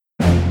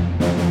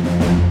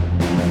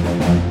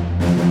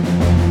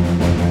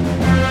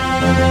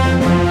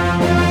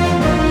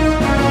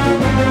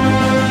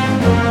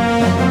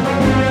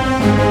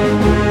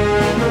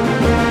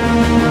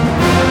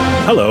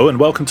Hello, and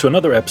welcome to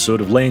another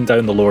episode of Laying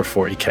Down the Lore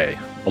 40k,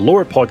 a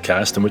lore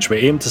podcast in which we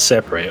aim to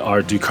separate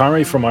our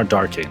Dukari from our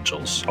Dark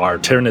Angels, our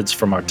Tyranids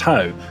from our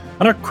Tau,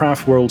 and our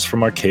Craft Worlds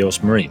from our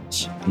Chaos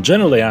Marines, and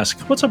generally ask,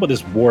 what's up with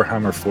this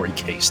Warhammer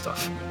 40k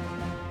stuff?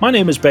 My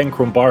name is Ben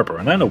Crone Barber,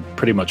 and I know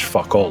pretty much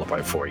fuck all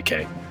about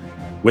 40k.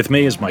 With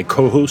me is my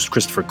co-host,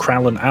 Christopher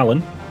Crowlin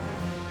Allen.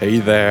 Hey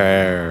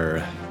there.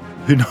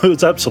 Who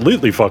knows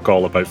absolutely fuck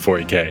all about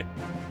 40k.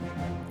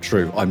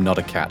 True, I'm not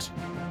a cat.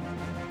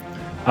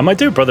 And my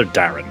dear brother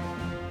Darren.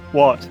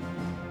 What?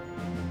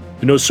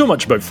 Who knows so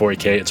much about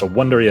 40k, it's a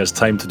wonder he has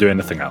time to do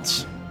anything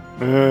else.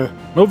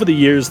 Over the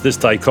years, this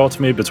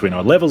dichotomy between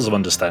our levels of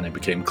understanding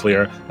became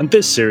clear, and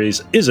this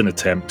series is an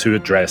attempt to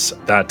address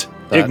that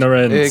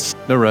ignorance.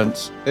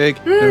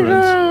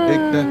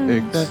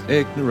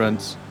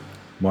 Ignorance.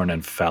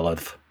 Morning,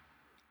 felleth.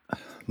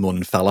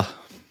 Morning, fella.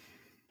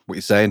 What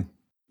you saying?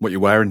 What you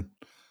wearing?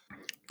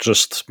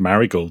 Just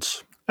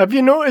marigolds. Have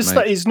you noticed Mate.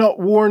 that he's not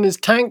worn his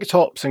tank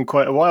tops in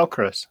quite a while,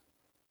 Chris?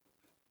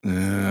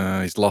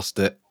 He's lost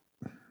it.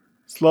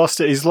 He's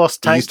lost it. He's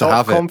lost He tank used to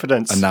top have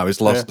confidence. it, and now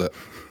he's lost it.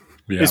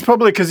 Yeah. It's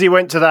probably because he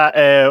went to that,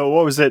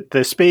 what was it,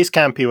 the space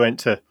camp he went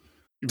to?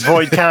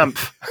 Void camp.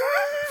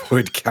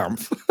 Void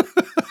camp.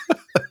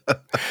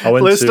 I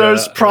went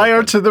Listeners, to,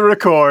 prior to the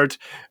record,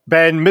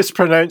 Ben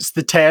mispronounced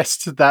the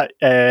test that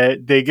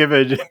they give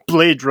a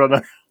Blade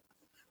Runner.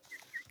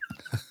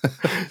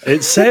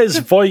 It says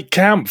Void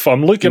Camp.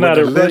 I'm looking You at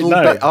went it a right little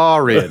now. bit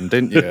Aryan,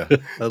 didn't you?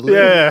 A little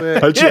Yeah.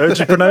 bit. How'd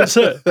you pronounce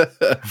it?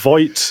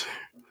 Void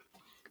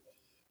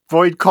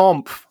Void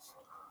comp.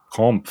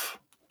 Comp.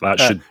 That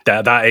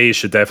A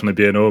should definitely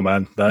be an O,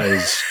 man. That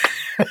is.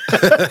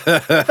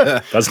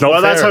 That's not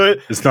fair. That's how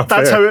it. It's not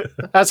That's fair.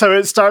 That's how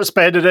it starts,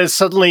 Ben. It is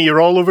suddenly you're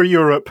all over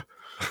Europe.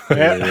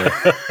 Yeah.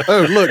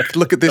 Oh,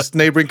 look at this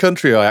neighbouring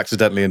country I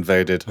accidentally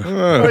invaded.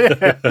 Oh,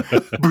 yeah.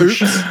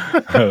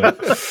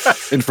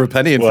 In for a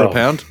penny, in for a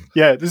pound.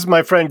 Yeah, this is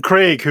my friend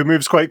Craig, who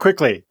moves quite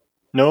quickly.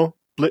 No?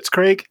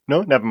 Blitzkrieg?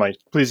 No? Never mind.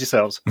 Please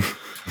yourselves.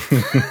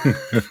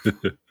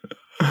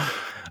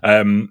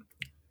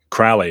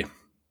 Crowley.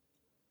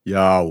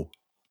 Yo.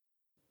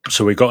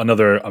 So we got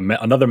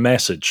another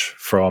message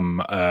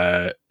from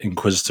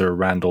Inquisitor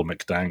Randall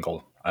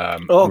McDangle.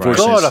 Oh, right.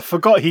 God, I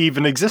forgot he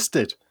even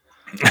existed.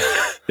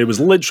 It was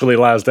literally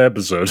last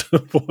episode.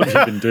 What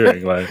have you been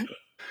doing?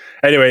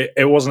 Anyway,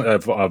 it wasn't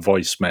a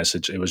voice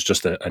message. It was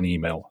just an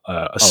email,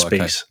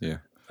 space. Okay. Yeah.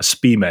 A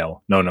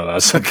spee-mail. No,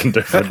 that's something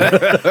different.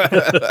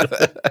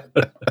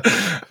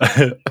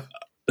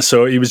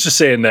 So he was just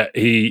saying that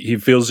he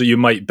feels that you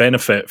might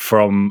benefit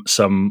from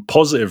some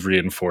positive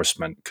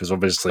reinforcement, because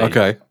obviously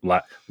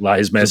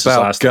his message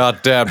About last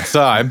goddamn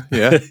time.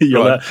 Yeah.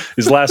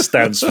 his last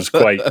stance was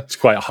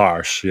quite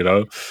harsh, you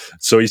know.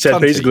 So he said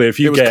Cunty. basically if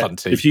you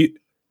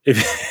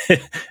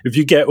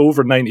get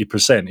over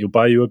 90%, he'll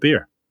buy you a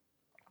beer.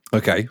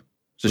 Okay.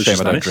 It's a Which shame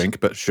is I don't nice. drink,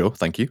 but sure,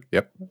 thank you.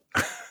 Yep.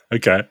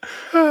 Okay.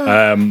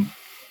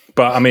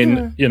 But I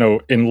mean, you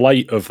know, in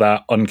light of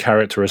that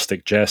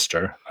uncharacteristic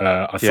gesture,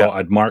 I thought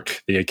I'd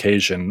mark the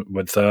occasion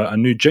with a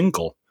new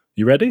jingle.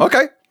 You ready?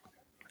 Okay.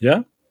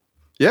 Yeah?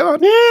 Yeah, man.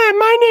 Yeah,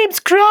 my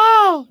name's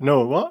Kral.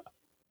 No, what?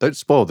 Don't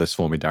spoil this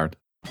for me, Darren.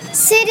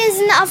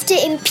 Citizen of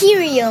the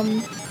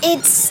Imperium,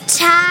 it's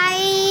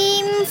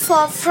time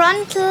for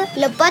frontal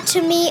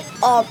lobotomy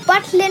or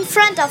bottle in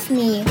front of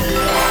me.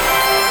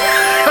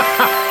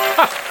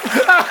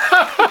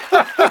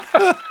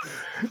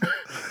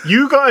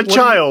 You got a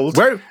child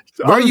Where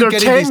are you under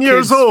getting 10 these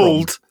years kids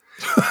old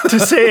to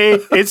say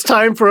it's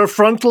time for a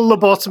frontal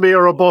lobotomy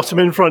or a bottom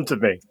in front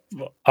of me.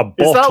 A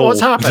bottle. Is that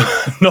what's happened?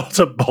 Not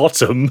a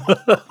bottom.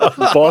 A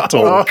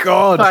bottle. Oh,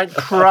 God. Thank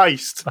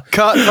Christ.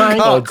 Cut.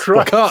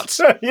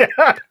 Yeah.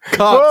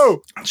 Cut.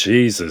 Whoa.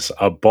 Jesus,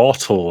 a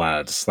bottle,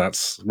 lads.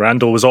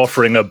 Randall was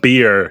offering a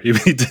beer. He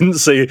didn't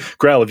say,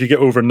 Grell, if you get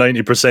over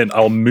 90%,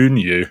 I'll moon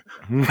you.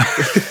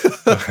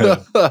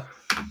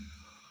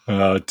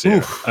 Oh,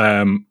 dear.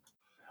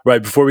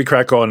 Right, before we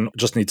crack on,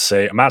 just need to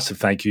say a massive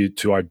thank you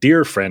to our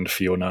dear friend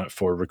Fiona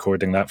for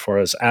recording that for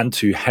us, and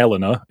to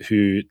Helena,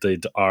 who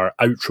did our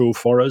outro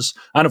for us,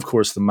 and of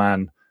course the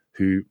man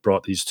who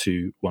brought these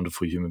two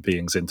wonderful human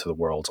beings into the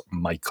world,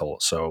 Michael.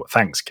 So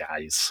thanks,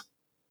 guys.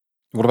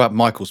 What about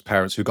Michael's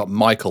parents who got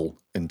Michael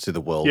into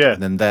the world? Yeah.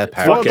 And then their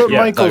parents. What about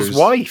Michael's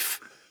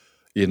wife?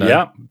 You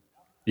know?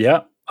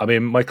 Yeah. I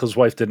mean, Michael's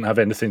wife didn't have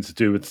anything to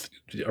do with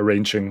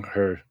arranging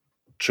her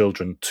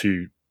children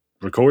to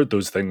record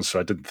those things, so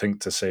I didn't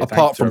think to say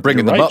Apart from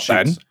bringing them up,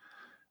 then.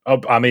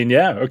 Oh, I mean,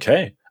 yeah,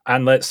 okay.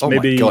 And let's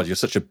maybe... my God, you're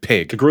such a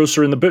pig. The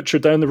grocer and the butcher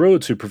down the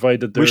road who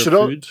provided their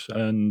food.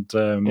 And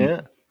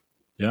yeah.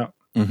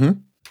 Mm-hmm.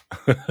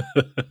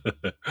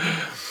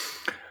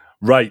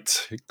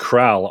 Right.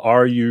 Kral,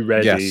 are you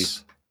ready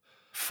Yes.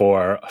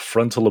 for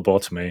frontal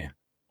lobotomy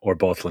or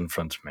bottle in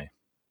front of me?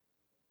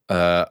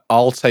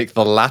 I'll take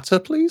the latter,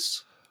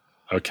 please.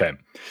 Okay.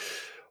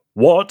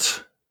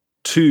 What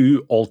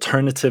two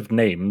alternative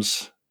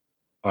names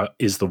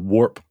is the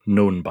warp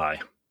known by?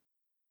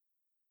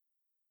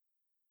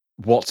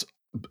 What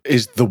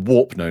is the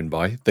warp known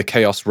by? The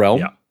Chaos Realm?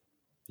 Yeah.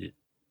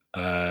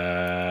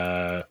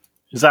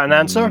 Is that an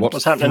answer?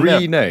 What's happening there?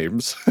 3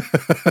 names?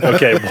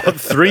 Okay, what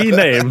 3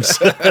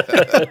 names?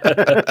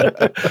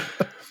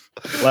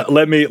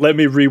 Let me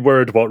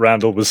reword what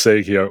Randall was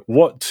saying here.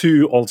 What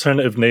 2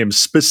 alternative names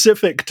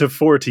specific to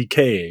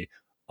 40k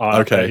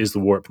is the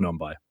warp known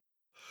by?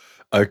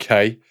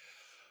 Okay.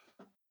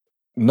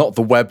 Not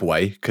the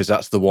webway, because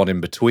that's the one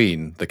in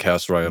between the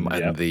Chaos Realm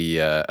and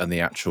the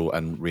actual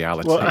and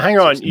reality. Well, hang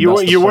on.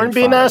 You weren't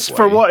being asked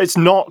for what it's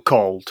not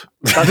called.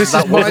 This is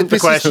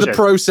the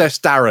process,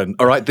 Darren.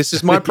 All right, this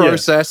is my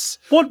process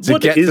to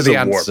get to the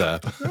answer.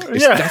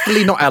 It's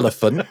definitely not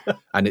elephant,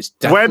 and it's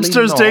definitely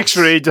Webster's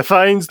Dictionary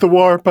defines the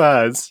warp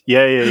as.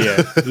 Yeah.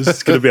 This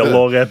is going to be a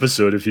long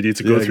episode if you need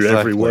to go through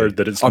every word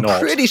that it's not.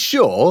 I'm pretty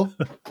sure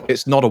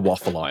it's not a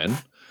waffle iron.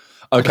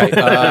 Okay,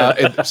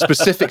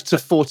 specific to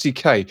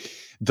 40k,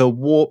 the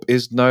warp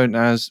is known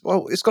as,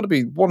 well, it's got to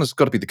be, one has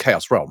got to be the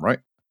Chaos Realm, right?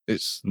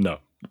 It's no,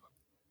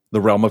 the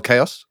realm of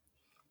chaos.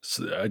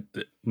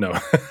 No.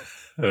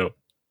 Oh.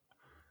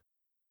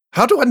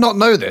 How do I not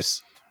know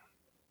this?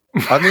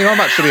 I mean, I'm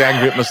actually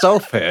angry at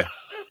myself here.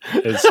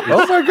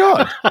 Oh my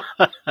god!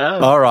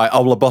 All right,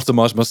 I'll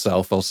lobotomize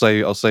myself. I'll save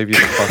you the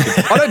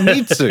fucking. I don't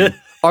need to.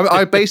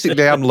 I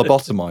basically am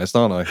lobotomized,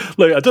 aren't I?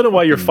 Look, I don't know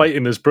why you're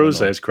fighting this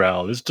process,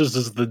 Kral. It's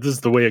just this is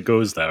the way it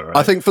goes there, right?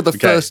 I think for the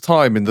first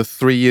time in the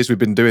 3 years we've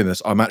been doing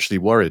this, I'm actually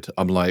worried.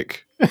 I'm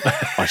like,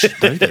 I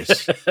should know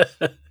this.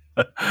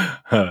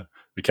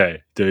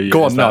 Okay,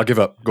 go on. No, I give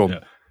up. Go on.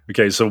 Yeah.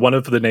 Okay, so one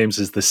of the names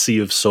is the Sea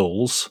of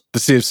Souls. The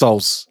Sea of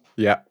Souls.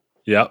 Yeah.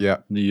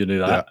 You knew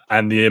that. Yeah.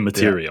 And the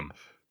Immaterium. Yeah.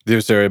 The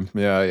Immaterium.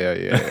 Yeah.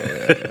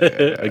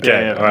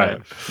 Okay, all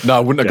right. No, I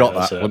wouldn't have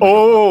got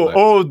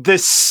that. The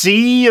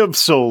Sea of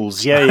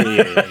Souls. Yeah.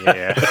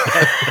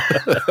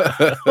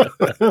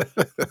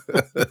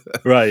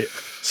 Right.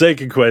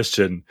 Second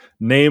question.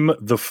 Name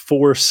the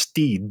 4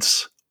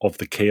 steeds of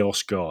the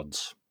Chaos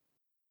Gods.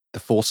 The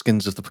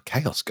foreskins of the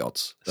Chaos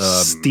Gods.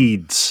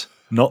 Steeds.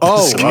 Not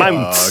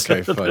mounts.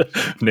 Okay, fine.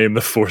 Name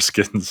the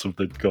foreskins of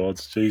the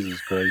gods.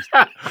 Jesus Christ.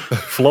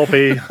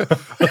 Floppy.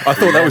 I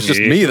thought that was just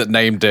me that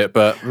named it,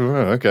 but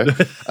okay.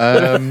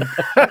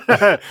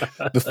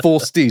 The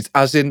 4 steeds,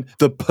 as in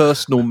the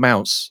personal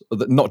mounts,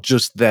 not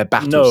just their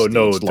battle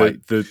steeds,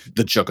 like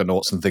the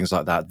juggernauts and things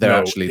like that. They're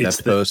actually their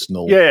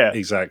personal. Yeah,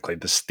 exactly.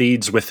 The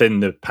steeds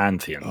within the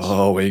pantheons.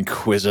 Oh,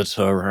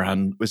 Inquisitor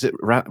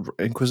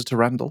Inquisitor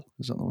Randall?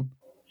 Is that the one?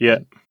 Yeah.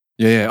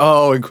 Yeah.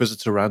 Oh,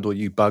 Inquisitor Randall,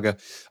 you bugger.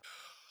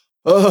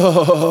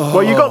 Oh.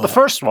 Well, you got the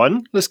first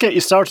one. Let's get you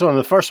started on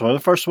the first one.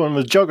 The first one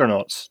was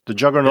Juggernauts. The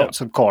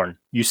Juggernauts of Khorne.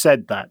 You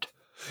said that.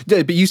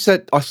 Yeah, but you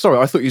said. Sorry,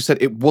 I thought you said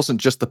it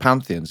wasn't just the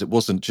pantheons. It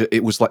wasn't.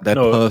 It was like their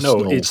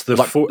personal. No, it's the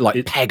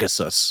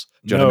Pegasus.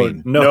 Do you know what I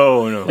mean?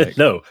 No.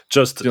 No.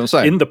 Just do you know what I'm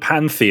saying? In the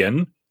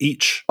pantheon,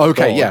 each god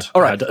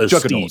all right. had a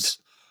Juggernauts.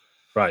 steed.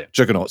 Right.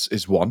 Juggernauts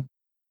is one.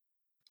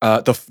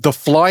 The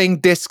flying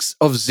discs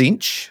of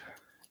Tzeentch.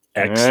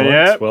 Excellent.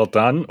 Yeah. Well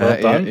done.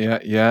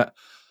 Yeah.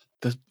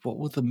 What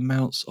were the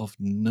mounts of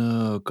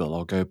Nurgle?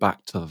 I'll go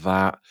back to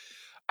that.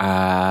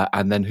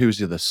 And then who's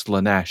the other?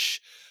 Slaanesh.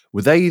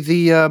 Were they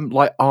the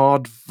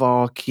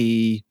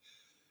Aardvarky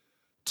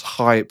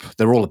type?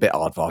 They're all a bit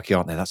Aardvarky,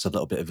 aren't they? That's a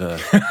little bit of a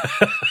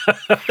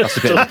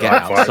get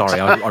out. Sorry,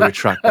 I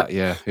retract that.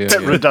 Yeah.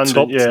 Bit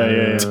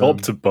redundant.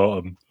 Top to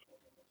bottom.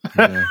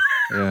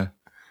 Yeah.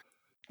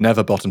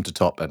 Never bottom to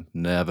top, then.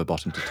 Never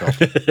bottom to top.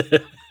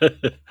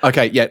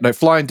 Okay, yeah, no,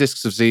 flying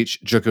discs of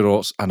Tzeentch,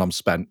 Juggernauts, and I'm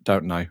spent.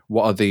 Don't know.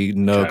 What are the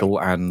Nurgle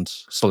and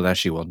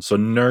Slaaneshi ones? So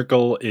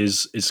Nurgle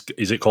is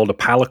it called a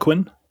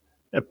palanquin?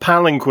 A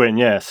palanquin,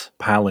 yes.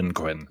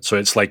 Palanquin. So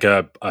it's like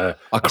a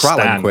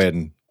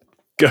Kralanquin.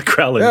 A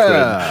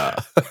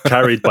Kralanquin.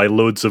 Carried by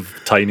loads of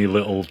tiny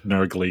little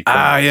Nurgly.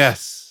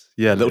 Yes.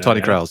 Yeah, little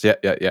tiny Kralls. Yeah.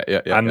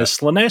 And the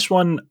Slaanesh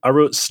one, I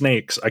wrote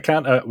snakes. I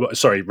can't.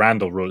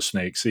 Randall wrote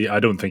snakes. I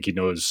don't think he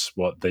knows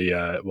what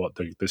the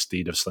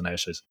steed of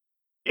Slaanesh is.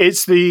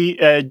 It's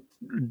the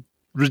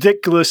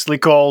ridiculously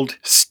called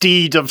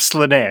Steed of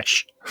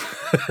Slaanesh.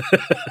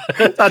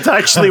 That's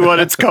actually what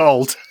it's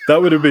called.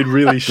 That would have been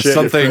really shit.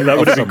 That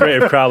would have been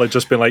great if Kral had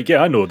just been like,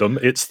 yeah, I know them.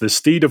 It's the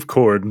Steed of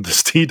Khorne, the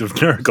Steed of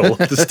Nurgle,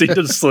 the Steed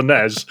of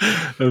Slaanesh,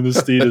 and the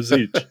Steed of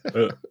Tzeentch.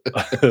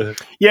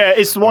 Yeah,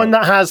 it's the one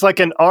that has like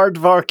an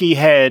aardvarky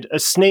head, a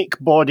snake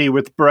body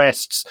with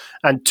breasts,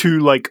 and 2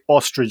 like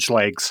ostrich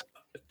legs.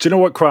 Do you know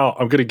what, Kral?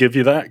 I'm going to give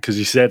you that because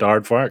you said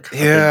aardvark.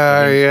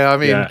 I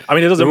mean,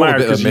 it doesn't matter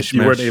because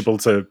you weren't able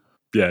to.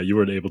 Yeah, you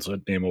weren't able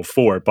to name all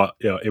 4, but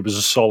it was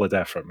a solid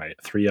effort, mate.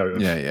 3 out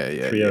of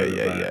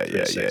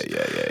 6.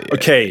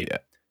 Okay,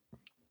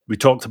 we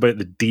talked about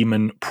the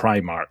demon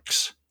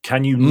Primarchs.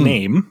 Can you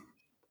name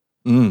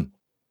the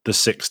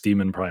 6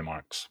 demon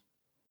Primarchs?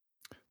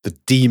 The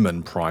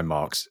demon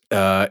Primarchs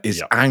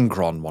is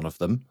Angron one of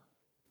them?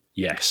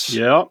 Yes.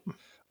 Yeah.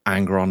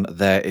 Angron.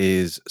 There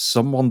is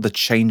someone, the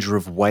Changer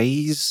of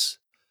Ways.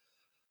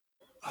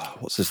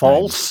 What's his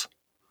False? name?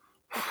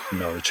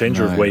 No, the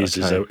Changer of Ways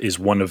is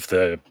one of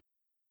the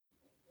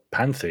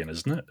pantheon,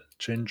 isn't it?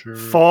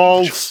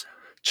 False.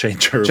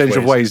 Changer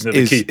of Ways isn't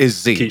it? is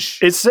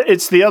Tzeentch.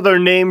 It's the other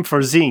name for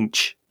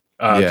Tzeentch.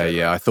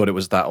 Yeah. I thought it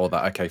was that or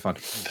that. Okay, fine.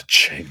 The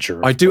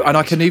Changer. I do, and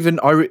I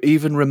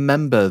even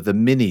remember the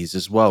minis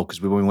as well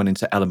because when we went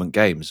into Element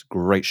Games,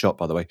 great shop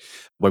by the way.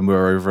 When we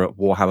were over at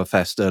Warhammer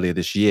Fest earlier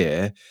this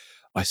year,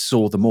 I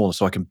saw them all,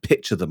 so I can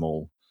picture them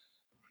all.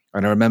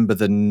 And I remember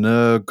the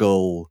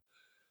Nurgle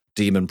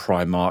Demon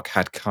Primarch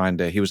had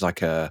he was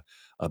like a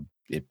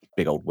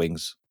big old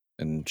wings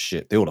and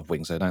shit. They all have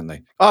wings, though, don't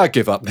they? I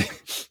give up.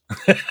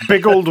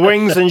 Big old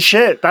wings and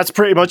shit. That's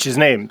pretty much his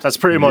name. That's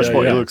pretty much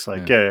what he looks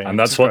like. Yeah. And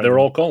that's what they're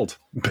all called.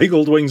 Big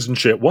old wings and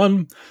shit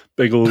 1,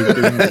 big old wings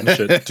and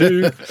shit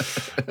 2.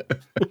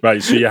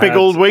 Right, so you big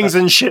old wings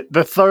and shit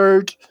the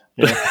 3rd.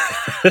 Yeah.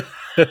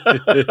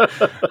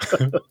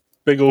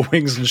 Big old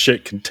wings and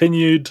shit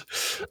continued.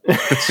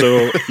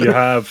 So you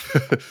have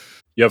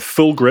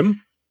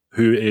Fulgrim,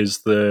 who is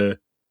the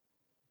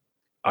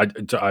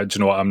do you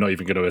know what? I'm not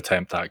even going to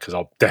attempt that because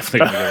I'll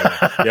definitely go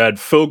there. You had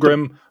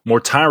Fulgrim,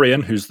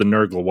 Mortarion, who's the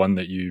Nurgle one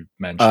that you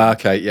mentioned.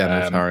 Okay,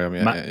 yeah,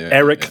 Mortarion.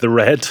 Eric the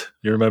Red.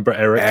 You remember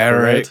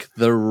Eric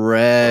the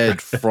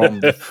Red from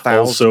the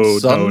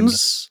Thousand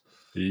Suns?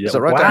 Yeah. Is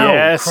that right? Wow,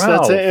 yes,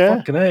 that's it. Yeah.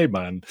 Fucking A,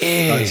 man.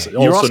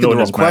 You're asking the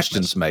wrong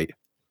questions, mate.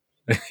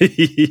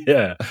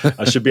 Yeah,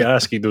 I should be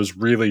asking those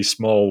really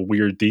small,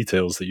 weird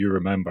details that you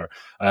remember.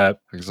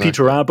 Exactly.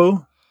 Peter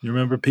Abbo. You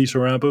remember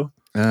Peter Abbo?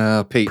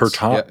 Pete.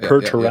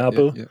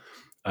 Perturabo.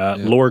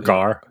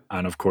 Lorgar,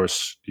 and of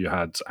course you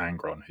had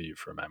Angron, who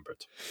you've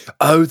remembered.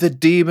 Oh, the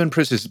Demon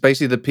Princes,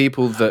 basically the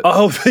people that.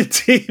 Oh, the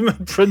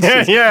Demon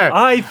Princes. Yeah.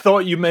 I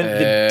thought you meant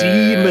the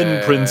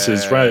Demon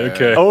Princes, right?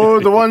 Okay.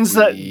 Oh, the ones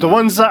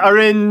that are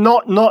in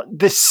not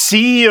the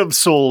sea of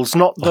souls,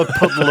 not the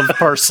puddle of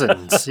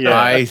persons. Yeah.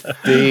 I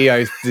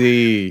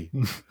see.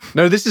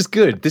 No, this is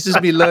good. This is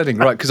me learning,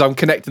 right? Because I'm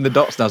connecting the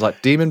dots now. I was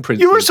like, Demon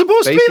Princes. You were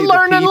supposed to be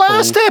learning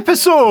last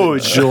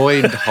episode.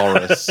 Joined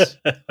Horus.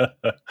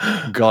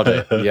 Got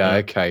it. Yeah.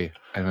 Okay.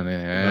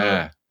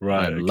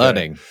 Right. I'm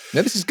learning.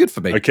 Yeah, this is good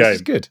for me. Okay. This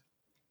is good.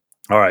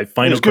 All right.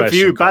 Final it's good question.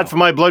 For you. Carl. Bad for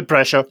my blood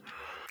pressure.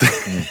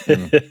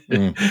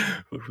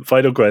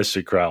 Final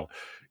question, Kral.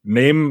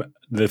 Name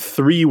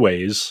 3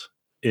 ways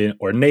in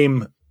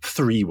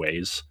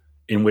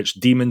which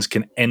demons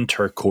can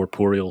enter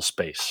corporeal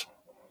space.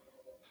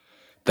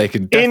 They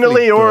can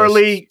anally,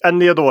 orally,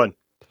 and the other one.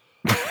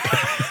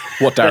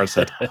 What Darren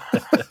said.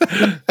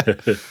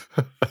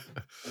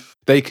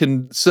 They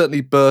can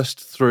certainly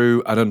burst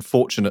through an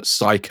unfortunate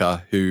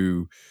psyker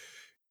who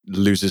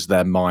loses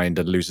their mind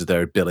and loses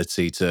their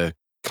ability to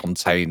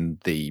contain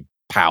the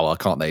power,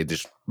 can't they?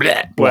 Just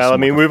well, I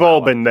mean, we've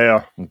all been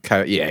there.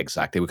 Okay, yeah,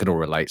 exactly. We can all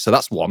relate. So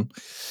that's one.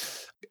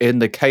 In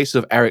the case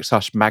of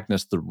Erixash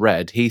Magnus the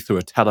Red, he threw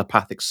a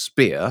telepathic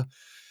spear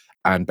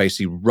and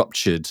basically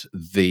ruptured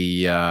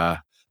the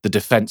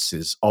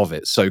defenses of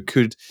it. So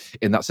could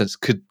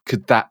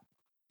that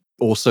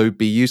also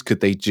be used?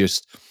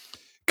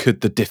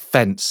 Could the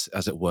defense,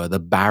 as it were, the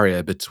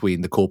barrier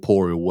between the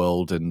corporeal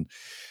world and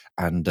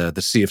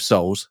the Sea of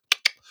Souls,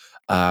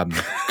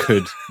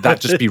 could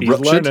that just be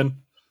ruptured?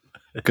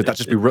 Could that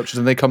just be ruptured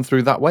and they come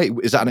through that way?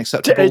 Is that an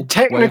acceptable?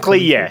 Technically,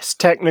 yes.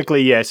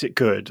 Technically, yes, it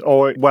could.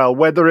 Or, well,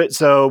 whether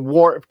it's a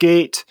warp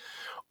gate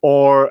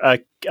or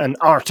an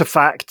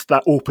artifact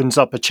that opens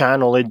up a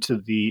channel into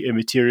the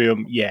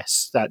Immaterium,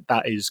 yes,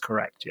 that is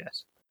correct,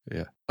 yes.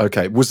 Yeah.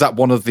 Okay. Was that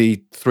one of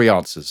the 3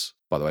 answers,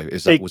 by the way?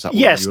 Was that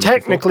yes,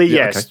 technically,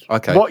 yes. Yeah,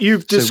 okay. What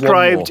you've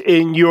described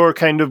in your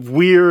kind of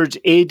weird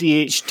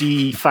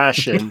ADHD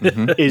fashion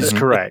is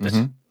correct.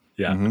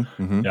 Yeah.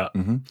 Yeah.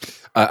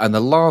 And the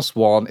last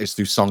one is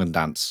through song and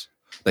dance.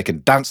 They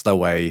can dance their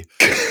way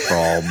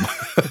from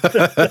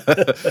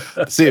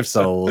Sea of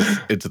Souls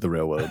into the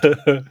real world.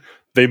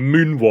 They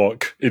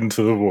moonwalk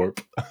into the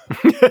warp.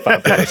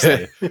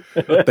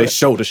 They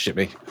shoulder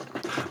shimmy.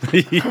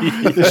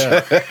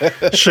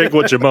 Shake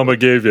what your mama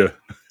gave you.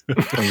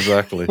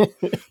 Exactly.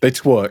 They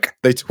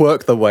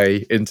twerk their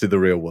way into the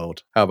real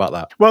world. How about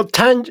that? Well,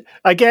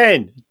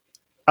 again,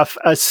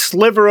 a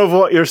sliver of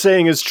what you're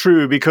saying is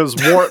true because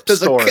warp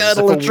storms. If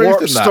a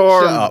warp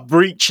storm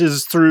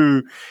breaches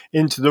through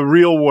into the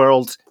real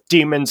world,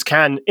 demons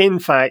can, in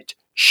fact,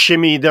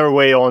 shimmy their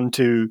way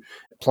onto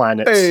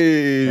planets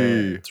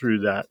through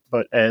that.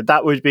 But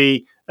that would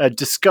be a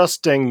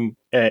disgusting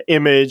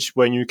image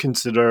when you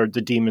consider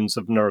the demons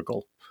of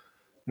Nurgle.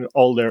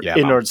 All their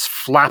innards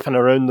flapping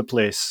around the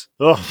place.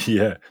 Oh.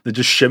 Yeah, they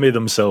just shimmy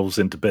themselves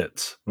into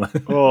bits.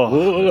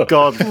 Oh,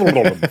 God.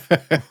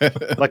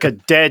 Like a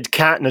dead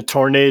cat in a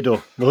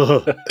tornado.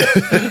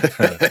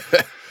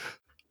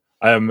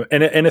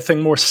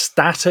 Anything more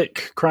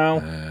static,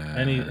 Kral?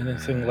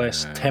 Anything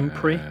less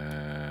temporary?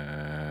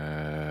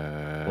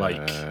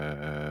 Like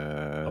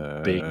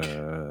a big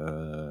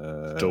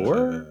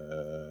door?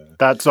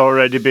 That's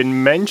already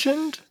been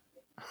mentioned.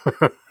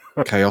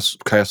 Chaos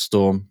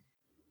Storm.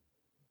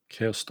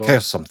 Chaos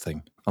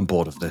something. I'm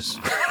bored of this.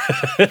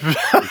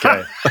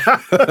 Okay.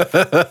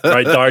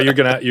 Right, Dar, you're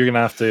gonna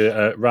have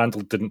to.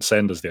 Randall didn't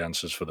send us the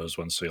answers for those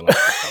ones, so you'll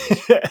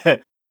have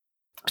to.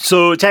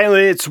 So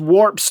technically, it's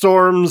warp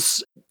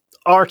storms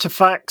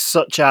artifacts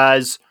such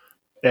as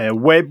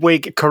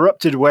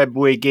corrupted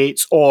webway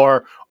gates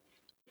or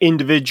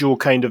individual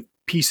kind of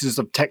pieces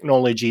of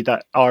technology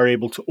that are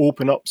able to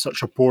open up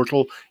such a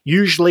portal,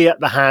 usually at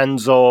the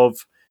hands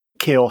of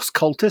chaos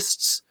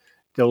cultists.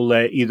 They'll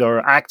either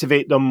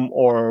activate them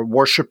or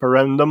worship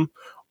around them,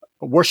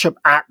 worship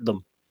at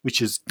them,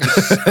 which is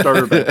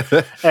disturbing.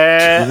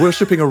 We're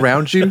worshipping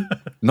around you,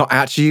 not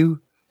at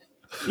you.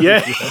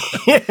 Yeah.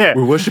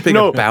 We're worshipping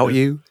about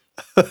you.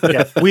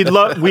 Yeah, we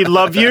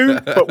love you,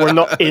 but we're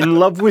not in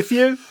love with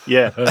you.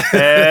 Yeah.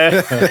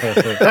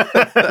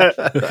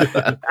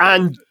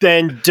 And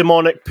then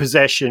demonic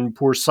possession,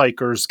 poor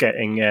psychers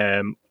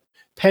getting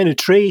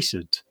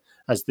penetrated,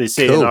 as they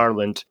say in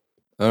Ireland.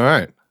 All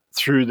right.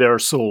 Through their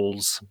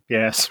souls.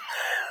 Yes.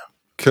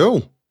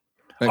 Cool.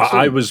 When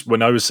I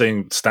was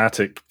saying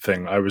static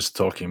thing, I was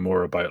talking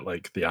more about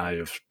like the Eye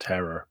of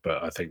Terror,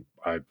 but I think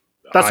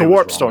that's a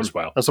warp storm as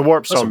well. That's a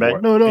warp storm,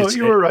 Ben. No,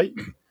 you were right.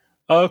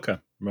 Oh, okay,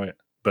 right.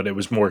 But it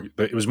was more.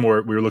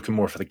 We were looking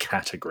more for the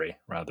category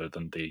rather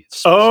than the.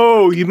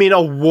 Oh, you mean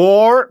a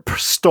warp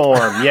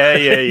storm? Yeah.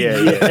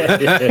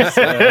 Yes,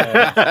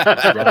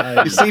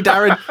 right. You see,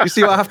 Darren. You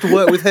see what I have to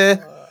work with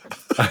here.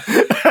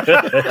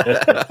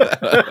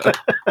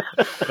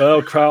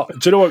 Well, Crow,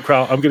 do you know what,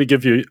 Crow? I'm going to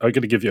give you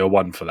a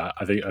 1 for that.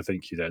 I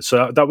think you did.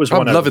 So that was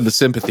one. I'm loving the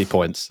sympathy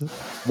points.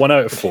 1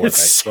 out of 4. Right?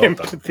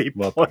 Sympathy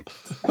points.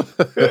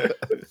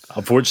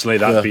 Unfortunately,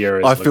 that beer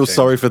is. I feel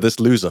sorry for this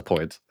loser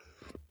point.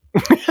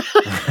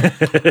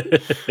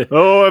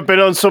 Oh, I've been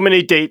on so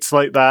many dates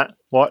like that.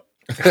 What?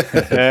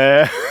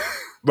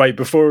 Right,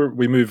 before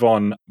we move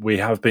on, we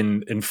have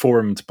been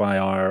informed by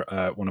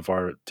our one of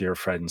our dear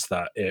friends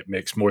that it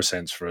makes more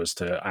sense for us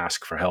to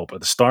ask for help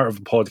at the start of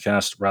the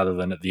podcast rather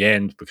than at the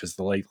end, because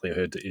the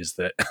likelihood is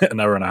that an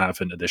hour and a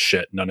half into this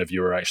shit, none of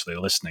you are actually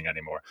listening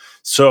anymore.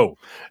 So,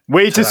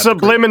 way to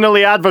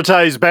subliminally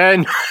advertise,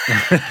 Ben.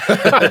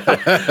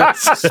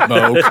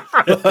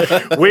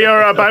 Smoke. We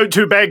are about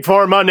to beg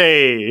for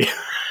money.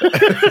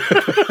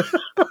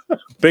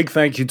 Big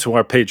thank you to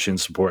our Patreon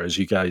supporters.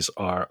 You guys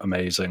are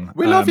amazing.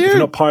 We love you. If you're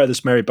not part of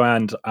this merry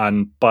band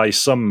and by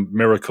some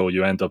miracle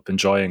you end up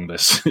enjoying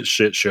this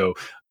shit show,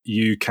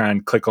 you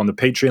can click on the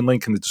Patreon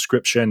link in the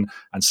description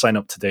and sign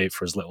up today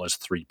for as little as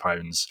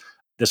 £3.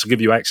 This will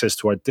give you access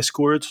to our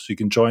Discord, so you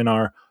can join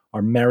our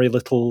merry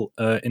little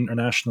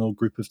international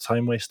group of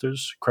time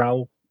wasters.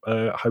 Crow,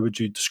 how would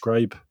you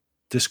describe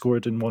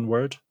Discord in one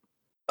word?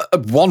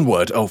 1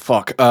 word? Oh,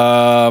 fuck.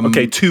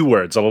 Okay, 2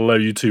 words. I'll allow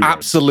you 2 words.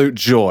 Absolute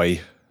joy.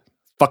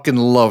 Fucking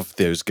love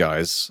those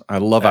guys. I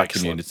love our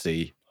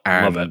community.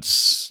 And love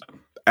it.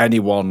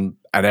 Anyone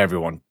and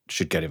everyone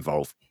should get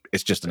involved.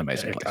 It's just an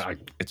amazing place. I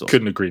it's awesome.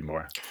 Couldn't agree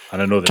more. And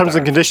I know that terms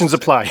and conditions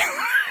apply.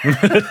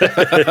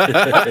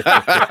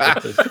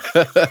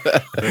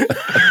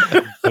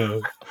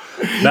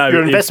 Now,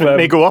 your investment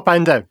may go up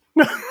and down.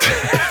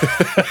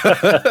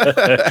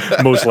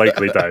 Most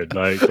likely down.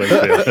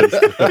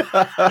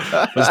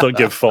 Let's not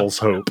give false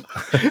hope.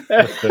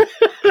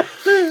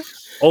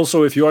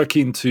 Also, if you are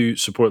keen to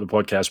support the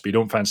podcast, but you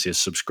don't fancy a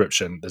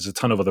subscription, there's a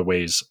ton of other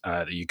ways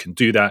that you can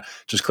do that.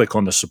 Just click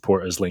on the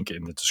supporters link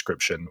in the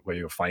description, where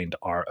you'll find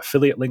our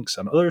affiliate links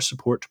and other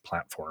support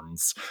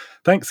platforms.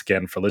 Thanks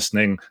again for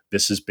listening.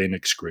 This has been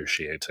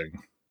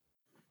excruciating.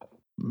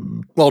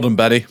 Well done,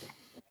 Betty.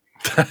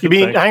 You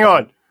mean, hang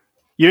on.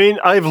 You mean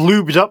I've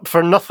lubed up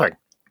for nothing?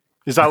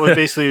 Is that what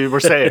basically we're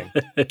saying?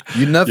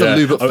 You never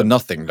lube up for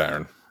nothing,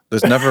 Darren.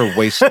 There's never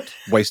wasted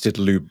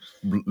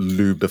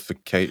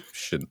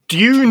lubrification. Do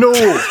you know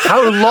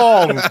how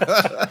long?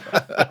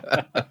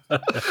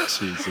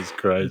 Jesus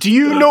Christ. Do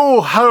you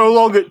know how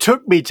long it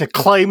took me to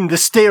climb the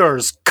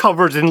stairs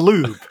covered in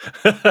lube?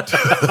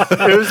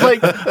 It was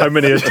like, how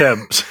many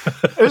attempts?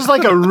 It was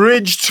like a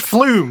ridged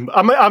flume.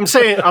 I'm not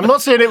saying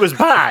it was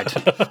bad,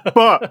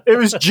 but it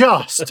was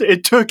just.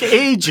 It took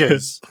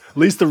ages. At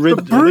least the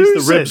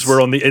ribs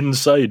were on the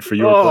inside for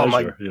your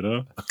pleasure. You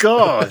know.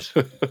 God.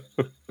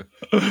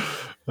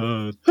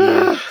 Oh,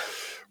 dear.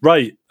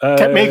 Right.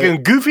 Kept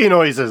making goofy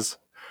noises.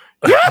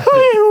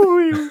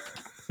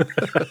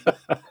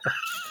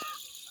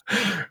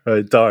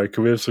 Right, Dar,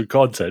 can we have some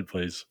content,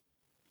 please?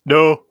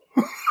 No.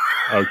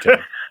 Okay.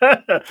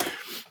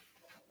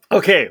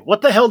 Okay,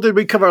 what the hell did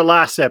we cover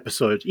last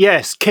episode?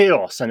 Yes,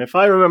 chaos. And if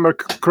I remember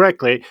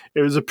correctly,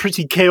 it was a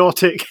pretty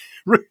chaotic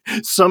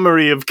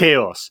summary of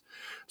chaos.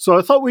 So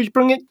I thought we'd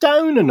bring it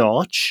down a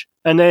notch,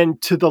 and then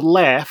to the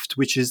left,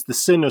 which is the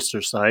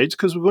sinister side,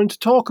 because we're going to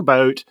talk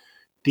about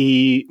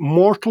the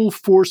mortal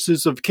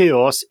forces of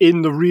chaos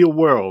in the real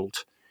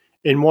world,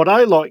 in what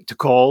I like to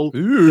call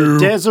the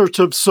Desert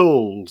of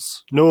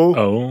Souls.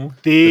 No,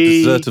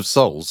 the Desert of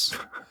Souls.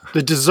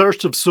 The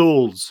Desert of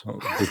Souls. Oh,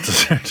 the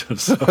Desert of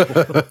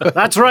Souls.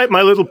 That's right,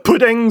 my little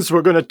puddings.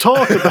 We're going to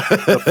talk about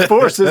the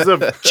forces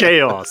of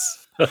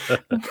chaos.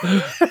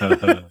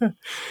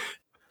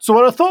 So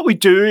what I thought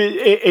we'd do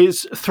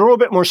is throw a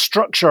bit more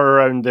structure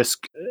around this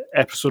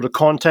episode of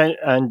content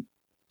and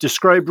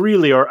describe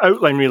really, or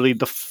outline really,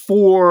 the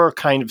 4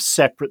 kind of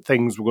separate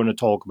things we're going to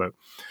talk about.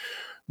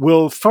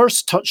 We'll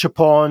first touch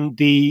upon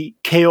the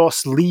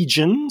Chaos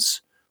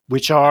Legions,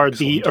 which are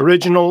the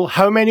original,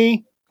 how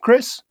many,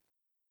 Chris?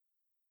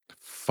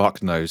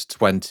 Fuck knows,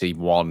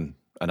 21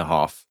 and a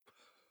half.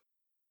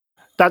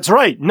 That's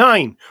right,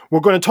 9. We're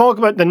going to talk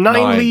about the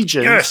 9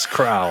 legions. Yes,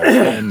 Crowl,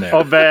 get in there.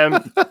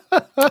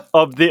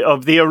 of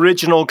the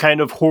original kind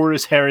of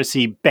Horus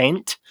Heresy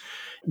bent.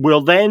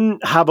 We'll then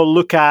have a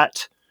look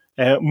at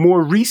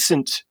more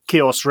recent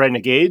Chaos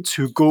Renegades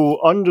who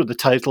go under the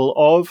title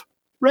of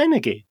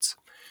Renegades.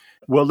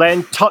 We'll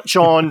then touch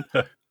on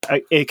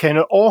a kind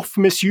of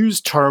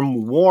oft-misused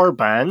term,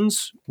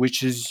 Warbands,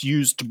 which is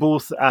used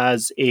both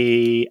as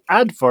a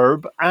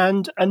adverb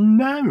and a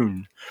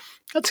noun.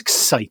 That's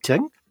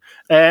exciting.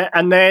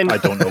 And then I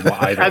don't know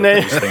what either of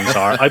those things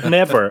are.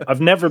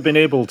 I've never been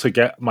able to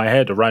get my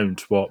head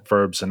around what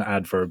verbs and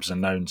adverbs and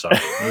nouns are.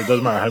 It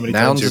doesn't matter how many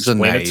times you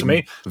explain it to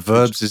me.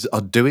 Verbs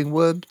are doing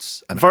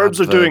words, and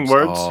verbs are doing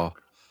words,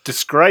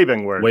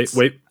 describing words.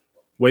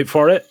 Wait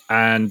for it.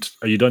 And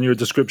are you done your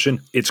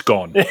description? It's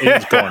gone.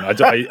 It's gone. I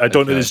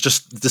don't know.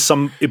 There's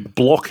some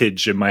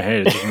blockage in my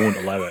head. It just won't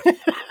allow it.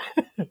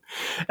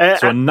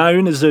 So a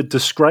noun is a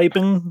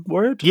describing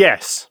word?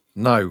 Yes.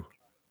 No,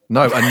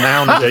 a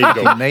noun is there you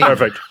go. Name.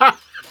 Perfect.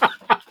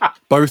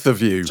 Both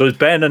of you. So is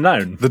Ben a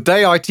noun? The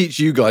day I teach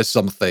you guys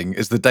something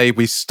is the day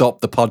we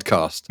stop the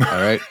podcast. All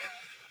right.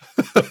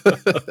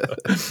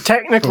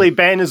 Technically,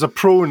 Ben is a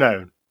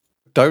pronoun.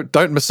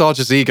 Don't massage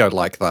his ego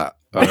like that.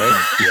 All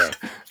right. Yeah.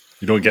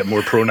 You don't get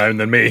more pronoun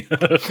than me.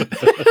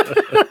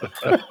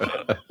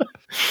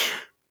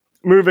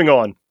 Moving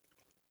on.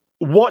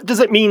 What does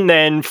it mean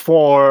then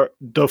for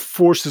the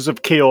forces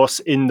of chaos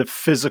in the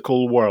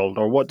physical world?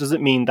 Or what does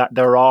it mean that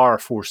there are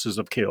forces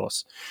of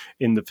chaos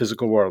in the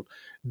physical world?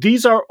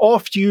 These are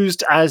oft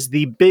used as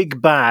the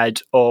big bad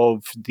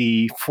of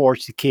the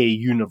 40k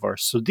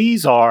universe. So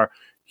these are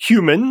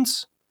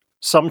humans,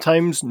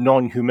 sometimes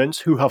non-humans,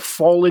 who have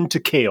fallen to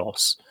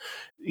chaos,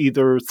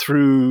 either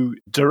through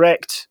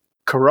direct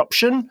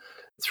corruption,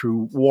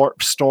 through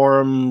warp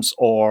storms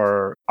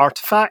or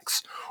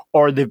artifacts,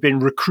 or they've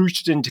been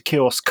recruited into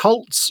chaos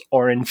cults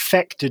or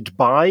infected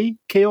by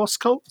chaos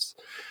cults,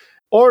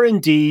 or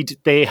indeed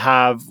they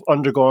have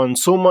undergone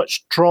so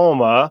much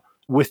trauma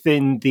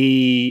within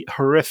the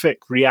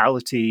horrific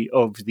reality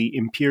of the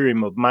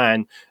Imperium of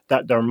Man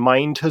that their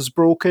mind has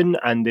broken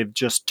and they've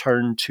just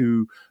turned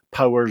to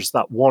powers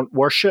that want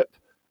worship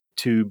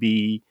to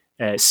be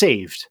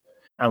saved.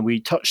 And we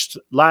touched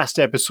last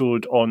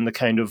episode on the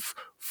kind of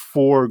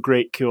 4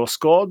 great chaos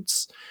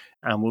gods,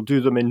 and we'll do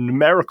them in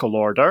numerical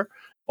order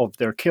of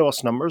their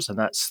chaos numbers, and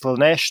that's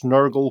Slaanesh,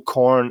 Nurgle,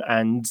 Khorne,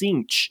 and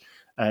Tzeentch.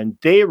 And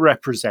they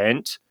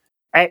represent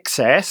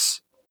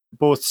excess,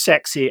 both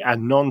sexy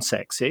and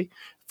non-sexy,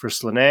 for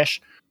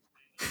Slaanesh.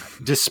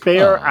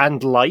 Despair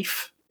and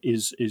life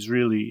is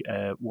really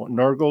what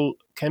Nurgle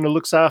kind of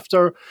looks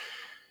after.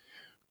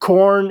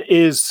 Khorne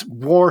is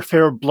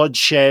warfare,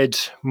 bloodshed,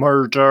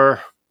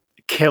 murder,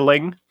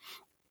 killing.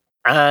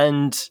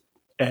 And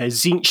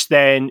Tzeentch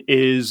then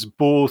is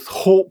both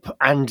hope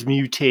and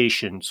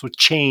mutation, so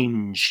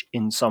change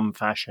in some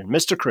fashion.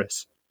 Mr.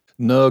 Chris.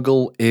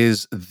 Nurgle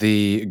is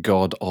the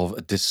god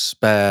of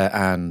despair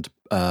and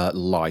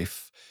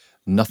life.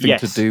 Nothing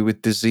to do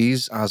with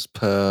disease, as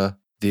per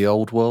the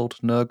old world.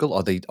 Nurgle,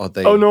 are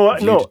they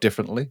viewed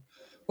differently?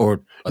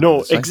 Or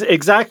no,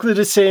 exactly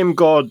the same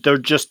god. They're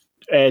just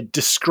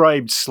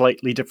described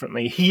slightly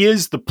differently. He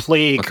is the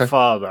Plague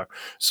Father,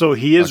 so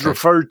he is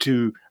referred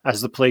to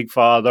as the Plague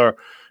Father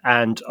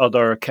and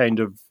other kind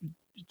of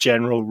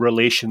general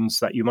relations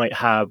that you might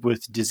have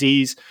with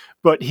disease.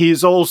 But he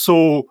is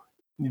also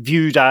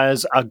viewed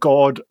as a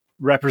god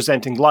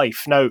representing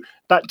life. Now,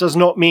 that does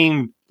not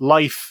mean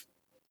life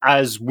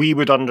as we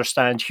would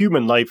understand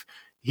human life.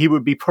 He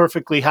would be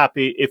perfectly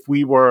happy if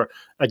we were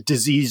a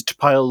diseased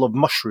pile of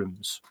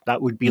mushrooms.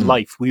 That would be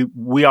life.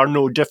 We are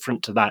no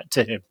different to that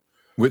to him.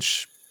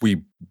 Which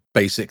we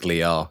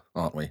basically are,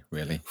 aren't we,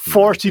 really?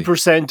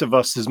 40% of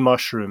us is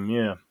mushroom,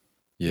 yeah.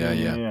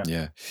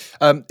 Yeah.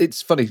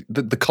 It's funny,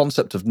 the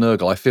concept of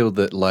Nurgle, I feel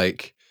that,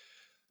 like,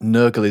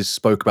 Nurgle is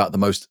spoke about the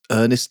most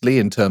earnestly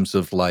in terms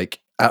of,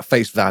 like, at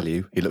face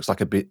value, he looks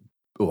like a bit,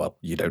 well,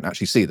 you don't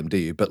actually see them, do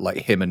you? But, like,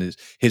 him and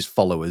his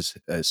followers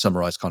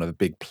summarize kind of a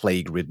big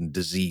plague-ridden,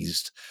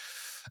 diseased,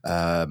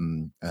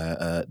 gnarly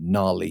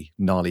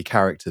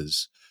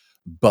characters.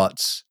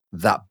 But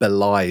that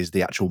belies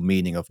the actual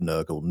meaning of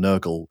Nurgle.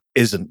 Nurgle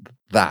isn't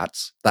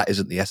that. That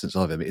isn't the essence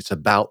of him. It's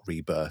about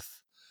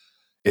rebirth.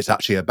 It's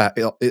actually about,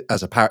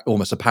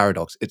 almost a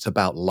paradox, it's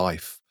about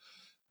life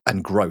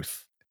and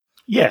growth.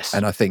 Yes.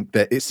 And I think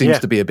that it seems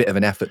to be a bit of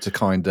an effort to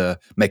kind of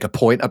make a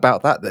point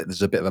about that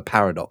there's a bit of a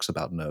paradox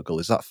about Nurgle.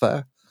 Is that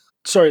fair?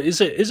 Sorry,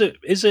 is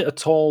it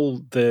at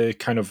all the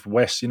kind of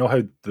West, you know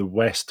how the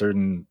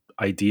Western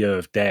idea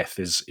of death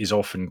is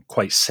often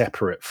quite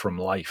separate from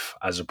life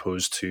as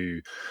opposed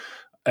to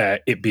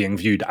it being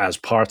viewed as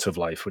part of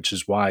life, which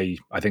is why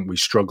I think we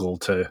struggle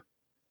to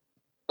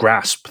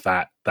grasp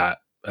that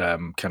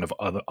kind of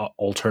other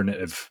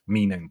alternative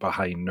meaning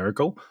behind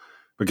Nurgle,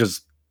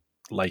 because,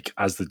 like,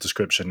 as the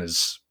description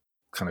is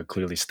kind of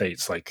clearly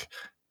states, like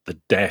the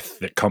death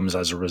that comes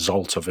as a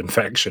result of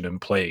infection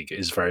and plague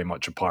is very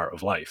much a part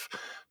of life.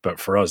 But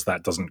for us,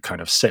 that doesn't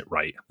kind of sit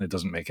right. It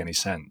doesn't make any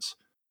sense.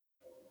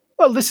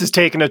 Well, this has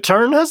taken a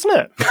turn, hasn't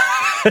it?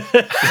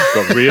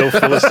 Got real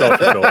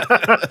philosophical.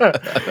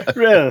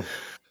 Yeah.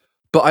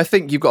 But I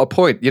think you've got a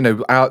point. You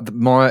know,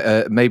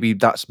 maybe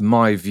that's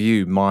my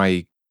view,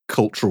 my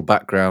cultural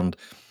background,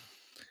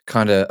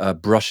 kind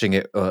of brushing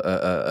it.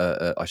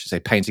 I should say,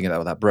 painting it out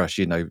with that brush.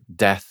 You know,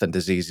 death and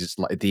disease is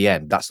like at the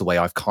end. That's the way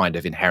I've kind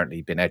of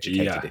inherently been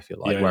educated, if you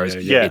like. Whereas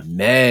in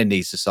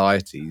many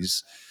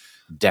societies,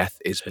 death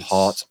is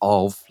part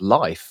of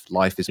life.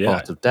 Life is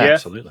part of death. Yeah.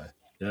 Absolutely.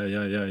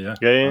 Yeah.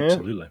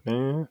 Absolutely.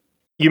 Yeah.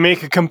 You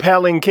make a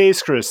compelling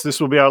case, Chris.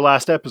 This will be our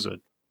last episode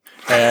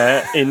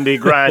in the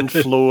grand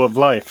flow of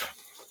life.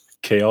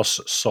 Chaos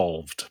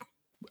solved.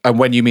 And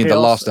when you mean the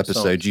last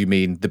episode, you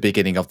mean the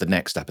beginning of the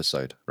next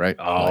episode, right?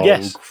 Oh,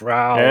 yes.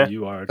 Crow,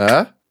 you are.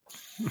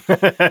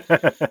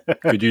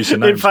 Could use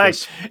in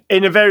fact,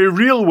 in a very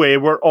real way,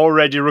 we're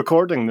already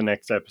recording the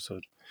next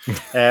episode.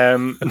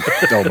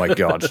 Oh my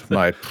God.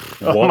 My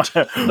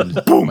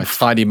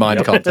tiny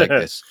mind can't take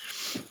this.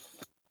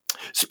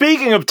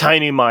 Speaking of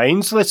tiny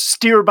minds, let's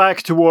steer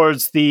back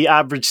towards the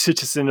average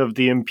citizen of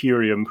the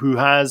Imperium who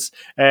has,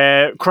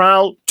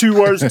 Kral, 2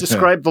 words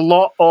describe the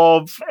lot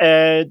of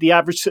the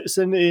average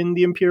citizen in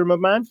the Imperium of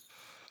Man.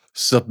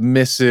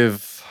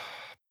 Submissive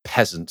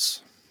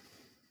peasants.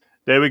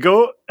 There we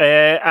go.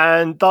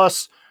 And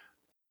thus,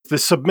 the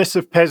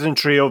submissive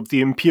peasantry of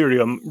the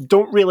Imperium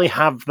don't really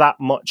have that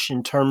much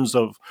in terms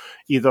of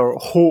either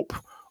hope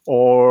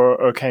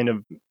or kind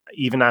of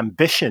even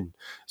ambition.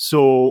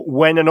 So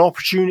when an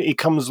opportunity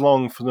comes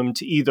along for them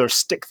to either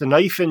stick the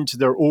knife into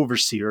their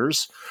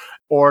overseers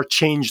or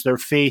change their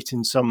fate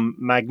in some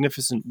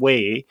magnificent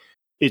way,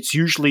 it's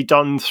usually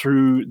done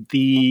through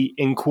the,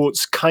 in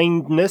quotes,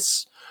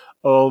 kindness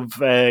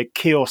of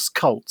chaos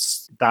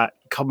cults that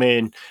come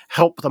in,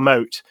 help them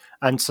out,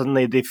 and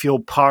suddenly they feel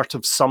part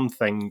of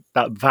something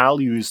that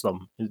values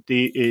them.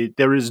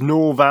 There is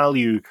no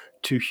value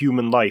to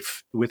human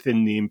life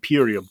within the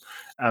Imperium.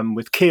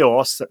 With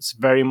chaos, that's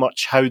very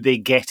much how they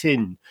get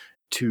in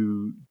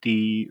to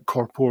the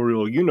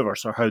corporeal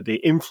universe, or how they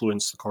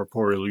influence the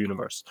corporeal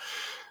universe.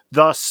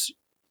 Thus,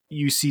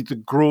 you see the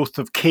growth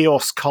of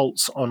chaos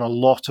cults on a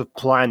lot of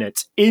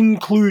planets,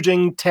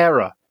 including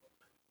Terra.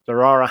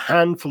 There are a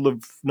handful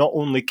of not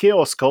only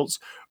chaos cults,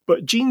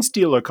 but gene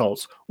stealer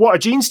cults. What are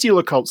gene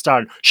stealer cults,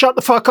 Darren? Shut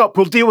the fuck up.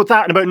 We'll deal with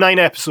that in about 9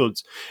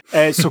 episodes.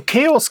 So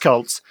chaos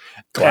cults.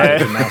 Glad I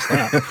didn't ask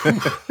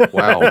that.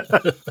 Wow.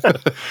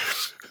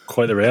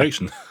 Quite the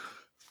reaction.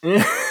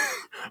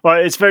 Well,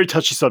 it's a very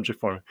touchy subject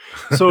for me.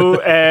 So,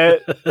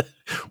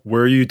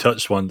 were you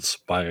touched once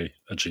by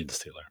a gene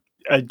stealer?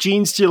 A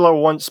gene stealer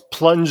once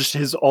plunged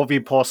his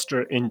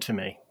ovipositor into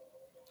me.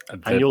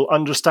 And you'll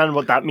understand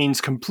what that means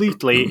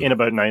completely in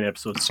about 9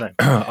 episodes' time.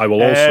 I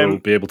will also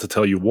be able to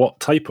tell you what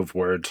type of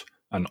word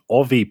an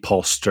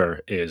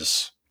ovipositor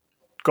is.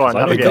 Go on,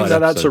 have a guess.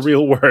 That's a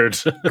real word.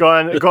 Go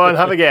on,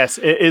 have a guess.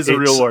 It is a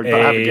real word, but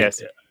have a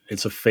guess.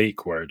 It's a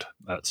fake word.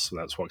 That's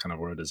what kind of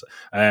word is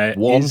it?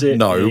 1,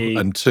 no,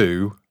 and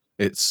 2,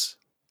 it's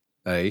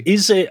a...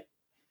 Is it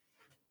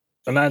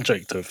an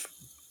adjective?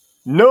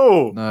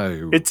 No.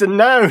 It's a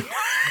noun.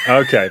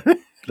 Okay.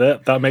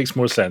 That makes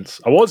more sense.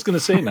 I was going to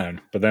say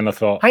noun, but then I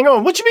thought... Hang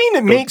on, what do you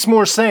mean it makes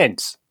more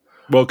sense?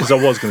 Well, because I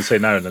was going to say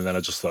noun, and then I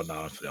just thought,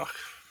 no,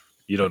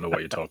 you don't know what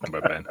you're talking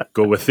about, Ben.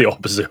 Go with the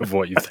opposite of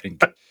what you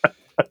think.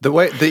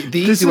 The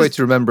easy way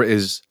to remember it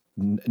is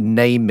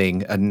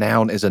naming. A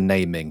noun is a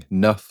naming.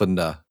 Nuh for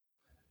nuh.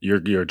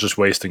 You're just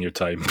wasting your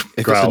time.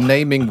 If it's a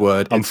naming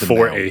word, I'm it's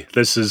 40.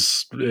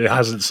 It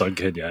hasn't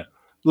sunk in yet.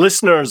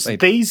 Listeners,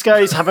 these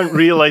guys haven't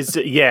realized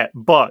it yet,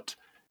 but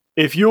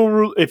if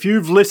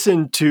you've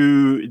listened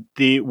to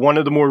one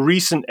of the more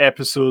recent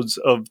episodes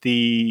of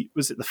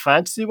was it the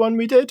fantasy one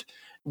we did?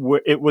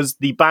 Where it was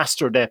the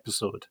bastard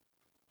episode.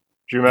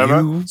 Do you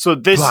remember? So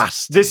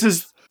this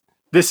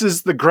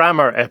is the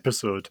grammar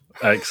episode.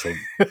 Excellent.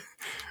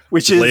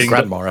 Which is the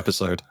grandma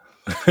episode.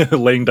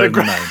 Laying down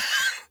the noun.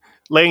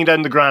 Laying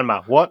down the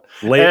grandma. What?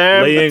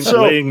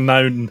 Laying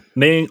down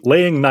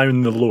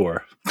the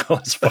lore.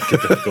 That's fucking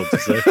difficult to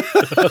say.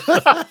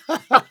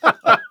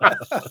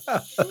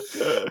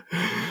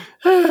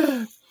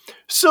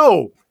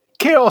 So,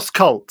 chaos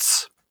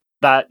cults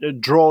that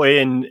draw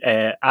in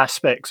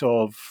aspects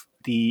of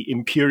the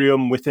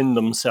Imperium within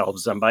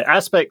themselves. And by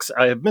aspects,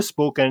 I have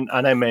misspoken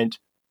and I meant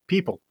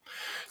people.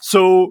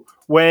 So,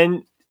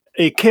 when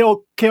a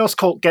chaos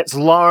cult gets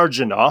large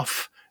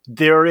enough,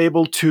 they're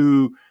able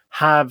to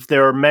have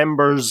their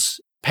members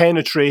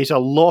penetrate a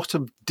lot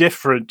of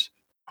different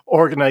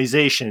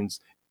organizations.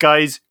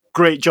 Guys,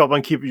 great job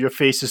on keeping your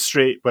faces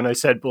straight when I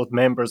said both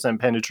members and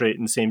penetrate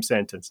in the same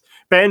sentence.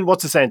 Ben,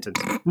 what's a sentence?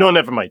 No,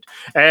 never mind.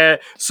 They're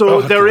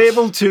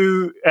able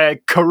to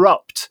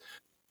corrupt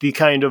the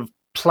kind of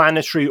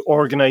planetary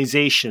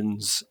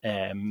organizations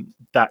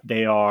that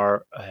they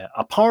are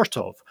a part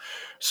of.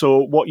 So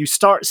what you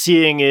start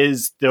seeing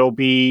is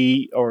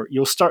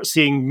you'll start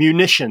seeing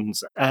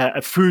munitions,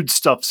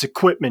 foodstuffs,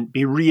 equipment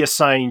be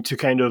reassigned to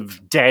kind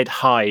of dead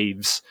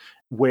hives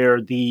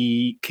where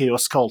the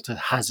Chaos Cult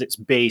has its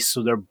base.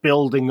 So they're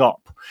building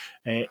up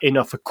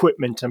enough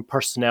equipment and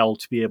personnel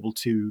to be able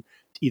to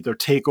either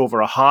take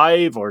over a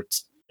hive or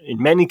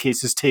in many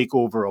cases take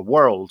over a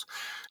world.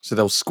 So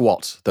they'll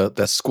squat.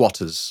 They're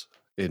squatters.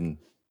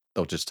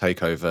 They'll just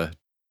take over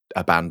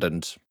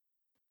abandoned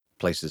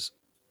places.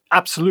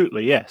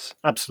 Absolutely, yes,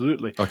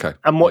 absolutely. Okay.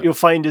 And what you'll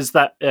find is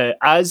that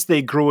as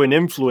they grow in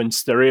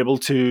influence, they're able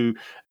to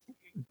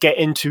get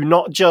into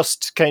not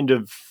just kind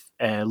of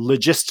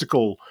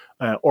logistical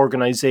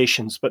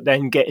organizations, but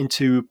then get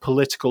into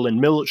political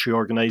and military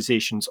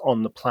organizations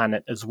on the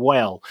planet as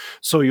well.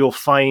 So you'll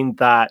find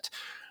that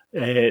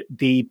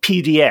the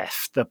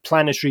PDF, the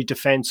Planetary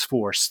Defense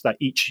Force that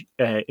each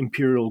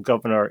imperial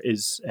governor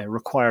is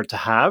required to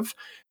have,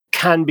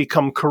 can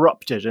become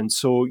corrupted. And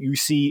so you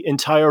see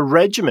entire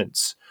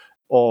regiments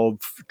of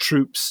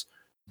troops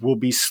will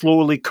be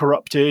slowly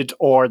corrupted,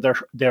 or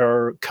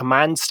their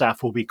command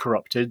staff will be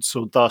corrupted.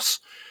 So thus,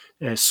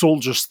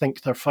 soldiers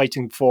think they're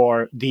fighting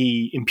for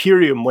the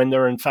Imperium when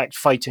they're in fact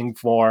fighting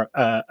for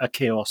a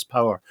chaos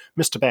power.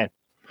 Mr. Ben.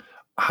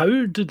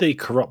 How do they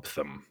corrupt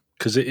them?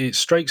 Because it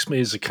strikes me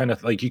as a kind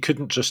of like, you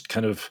couldn't just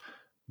kind of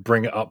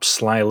bring it up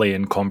slyly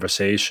in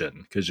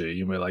conversation, could you?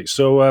 You were like,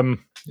 so,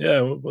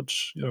 yeah,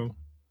 what's,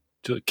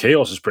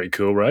 chaos is pretty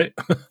cool, right?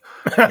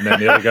 And then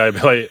the other guy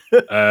would be like,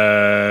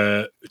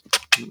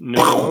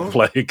 no.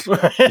 Like,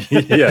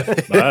 yeah,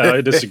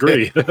 I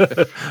disagree.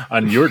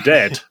 And you're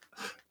dead.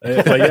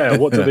 Like, yeah,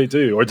 what do they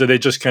do? Or do they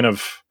just kind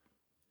of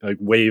like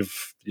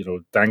wave,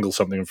 dangle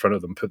something in front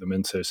of them, put them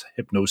into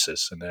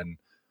hypnosis, and then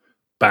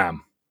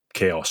bam,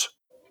 chaos?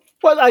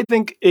 Well, I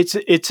think it's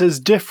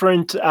as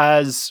different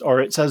as,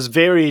 or it's as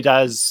varied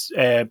as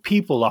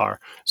people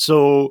are.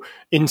 So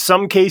in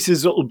some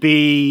cases, it'll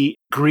be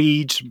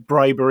greed,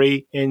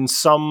 bribery. In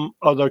some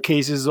other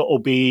cases, it'll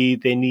be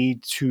they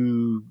need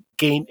to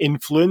gain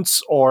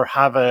influence or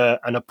have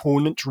an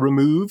opponent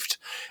removed.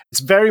 It's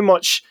very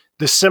much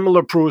the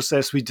similar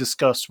process we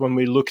discussed when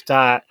we looked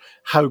at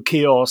how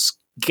chaos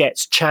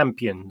gets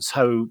champions,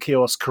 how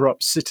chaos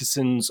corrupts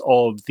citizens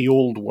of the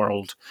old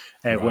world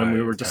when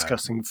we were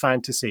discussing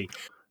fantasy.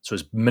 So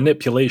it's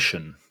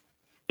manipulation.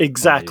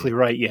 Exactly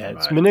right, yeah. Right.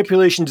 It's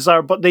manipulation,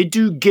 desire, but they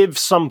do give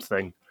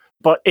something.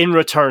 But in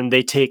return,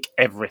 they take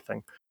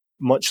everything.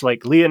 Much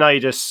like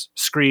Leonidas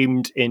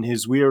screamed in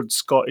his weird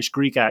Scottish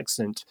Greek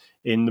accent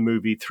in the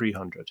movie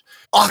 300.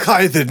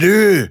 I the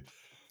new.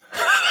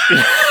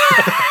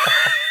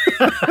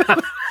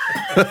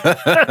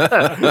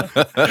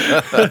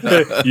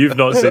 You've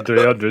not seen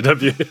 300,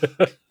 have you?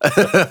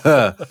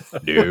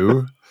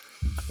 No.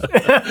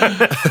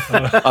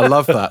 I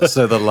love that.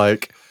 So they're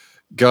like,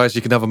 guys,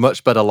 you can have a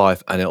much better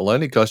life, and it'll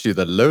only cost you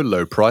the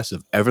low price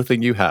of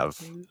everything you have.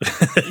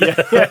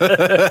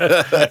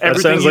 Everything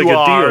sounds like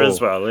a deal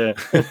as well. Yeah.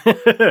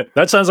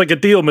 That sounds like a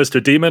deal,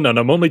 Mr. Demon, and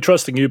I'm only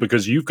trusting you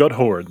because you've got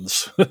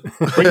horns.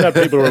 Bring that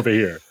paper over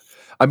here.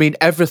 I mean,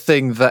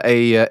 everything that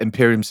a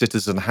Imperium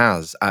citizen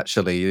has,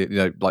 actually,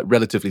 like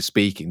relatively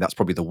speaking, that's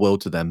probably the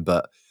world to them.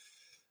 But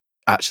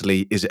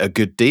actually, is it a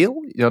good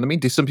deal? You know what I mean?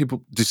 Do some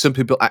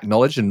people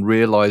acknowledge and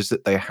realize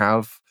that they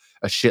have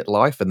a shit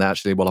life, and they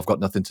actually, well, I've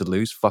got nothing to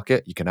lose. Fuck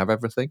it, you can have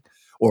everything.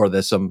 Or are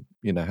there some,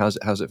 how's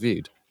it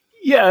viewed?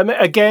 Yeah, I mean,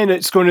 again,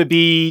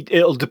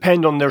 it'll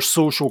depend on their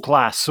social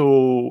class.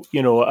 So,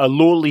 a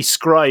lowly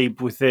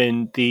scribe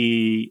within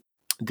the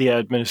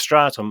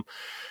administratum,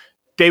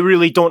 they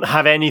really don't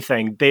have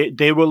anything.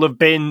 They will have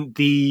been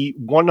the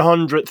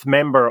 100th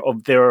member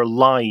of their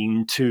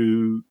line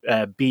to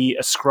be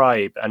a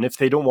scribe. And if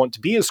they don't want to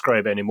be a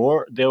scribe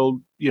anymore,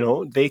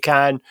 they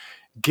can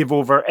give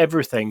over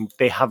everything.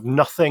 They have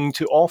nothing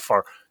to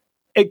offer,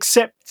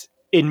 except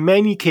in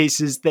many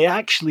cases they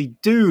actually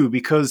do,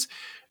 because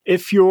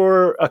if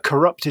you're a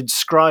corrupted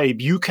scribe,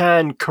 you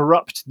can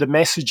corrupt the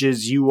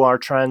messages you are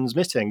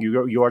transmitting,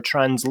 you are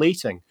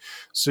translating.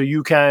 So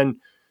you can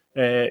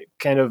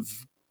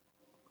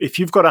if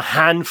you've got a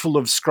handful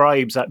of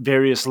scribes at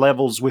various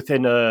levels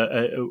within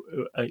a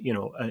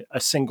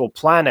single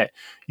planet,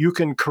 you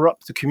can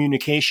corrupt the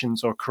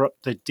communications or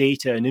corrupt the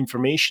data and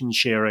information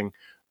sharing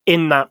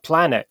in that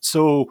planet.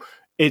 So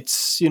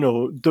it's, the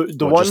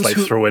ones just like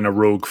who throw in a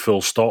rogue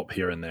full stop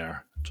here and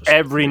there. Just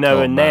every now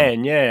and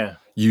then, yeah.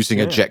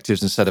 Using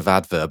adjectives instead of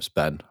adverbs,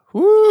 Ben.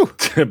 Woo!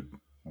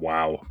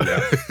 Wow.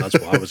 Yeah, that's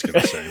what I was going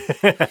to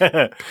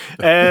say.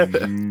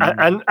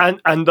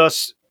 And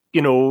thus,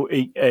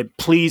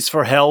 pleas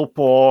for help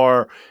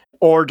or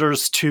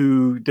orders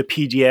to the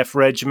PDF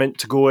regiment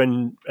to go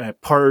and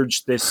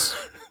purge this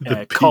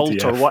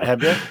cult or what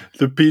have you.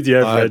 The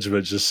PDF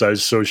regiment just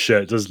sounds so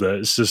shit, doesn't it?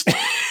 It's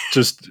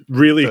just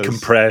really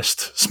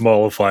compressed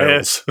small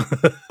files.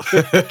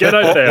 Get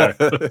out there.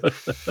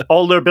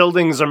 All their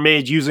buildings are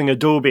made using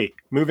Adobe.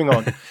 Moving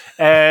on.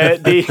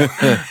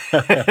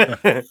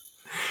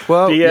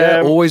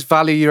 Well, always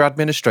value your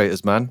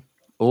administrators, man.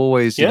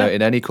 Always, you know,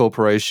 in any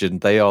corporation,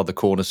 they are the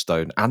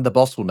cornerstone and the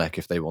bottleneck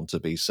if they want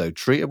to be. So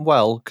treat them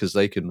well, because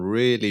they can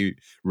really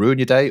ruin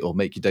your day or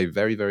make your day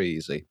very, very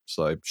easy.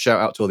 So shout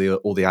out to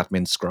all the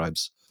admin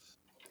scribes.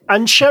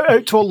 And shout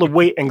out to all the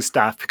waiting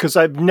staff, because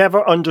I've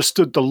never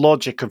understood the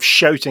logic of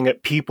shouting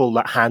at people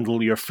that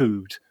handle your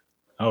food.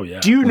 Oh, yeah.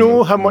 Do you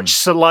know how much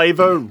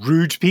saliva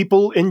rude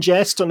people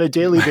ingest on a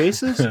daily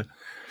basis?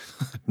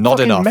 Not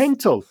Fucking enough.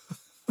 Mental.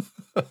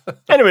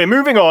 Anyway,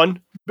 moving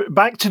on.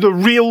 Back to the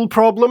real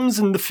problems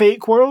in the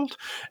fake world.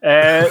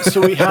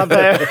 So we have...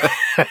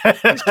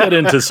 Let's get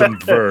into some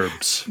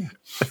verbs.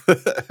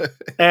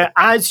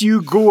 As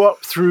you go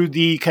up through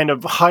the kind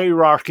of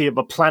hierarchy of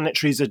a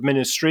planetary's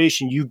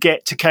administration, you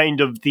get to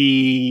kind of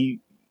the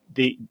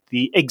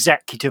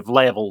executive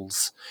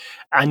levels.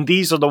 And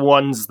these are the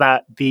ones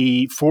that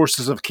the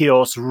forces of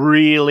chaos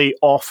really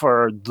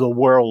offer the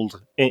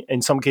world,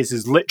 in some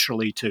cases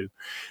literally to.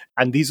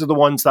 And these are the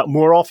ones that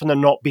more often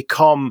than not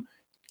become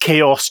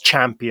chaos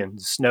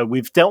champions. Now,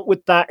 we've dealt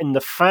with that in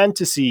the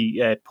fantasy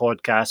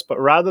podcast, but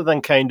rather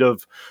than kind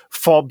of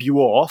fob you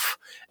off,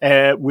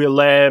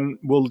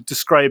 we'll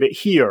describe it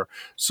here.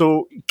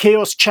 So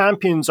chaos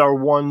champions are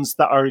ones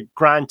that are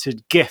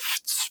granted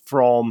gifts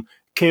from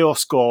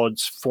chaos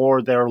gods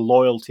for their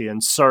loyalty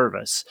and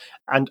service,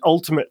 and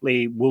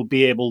ultimately will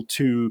be able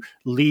to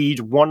lead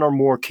one or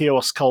more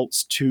chaos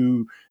cults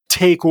to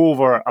take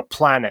over a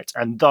planet,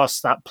 and thus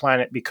that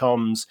planet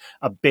becomes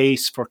a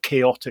base for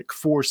chaotic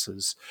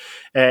forces.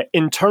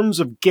 In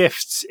terms of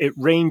gifts, it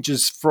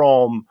ranges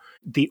from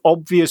the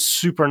obvious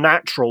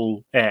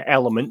supernatural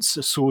elements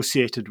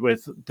associated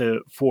with the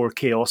four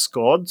chaos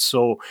gods.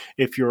 So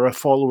if you're a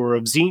follower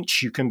of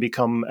Tzeentch, you can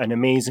become an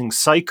amazing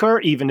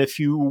psyker, even if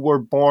you were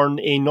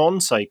born a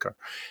non-psyker.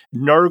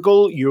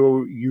 Nurgle,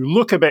 you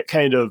look a bit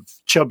kind of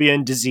chubby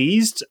and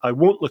diseased. I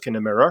won't look in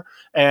a mirror.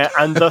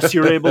 And thus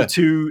you're able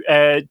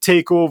to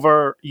take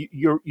over.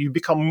 You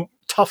become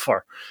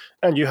tougher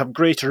and you have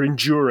greater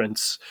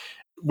endurance.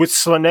 With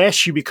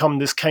Slanesh, you become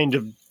this kind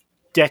of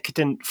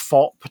decadent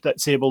fop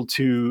that's able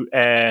to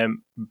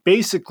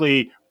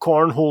basically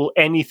cornhole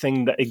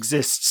anything that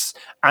exists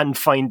and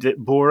find it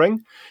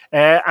boring.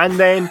 And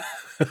then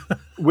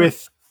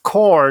with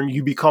Khorne,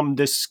 you become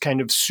this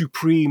kind of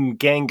supreme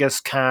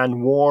Genghis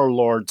Khan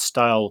warlord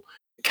style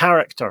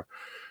character.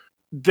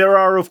 There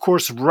are, of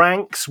course,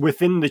 ranks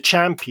within the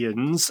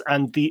champions,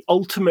 and the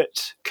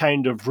ultimate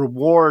kind of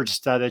reward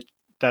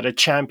that a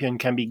champion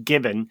can be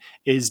given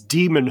is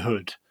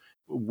demonhood,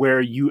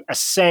 where you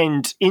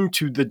ascend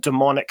into the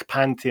demonic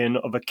pantheon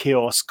of a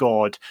chaos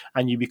god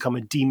and you become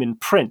a demon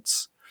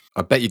prince.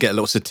 I bet you get a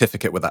little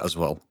certificate with that as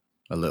well.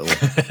 A little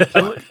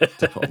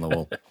to put on the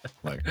wall.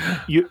 Like.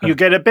 You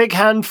get a big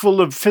handful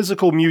of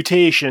physical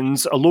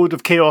mutations, a load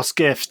of chaos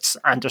gifts,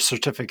 and a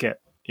certificate.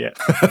 Yeah.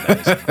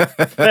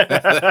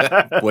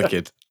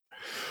 Wicked.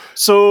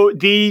 So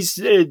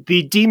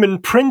the demon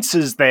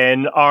princes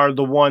then are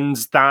the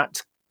ones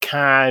that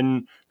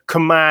can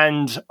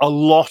command a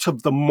lot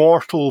of the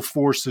mortal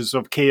forces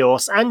of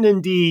chaos, and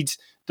indeed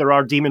there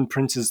are demon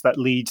princes that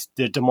lead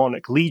the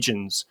demonic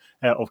legions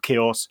of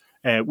chaos,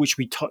 which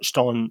we touched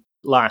on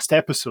last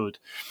episode.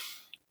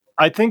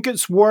 I think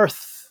it's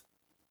worth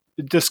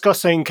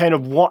discussing kind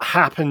of what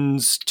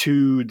happens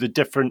to the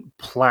different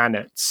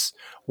planets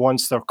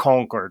once they're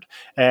conquered.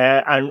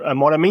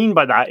 And what I mean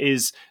by that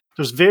is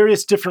there's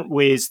various different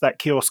ways that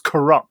chaos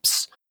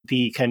corrupts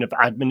the kind of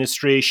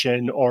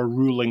administration or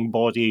ruling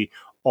body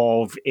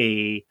of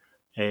a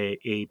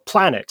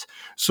planet.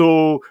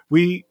 So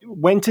we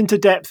went into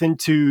depth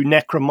into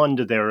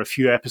Necromunda there a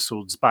few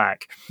episodes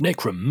back.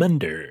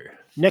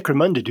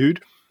 Necromunda,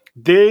 dude.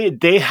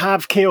 They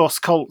have chaos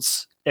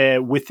cults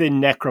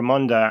within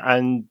Necromunda,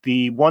 and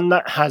the one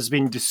that has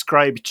been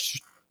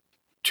described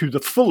to the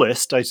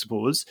fullest, I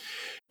suppose,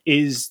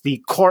 is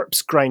the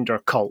corpse grinder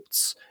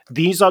cults.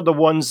 These are the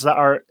ones that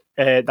are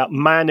that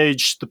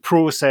manage the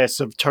process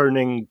of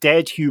turning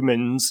dead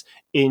humans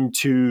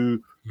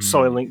into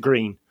Soylent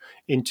Green,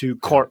 into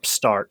corpse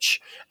starch.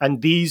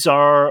 And these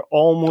are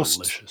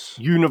almost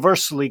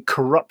universally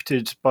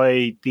corrupted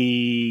by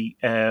the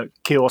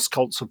chaos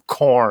cults of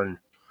Khorne.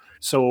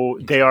 So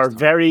they are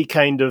very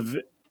kind of,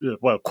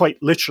 well, quite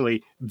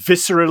literally,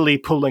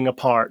 viscerally pulling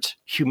apart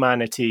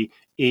humanity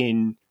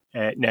in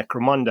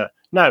Necromunda.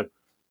 Now,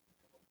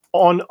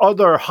 on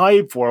other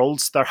hive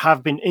worlds, there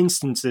have been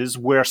instances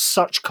where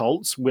such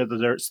cults,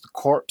 whether it's the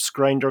corpse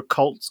grinder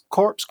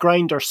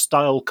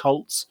style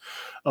cults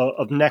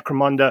of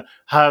Necromunda,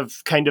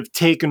 have kind of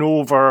taken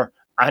over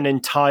an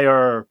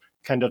entire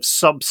kind of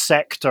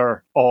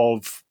subsector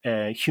of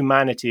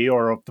humanity,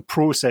 or of the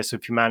process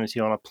of humanity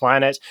on a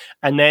planet,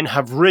 and then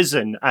have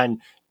risen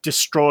and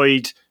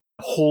destroyed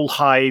whole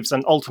hives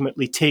and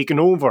ultimately taken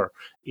over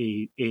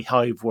a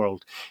hive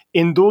world.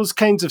 In those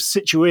kinds of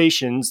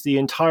situations, the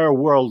entire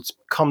world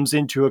comes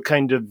into a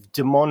kind of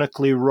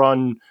demonically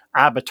run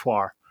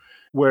abattoir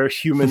where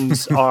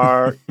humans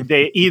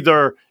they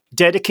either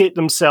dedicate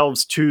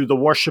themselves to the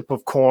worship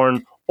of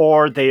Khorne,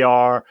 or they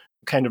are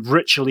kind of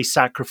ritually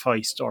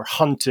sacrificed or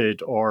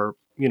hunted or,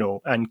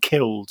 and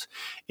killed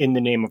in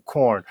the name of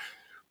Khorne.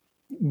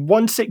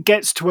 Once it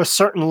gets to a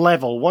certain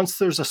level, once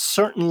there's a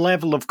certain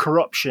level of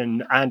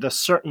corruption and a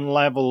certain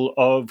level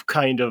of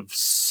kind of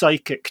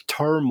psychic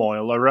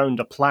turmoil around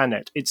a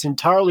planet, it's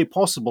entirely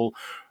possible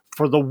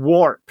for the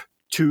warp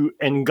to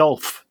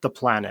engulf the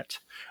planet,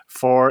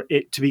 for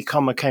it to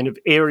become a kind of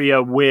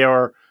area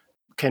where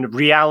kind of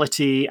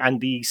reality and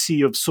the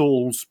Sea of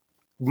Souls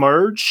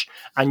merge,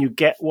 and you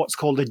get what's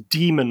called a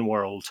demon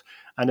world.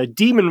 And a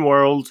demon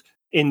world,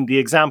 in the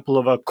example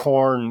of a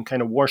Khorne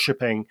kind of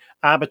worshipping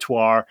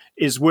abattoir,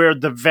 is where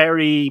the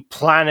very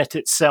planet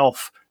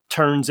itself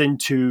turns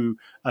into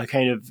a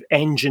kind of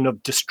engine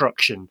of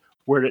destruction,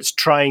 where it's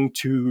trying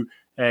to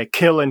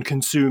kill and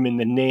consume in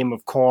the name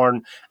of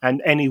Khorne.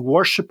 And any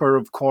worshipper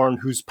of Khorne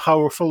who's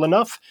powerful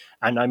enough,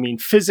 and I mean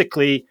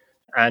physically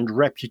and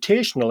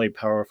reputationally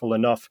powerful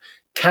enough,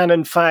 can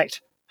in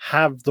fact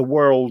have the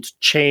world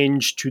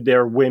change to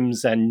their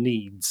whims and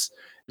needs.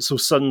 So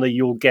suddenly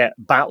you'll get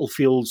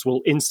battlefields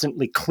will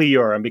instantly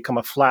clear and become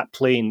a flat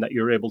plain that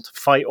you're able to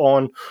fight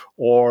on,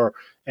 or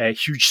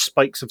huge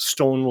spikes of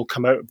stone will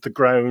come out of the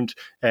ground,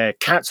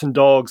 cats and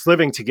dogs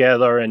living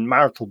together in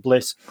marital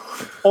bliss,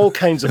 all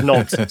kinds of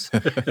nonsense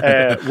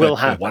will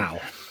happen. Wow.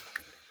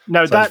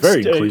 Now that's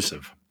very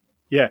inclusive.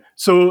 Yeah.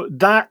 So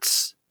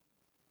that's,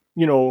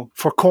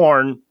 for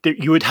Khorne,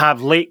 you would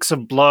have lakes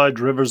of blood,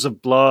 rivers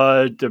of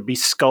blood, there'd be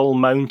skull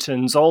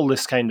mountains, all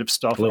this kind of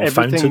stuff. Little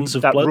fountains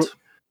of blood.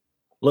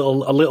 A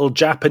little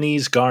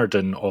Japanese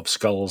garden of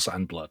skulls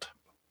and blood.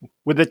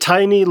 With a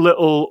tiny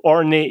little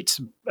ornate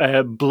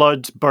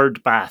blood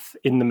bird bath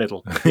in the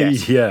middle.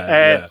 Yes.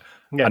 Yeah.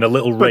 And a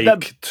little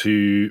rake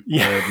to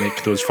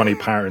make those funny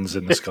patterns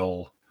in the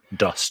skull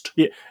dust.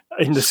 Yeah,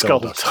 in the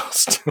skull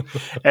dust.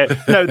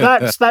 Now,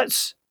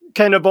 that's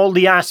kind of all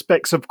the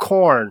aspects of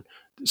Khorne.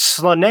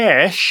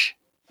 Slaanesh,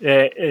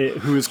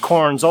 who is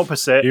Khorne's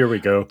opposite. Here we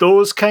go.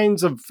 Those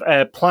kinds of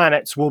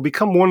planets will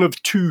become one of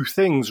two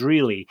things,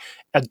 really.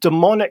 A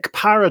demonic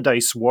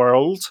paradise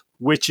world,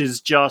 which is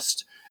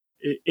just,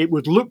 it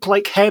would look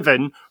like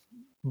heaven,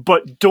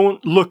 but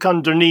don't look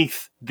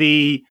underneath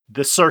the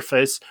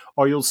surface,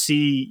 or you'll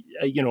see,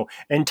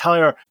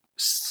 entire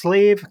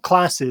slave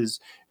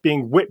classes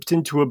being whipped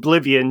into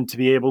oblivion to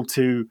be able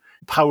to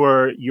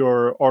power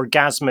your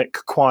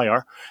orgasmic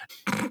choir.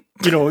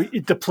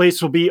 The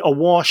place will be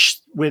awash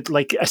with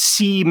like a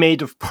sea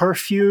made of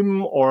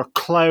perfume or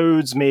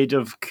clouds made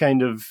of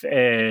kind of,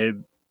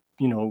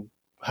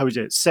 how is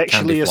it?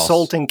 Sexually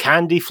assaulting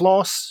candy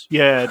floss?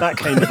 Yeah, that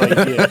kind of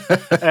idea.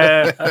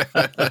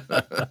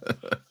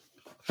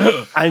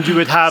 And you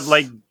would have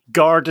like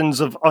gardens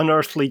of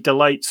unearthly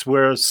delights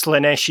where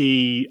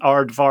Slaaneshi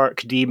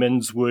aardvark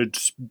demons would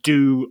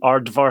do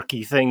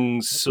aardvarky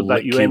things so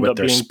that you end up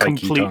being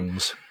complete.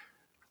 Tongues.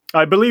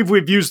 I believe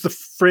we've used the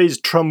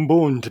phrase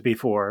tromboned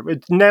before.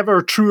 Never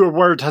a truer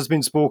word has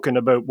been spoken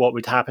about what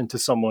would happen to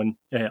someone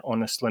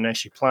on a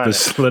Slaaneshi planet. The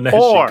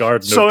Slaaneshi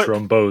garden of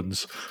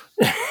trombones.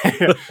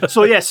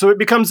 So it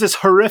becomes this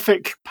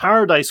horrific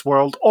paradise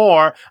world,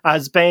 or,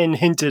 as Ben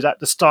hinted at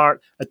the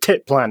start, a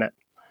tit planet.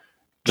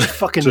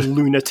 Fucking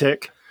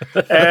lunatic.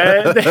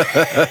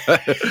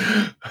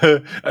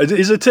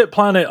 Is a tit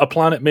planet a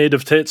planet made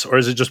of tits, or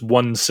is it just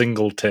one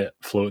single tit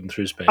floating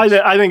through space?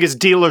 I think it's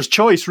dealer's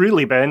choice,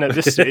 really, Ben, at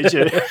this stage.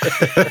 It's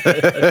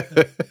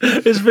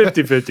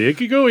 50-50. It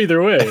could go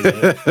either way.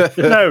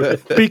 Now,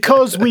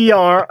 because we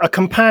are a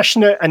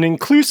compassionate and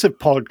inclusive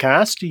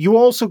podcast, you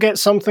also get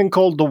something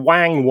called the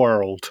Wang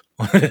World.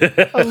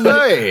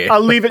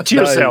 I'll leave it to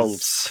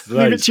yourselves. Nice.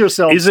 Leave it to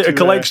yourselves. Is it a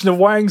collection of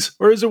wangs,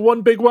 or is it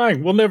one big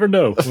wang? We'll never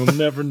know.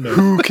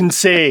 Who can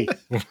say?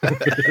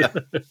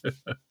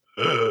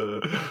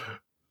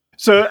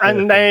 So,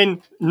 and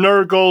then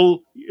Nurgle,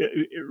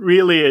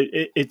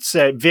 really, it's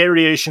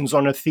variations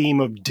on a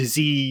theme of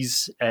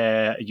disease.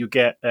 You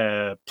get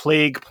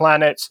plague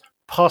planets,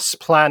 pus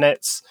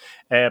planets,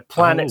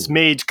 planets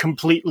made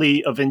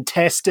completely of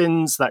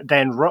intestines that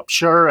then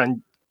rupture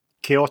and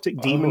chaotic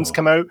demons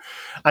come out.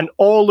 And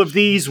all of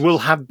these will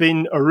have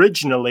been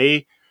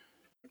originally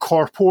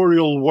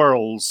corporeal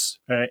worlds,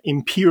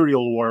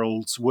 imperial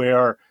worlds,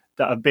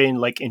 that have been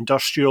like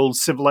industrial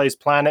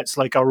civilized planets,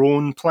 like our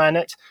own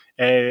planet.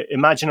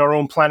 Imagine our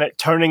own planet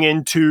turning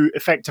into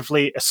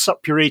effectively a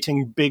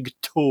suppurating big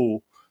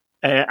toe,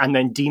 and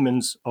then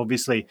demons,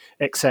 obviously,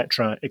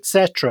 etc.,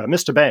 etc.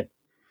 Mr. Ben.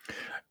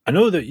 I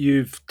know that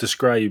you've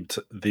described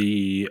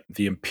the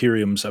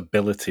Imperium's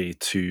ability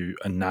to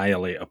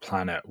annihilate a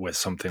planet with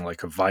something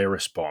like a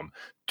virus bomb.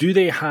 Do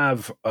they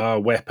have a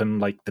weapon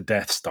like the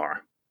Death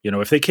Star?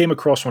 If they came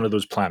across one of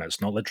those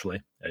planets, not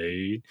literally,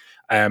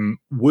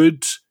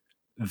 would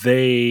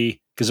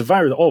they? Because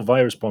all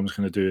virus bombs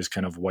going to do is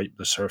kind of wipe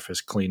the surface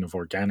clean of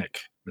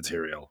organic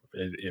material,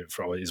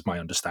 is my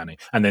understanding,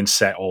 and then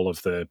set all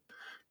of the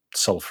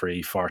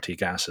sulfury, farty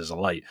gases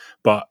alight.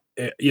 But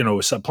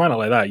it's a planet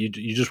like that. You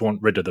just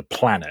want rid of the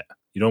planet.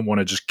 You don't want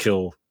to just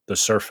kill the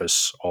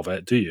surface of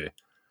it, do you?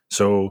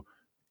 So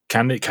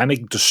can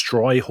it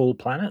destroy whole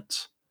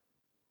planets?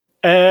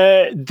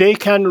 They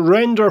can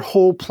render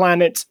whole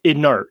planets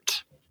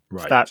inert,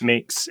 Right. if that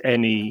makes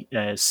any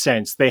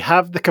sense. They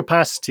have the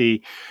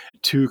capacity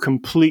to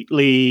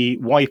completely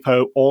wipe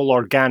out all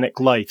organic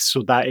life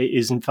so that it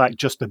is, in fact,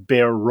 just a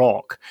bare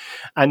rock.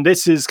 And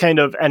this is kind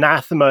of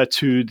anathema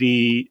to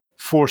the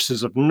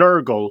forces of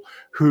Nurgle,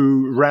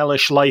 who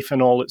relish life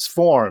in all its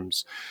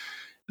forms.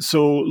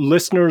 So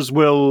listeners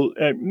will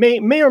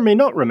may or may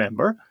not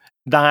remember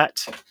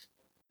that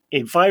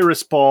a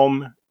virus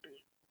bomb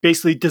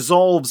basically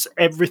dissolves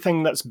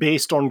everything that's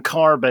based on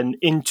carbon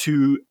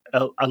into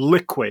a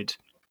liquid.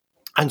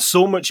 And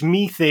so much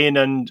methane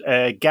and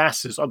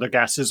other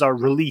gases are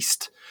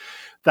released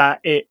that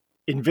it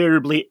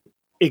invariably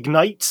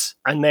ignites,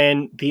 and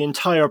then the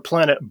entire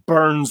planet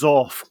burns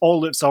off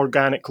all its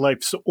organic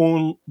life.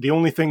 So the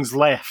only things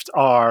left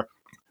are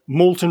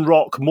molten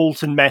rock,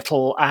 molten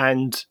metal,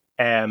 and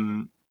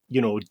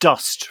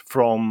dust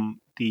from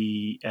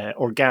the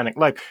organic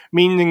life,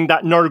 meaning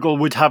that Nurgle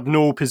would have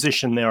no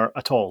position there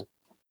at all.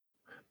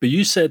 But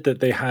you said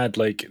that they had,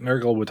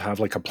 Nurgle would have,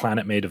 a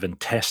planet made of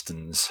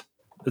intestines.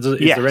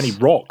 Is Yes. there any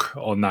rock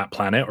on that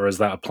planet, or is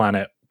that a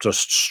planet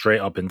just straight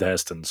up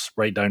intestines,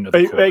 right down to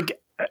the core?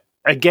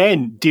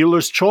 Again,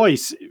 dealer's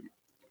choice.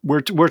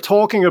 We're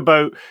talking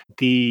about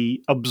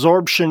the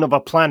absorption of a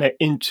planet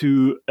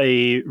into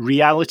a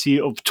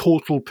reality of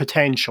total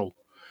potential,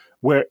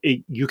 where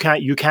you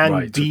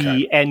can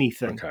be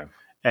anything. Okay.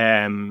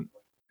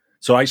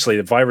 So actually,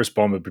 the virus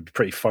bomb would be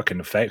pretty fucking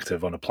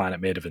effective on a planet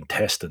made of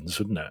intestines,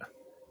 wouldn't it?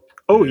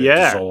 Oh,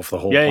 yeah. Dissolve the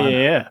whole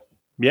planet.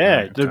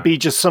 Yeah, Right, there'd be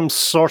just some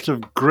sort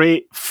of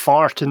great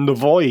fart in the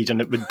void and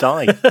it would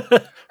die.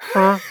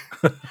 Oh,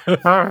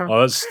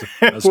 that's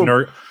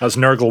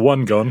Nurgle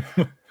 1 gone.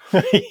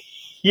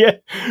 Yeah,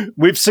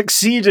 we've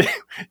succeeded.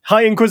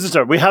 High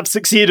Inquisitor, we have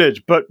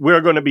succeeded, but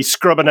we're going to be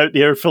scrubbing out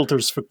the air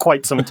filters for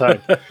quite some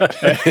time.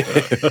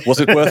 Was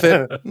it worth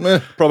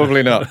it?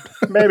 Probably not.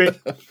 Maybe.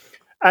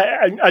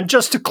 And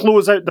just to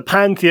close out the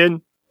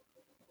pantheon,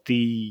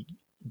 the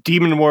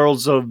demon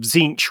worlds of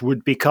Tzeentch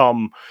would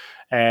become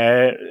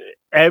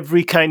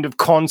every kind of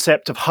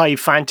concept of high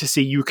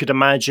fantasy you could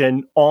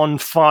imagine on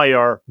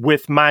fire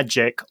with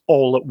magic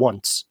all at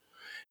once,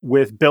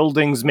 with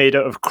buildings made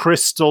out of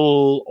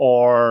crystal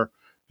or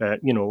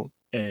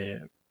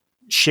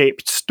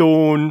shaped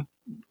stone,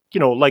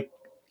 like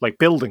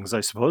buildings,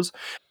 I suppose.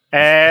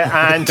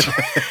 And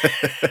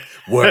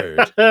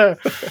word.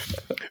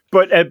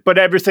 But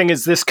everything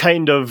is this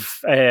kind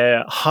of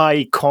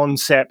high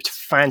concept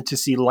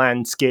fantasy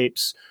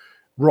landscapes,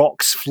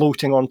 rocks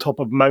floating on top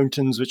of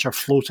mountains, which are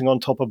floating on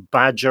top of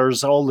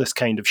badgers, all this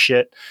kind of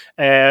shit.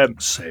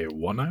 Say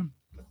what now?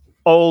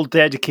 All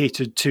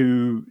dedicated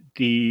to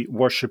the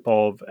worship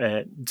of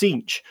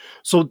Tzeentch.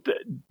 So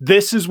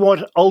this is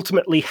what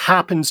ultimately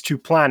happens to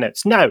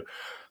planets. Now,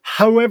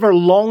 however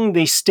long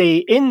they stay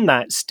in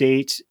that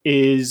state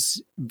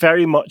is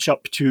very much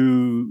up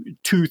to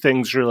two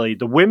things, really.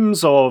 The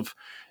whims of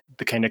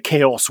the kind of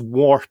chaos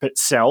warp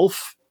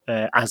itself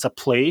as a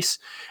place,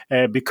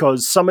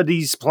 because some of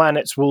these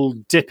planets will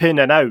dip in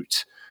and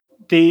out.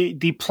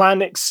 The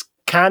planets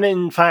can,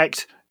 in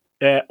fact,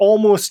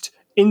 almost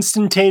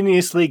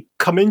instantaneously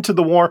come into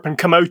the warp and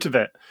come out of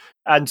it.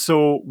 And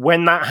so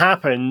when that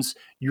happens,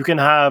 you can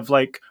have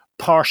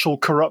partial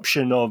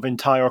corruption of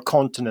entire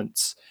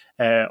continents.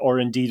 Or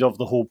indeed of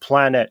the whole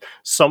planet.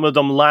 Some of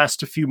them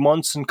last a few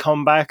months and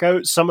come back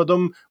out. Some of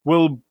them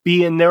will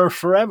be in there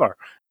forever.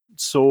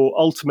 So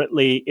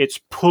ultimately, it's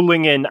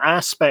pulling in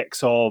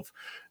aspects of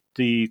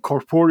the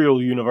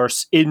corporeal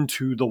universe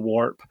into the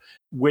warp,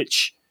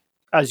 which,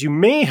 as you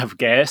may have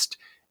guessed,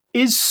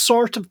 is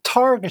sort of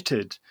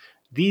targeted.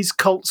 These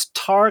cults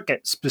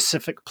target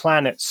specific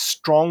planets,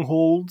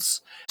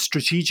 strongholds,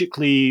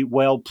 strategically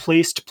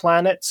well-placed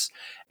planets.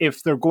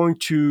 If they're going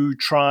to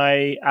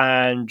try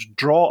and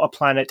draw a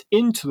planet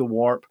into the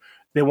warp,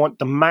 they want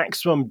the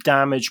maximum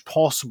damage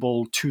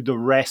possible to the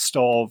rest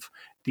of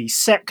the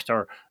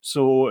sector.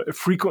 So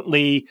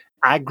frequently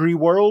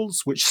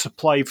agri-worlds, which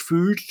supply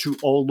food to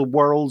all the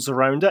worlds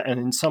around it, and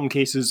in some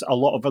cases a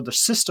lot of other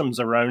systems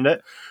around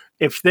it,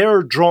 if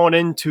they're drawn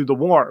into the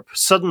warp,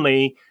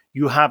 suddenly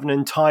you have an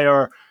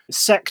entire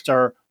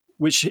sector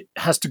which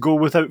has to go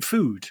without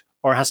food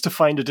or has to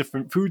find a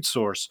different food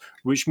source,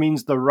 which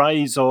means the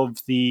rise of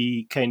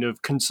the kind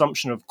of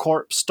consumption of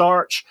corpse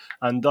starch,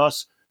 and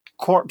thus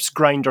corpse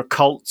grinder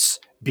cults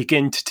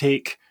begin to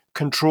take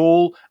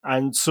control.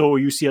 And so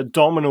you see a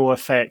domino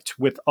effect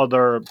with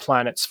other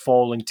planets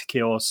falling to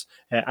chaos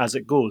as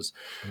it goes.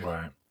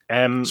 Right.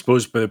 I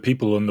suppose the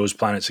people on those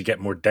planets would get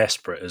more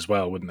desperate as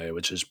well, wouldn't they?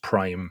 Which is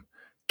prime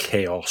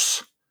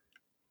chaos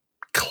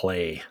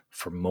clay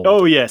for mold.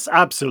 Oh, yes,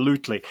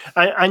 absolutely.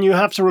 And you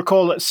have to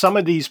recall that some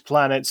of these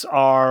planets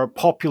are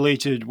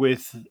populated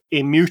with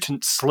a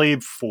mutant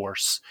slave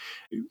force.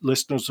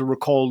 Listeners will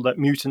recall that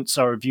mutants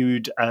are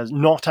viewed as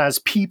not as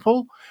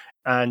people,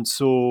 and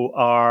so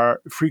are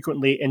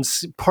frequently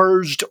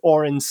purged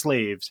or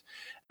enslaved.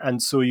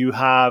 And so you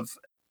have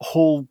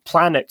whole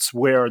planets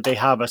where they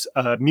have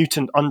a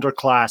mutant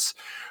underclass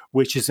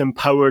which is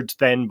empowered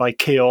then by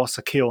chaos,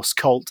 a chaos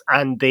cult,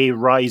 and they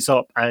rise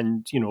up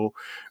and,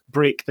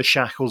 break the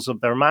shackles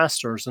of their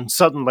masters. And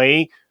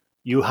suddenly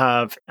you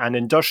have an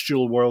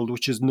industrial world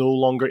which is no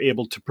longer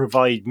able to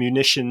provide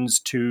munitions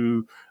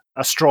to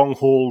a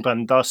stronghold,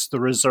 and thus the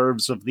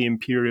reserves of the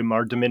Imperium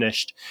are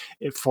diminished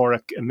for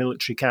a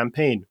military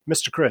campaign.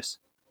 Mr. Chris?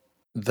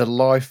 The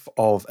life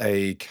of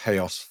a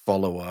Chaos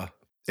follower,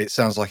 it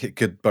sounds like it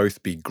could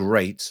both be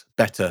great,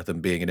 better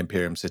than being an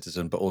Imperium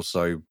citizen, but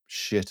also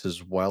shit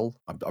as well.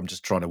 I'm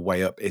just trying to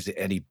weigh up, is it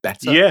any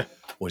better? Yeah.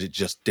 Or is it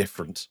just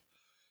different?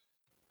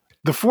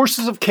 The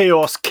forces of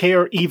chaos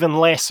care even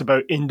less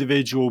about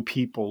individual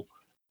people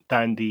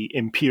than the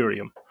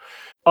Imperium.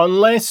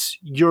 Unless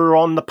you're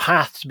on the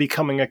path to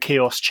becoming a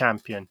Chaos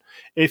champion.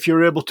 If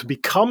you're able to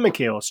become a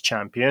Chaos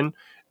champion,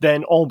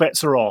 then all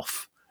bets are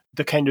off.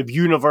 The kind of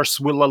universe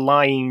will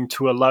align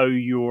to allow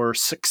your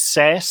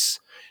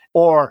success,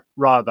 or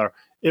rather,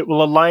 it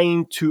will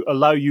align to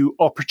allow you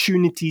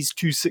opportunities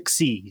to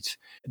succeed.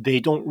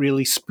 They don't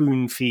really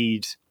spoon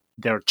feed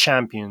their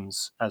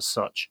champions as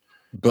such.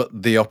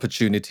 But the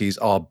opportunities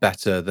are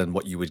better than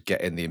what you would get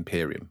in the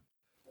Imperium.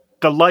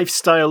 The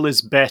lifestyle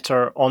is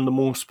better on the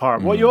most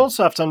part. What you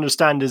also have to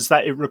understand is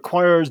that it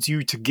requires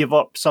you to give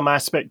up some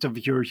aspect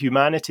of your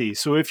humanity.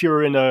 So if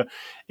you're in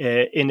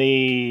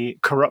a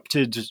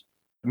corrupted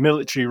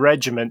military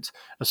regiment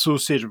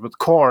associated with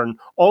Khorne,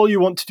 all you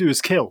want to do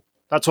is kill.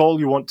 That's all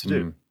you want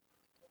to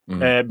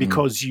do.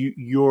 Because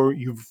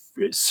you've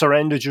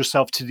surrendered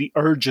yourself to the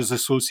urges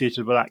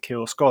associated with that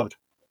Chaos God.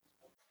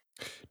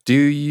 Do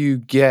you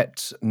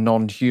get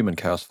non-human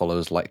Chaos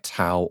followers like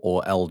Tau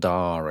or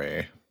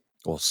Eldari?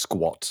 Or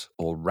Squat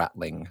or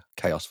Rattling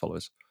Chaos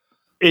followers?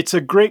 It's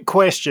a great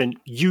question.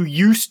 You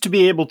used to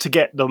be able to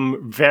get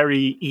them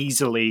very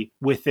easily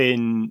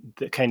within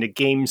the kind of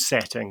game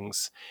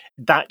settings.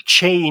 That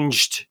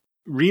changed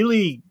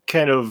really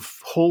kind of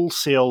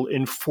wholesale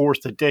in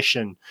 4th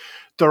edition.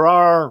 There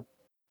are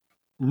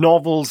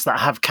novels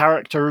that have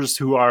characters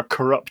who are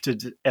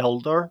corrupted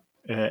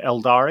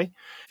Eldari.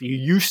 You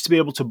used to be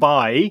able to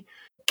buy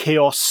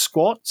Chaos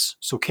Squats,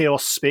 so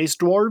Chaos Space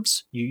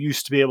Dwarves. You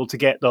used to be able to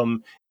get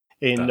them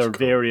in their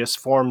various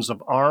forms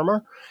of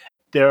armor.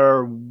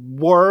 There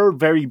were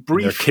very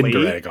briefly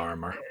Kinder Egg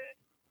armor.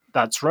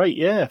 That's right,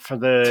 yeah, for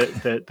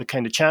the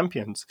kind of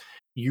champions.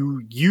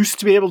 You used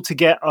to be able to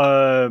get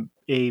a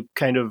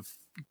kind of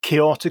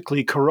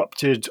chaotically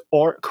corrupted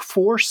orc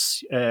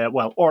force,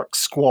 orc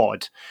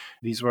squad.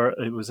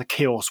 It was a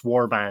chaos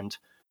warband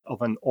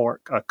of an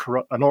orc,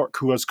 an orc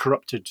who was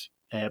corrupted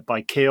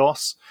by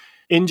chaos.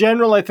 In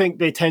general, I think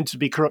they tend to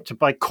be corrupted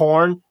by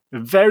Khorne.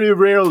 Very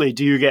rarely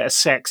do you get a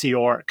sexy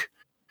orc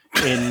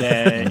in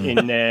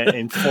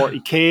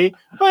 40k.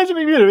 But you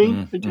know what I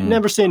mean?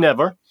 Never say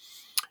never.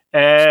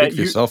 Speak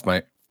for yourself,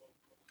 mate.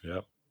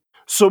 Yeah.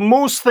 So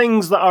most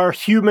things that are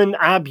human,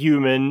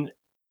 abhuman,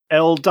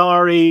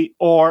 Eldari,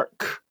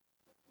 orc,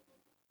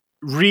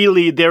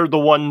 really they're the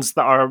ones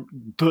that are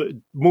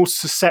the most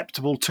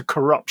susceptible to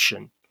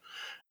corruption.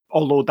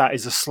 Although that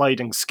is a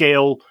sliding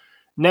scale.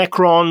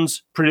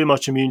 Necrons, pretty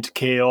much immune to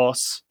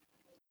chaos.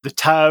 The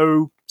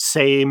Tau,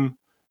 same,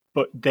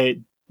 but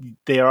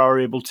they are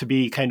able to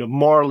be kind of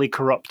morally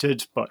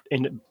corrupted, but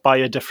by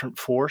a different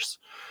force.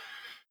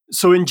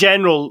 So in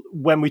general,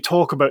 when we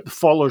talk about the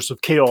followers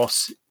of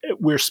chaos,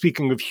 we're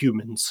speaking of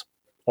humans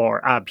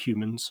or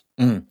abhumans.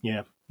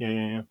 Yeah.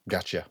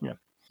 Gotcha.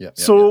 Yeah.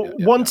 So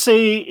once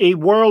a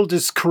world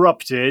is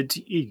corrupted,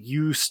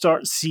 you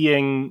start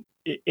seeing,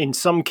 in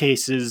some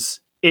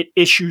cases, it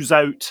issues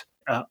out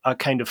a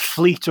kind of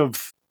fleet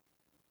of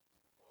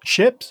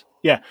ships.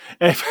 Yeah.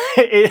 It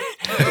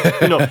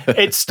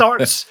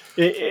starts,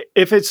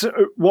 if it's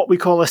what we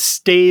call a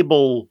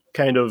stable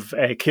kind of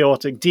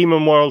chaotic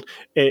demon world,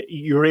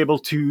 you're able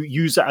to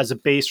use it as a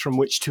base from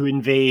which to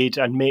invade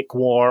and make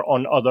war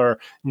on other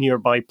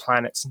nearby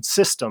planets and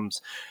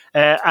systems.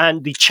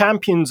 And the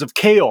champions of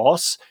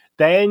chaos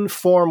then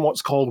form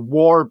what's called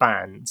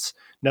warbands.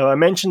 Now, I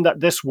mentioned that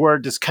this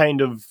word is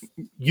kind of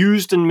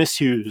used and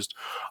misused.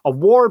 A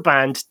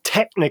warband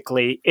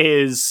technically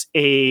is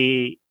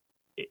a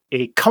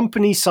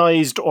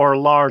company-sized or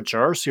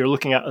larger, so you're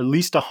looking at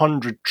least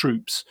 100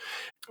 troops,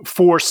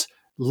 force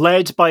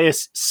led by a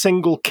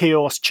single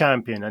Chaos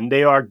champion, and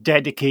they are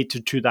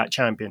dedicated to that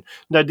champion.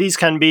 Now, these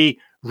can be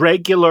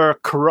regular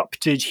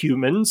corrupted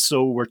humans,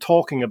 so we're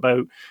talking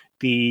about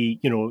the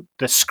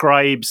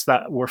scribes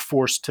that were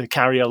forced to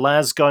carry a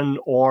lasgun,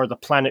 or the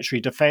Planetary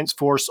Defense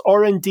Force,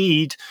 or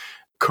indeed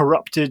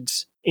corrupted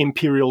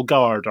Imperial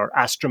Guard or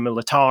Astra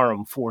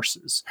Militarum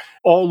forces.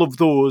 All of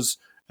those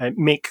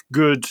make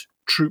good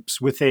troops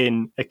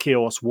within a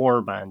Chaos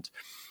warband.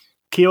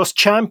 Chaos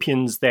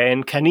champions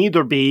then can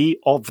either be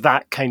of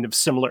that kind of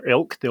similar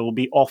ilk. They will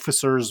be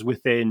officers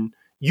within,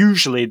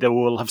 usually they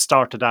will have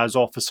started as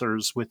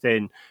officers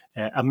within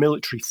a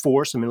military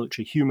force, a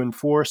military human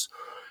force,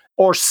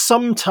 or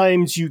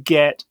sometimes you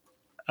get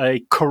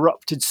a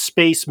corrupted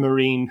space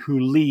marine who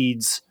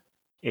leads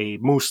a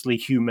mostly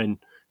human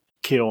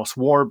Chaos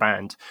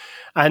warband.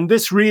 And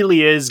this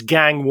really is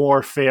gang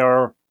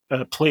warfare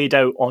played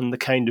out on the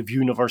kind of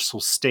universal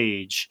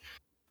stage.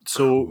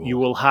 So you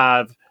will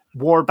have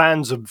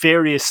warbands of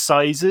various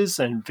sizes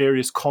and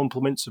various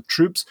complements of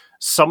troops.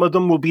 Some of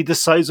them will be the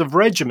size of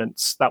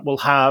regiments that will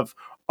have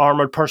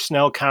armored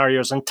personnel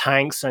carriers and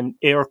tanks and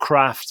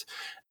aircraft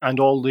and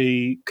all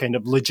the kind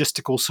of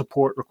logistical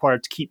support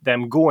required to keep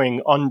them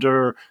going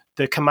under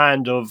the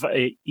command of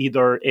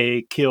either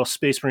a Chaos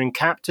Space Marine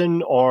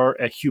captain or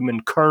a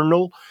human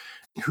colonel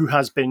who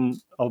has been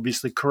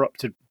obviously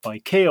corrupted by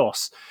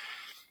Chaos.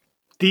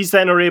 These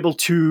then are able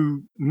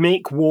to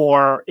make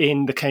war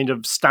in the kind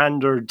of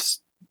standard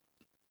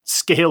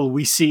scale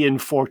we see in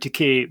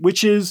 40k,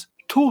 which is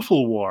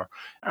total war.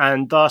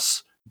 And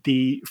thus,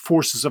 the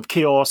forces of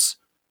Chaos,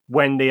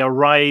 when they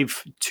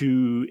arrive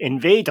to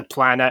invade a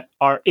planet,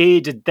 are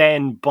aided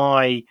then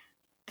by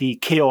the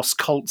Chaos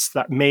cults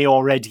that may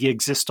already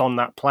exist on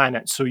that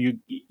planet. So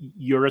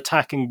you're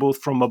attacking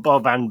both from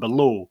above and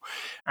below,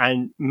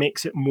 and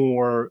makes it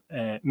more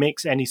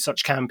makes any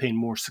such campaign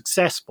more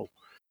successful.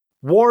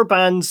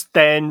 Warbands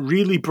then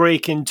really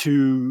break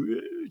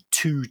into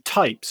two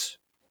types.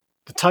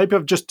 The type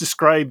I've just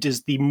described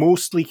is the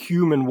mostly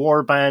human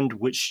warband,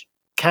 which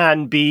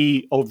can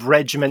be of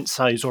regiment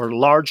size or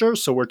larger.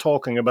 So we're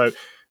talking about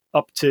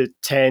up to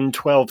 10,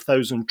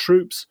 12,000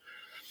 troops.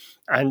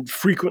 And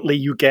frequently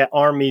you get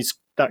armies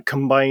that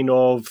combine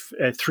of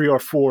 3 or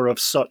 4 of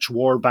such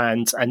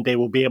warbands, and they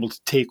will be able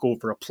to take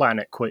over a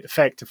planet quite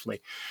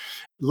effectively,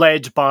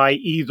 led by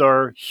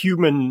either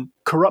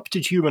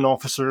corrupted human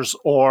officers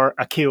or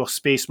a Chaos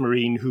Space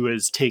Marine who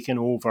has taken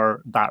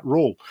over that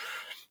role.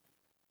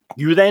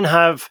 You then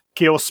have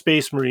Chaos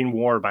Space Marine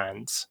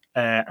warbands,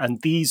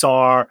 and these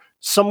are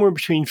somewhere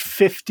between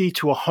 50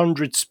 to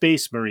 100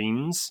 Space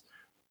Marines,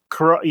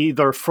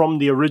 either from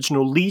the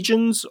original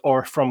legions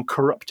or from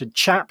corrupted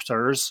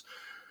chapters.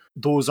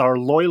 Those are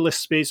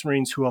loyalist Space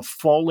Marines who have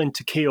fallen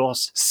to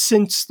Chaos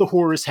since the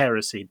Horus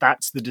Heresy.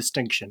 That's the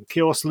distinction.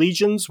 Chaos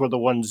Legions were the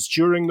ones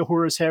during the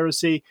Horus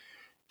Heresy.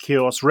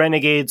 Chaos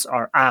Renegades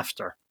are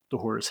after the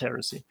Horus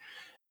Heresy.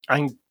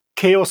 And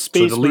Chaos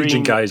Space Marine... So the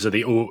Legion guys are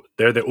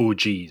they're the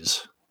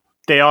OGs.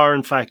 They are,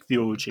 in fact, the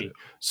OG.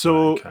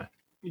 So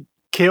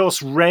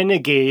Chaos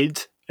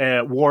Renegade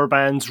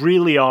warbands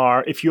really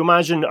are, if you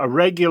imagine a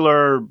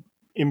regular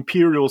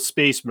Imperial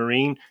Space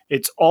Marine,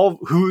 it's all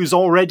who is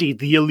already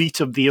the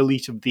elite of the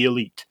elite of the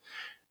elite.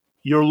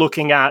 You're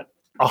looking at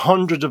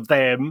 100 of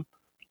them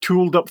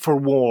tooled up for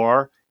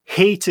war,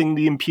 hating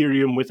the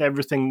Imperium with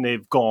everything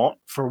they've got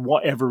for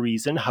whatever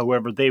reason,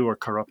 however they were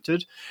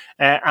corrupted,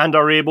 and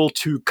are able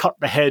to cut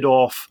the head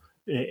off,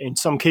 in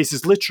some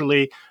cases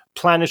literally,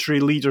 planetary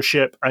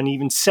leadership and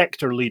even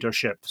sector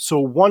leadership. So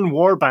one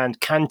warband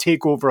can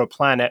take over a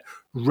planet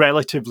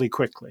relatively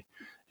quickly.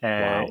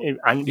 Wow.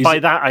 And by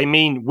that, I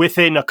mean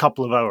within a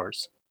couple of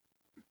hours.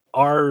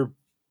 Are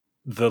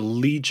the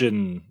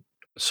Legion...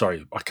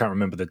 Sorry, I can't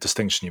remember the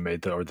distinction you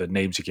made or the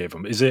names you gave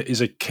them. Is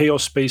a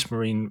Chaos Space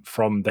Marine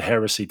from the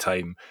Heresy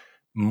time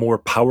more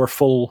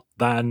powerful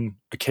than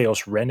a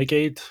Chaos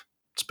Renegade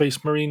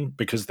Space Marine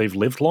because they've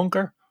lived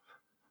longer?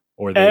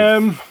 Or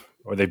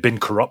they've been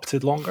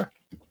corrupted longer?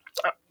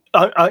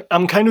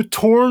 I'm kind of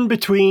torn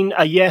between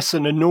a yes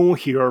and a no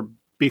here,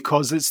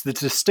 because it's the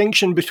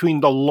distinction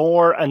between the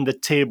lore and the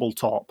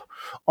tabletop.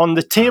 On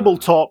the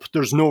tabletop,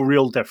 there's no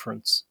real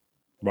difference.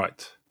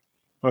 Right.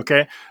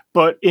 Okay?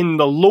 But in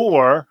the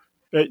lore,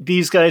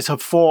 these guys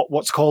have fought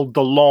what's called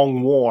the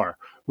Long War,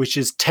 which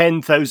is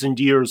 10,000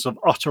 years of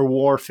utter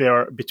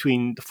warfare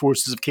between the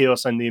forces of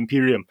Chaos and the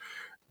Imperium.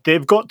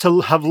 They've got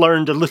to have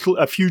learned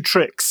a few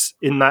tricks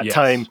in that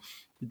time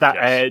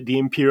that the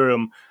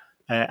Imperium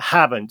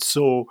haven't.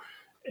 So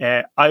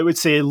I would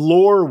say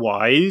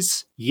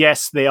lore-wise,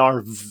 yes, they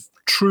are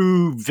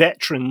true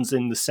veterans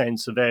in the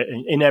sense of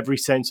in every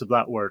sense of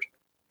that word.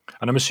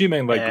 And I'm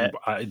assuming,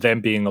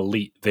 them being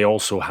elite, they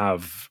also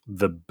have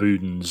the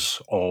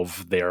boons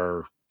of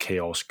their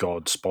Chaos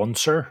God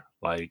sponsor.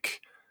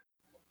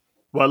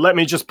 Well, let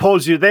me just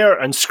pause you there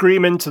and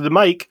scream into the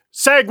mic,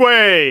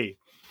 segue!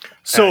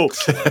 So,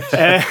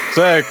 segue.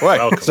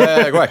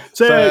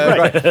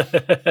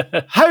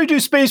 How do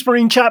Space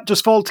Marine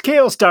chapters fall to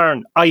Chaos,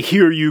 Darren? I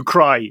hear you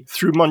cry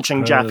through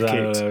munching Jaffa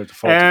cakes.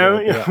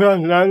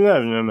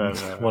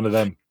 One of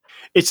them.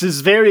 It's as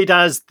varied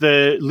as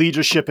the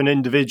leadership and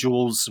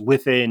individuals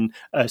within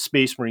a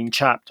Space Marine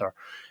chapter.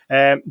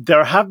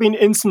 There have been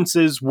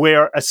instances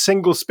where a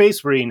single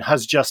Space Marine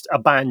has just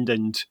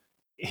abandoned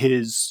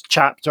his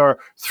chapter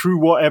through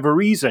whatever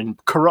reason,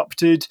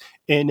 corrupted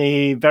in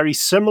a very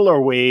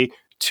similar way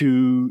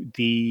to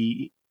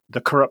the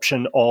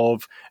corruption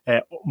of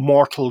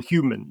mortal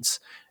humans.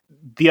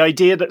 The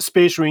idea that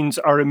Space Marines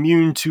are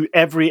immune to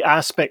every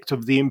aspect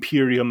of the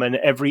Imperium and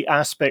every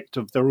aspect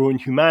of their own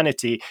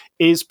humanity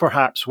is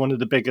perhaps one of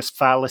the biggest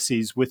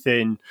fallacies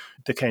within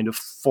the kind of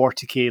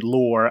 40k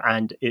lore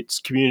and its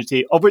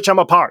community, of which I'm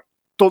a part.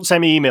 Don't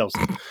send me emails.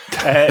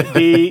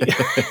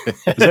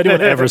 Has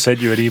anyone ever sent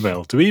you an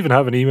email? Do we even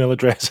have an email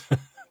address?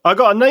 I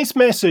got a nice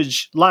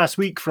message last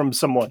week from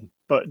someone,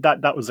 but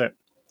that was it.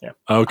 Yeah.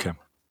 Okay.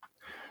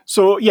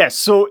 So, yes,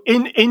 so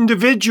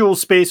individual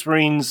Space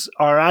Marines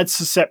are as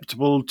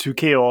susceptible to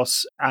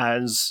chaos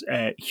as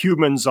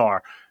humans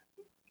are.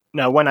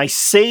 Now, when I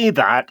say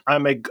that,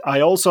 I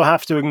also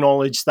have to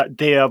acknowledge that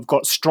they have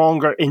got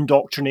stronger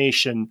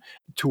indoctrination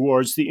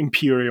towards the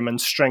Imperium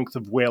and strength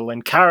of will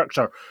and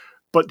character.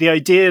 But the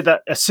idea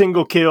that a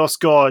single Chaos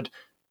God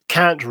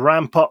can't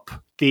ramp up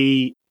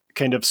the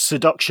kind of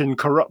seduction,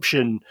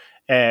 corruption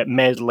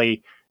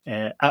medley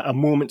at a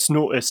moment's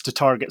notice to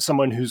target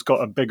someone who's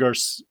got a bigger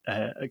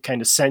kind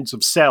of sense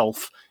of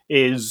self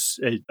is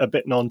a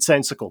bit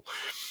nonsensical.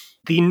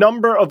 The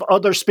number of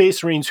other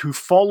Space Marines who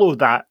follow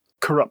that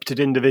corrupted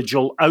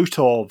individual out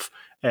of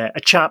a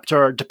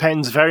chapter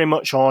depends very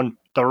much on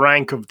the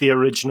rank of the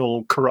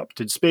original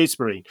corrupted Space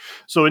Marine.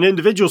 So an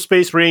individual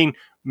Space Marine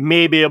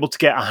may be able to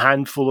get a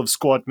handful of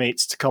squad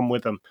mates to come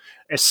with them.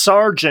 A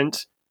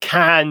sergeant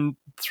can,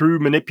 through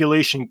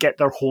manipulation, get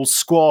their whole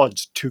squad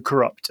to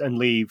corrupt and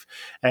leave.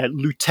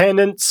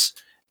 Lieutenants,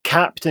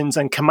 captains,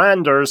 and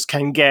commanders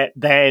can get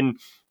then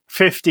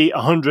 50,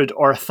 100,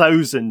 or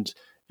 1,000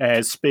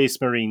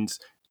 Space Marines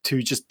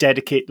to just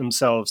dedicate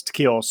themselves to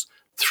chaos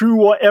through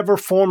whatever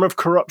form of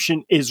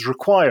corruption is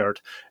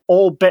required.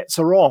 All bets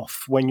are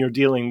off when you're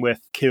dealing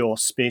with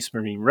Chaos Space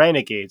Marine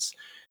Renegades.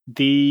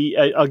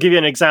 I'll give you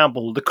an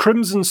example. The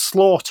Crimson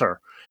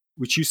Slaughter,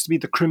 which used to be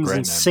the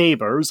Crimson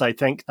Sabres, I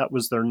think that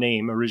was their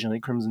name originally,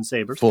 Crimson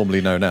Sabres. Formerly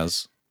known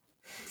as.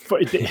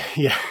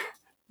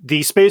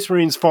 The Space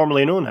Marines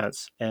formerly known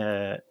as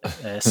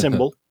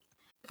symbol.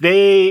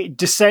 They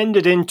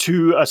descended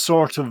into a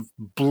sort of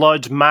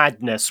blood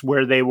madness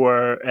where they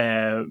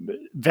were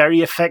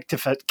very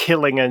effective at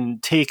killing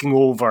and taking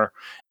over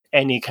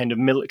any kind of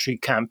military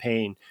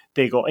campaign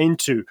they got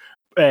into.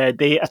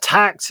 They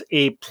attacked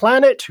a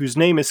planet whose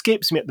name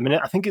escapes me at the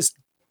minute. I think it's...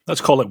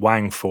 Let's call it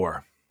Wang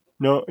 4.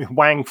 No,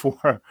 Wang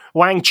 4.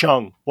 Wang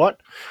Chung.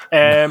 What?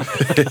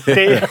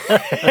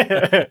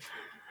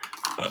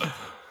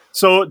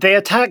 So they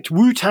attacked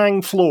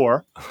Wu-Tang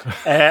Floor,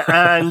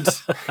 and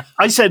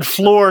I said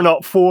floor,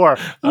 not four.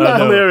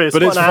 Hilarious.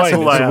 But it's fine.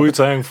 It's a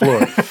Wu-Tang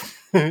Floor.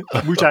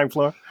 Wu-Tang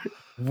Floor.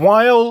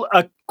 While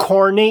a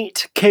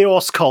Khornate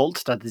chaos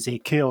cult, that is a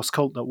chaos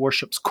cult that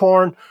worships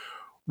Khorne,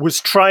 was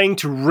trying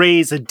to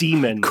raise a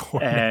demon.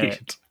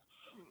 Khornate.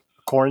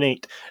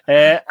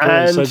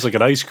 And sounds like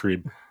an ice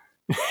cream.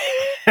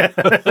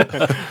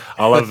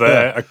 I'll have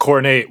a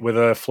Khornate with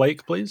a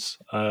flake, please.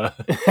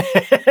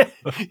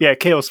 Yeah,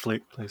 chaos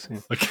flake, please. Yeah.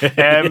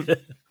 Okay.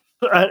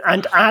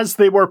 And as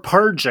they were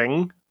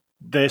purging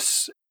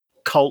this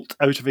cult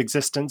out of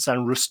existence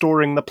and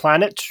restoring the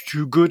planet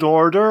to good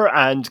order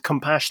and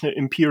compassionate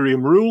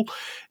Imperium rule,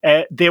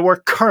 they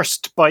were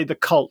cursed by the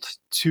cult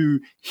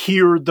to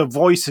hear the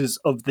voices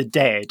of the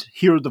dead,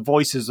 hear the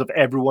voices of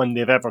everyone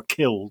they've ever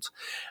killed.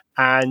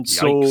 And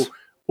Yikes. so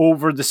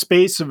over the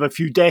space of a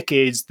few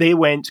decades, they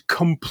went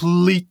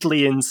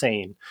completely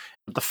insane.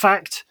 The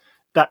fact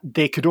that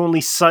they could only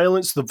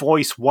silence the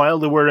voice while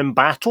they were in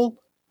battle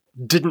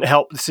didn't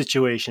help the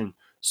situation.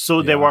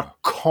 So they were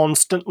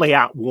constantly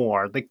at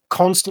war. They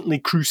constantly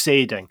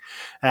crusading,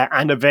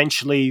 and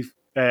eventually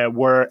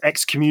were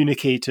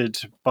excommunicated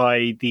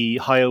by the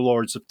High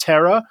Lords of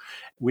Terra,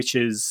 which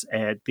is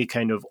the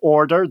kind of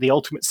order, the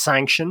ultimate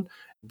sanction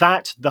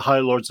that the High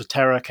Lords of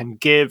Terra can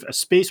give a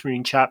Space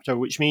Marine chapter,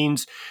 which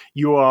means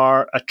you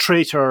are a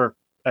traitor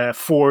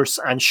force,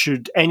 and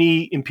should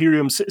any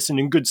Imperium citizen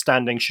in good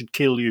standing should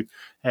kill you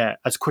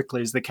as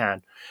quickly as they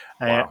can.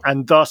 Wow.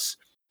 And thus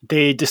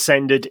they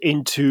descended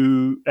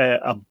into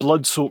a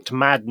blood-soaked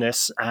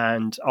madness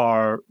and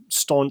are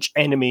staunch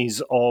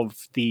enemies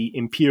of the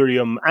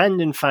Imperium and,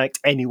 in fact,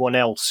 anyone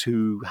else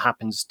who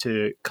happens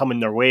to come in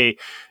their way,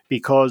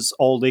 because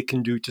all they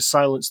can do to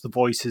silence the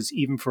voices,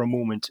 even for a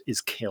moment, is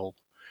kill.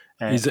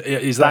 Is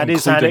that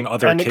including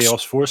other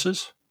Chaos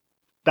forces?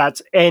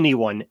 That's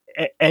anyone.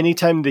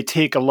 Anytime they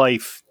take a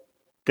life,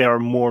 they're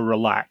more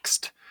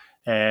relaxed.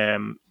 Yeah.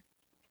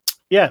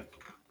 Yeah,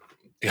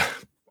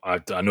 I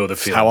know the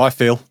feeling. How I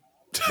feel.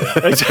 So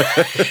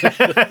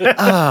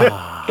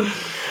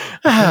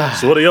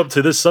what are you up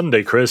to this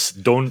Sunday, Chris?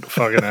 Don't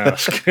fucking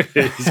ask.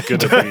 It's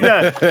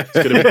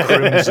gonna be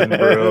crimson,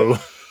 bro.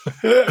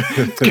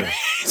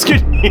 It's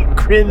gonna be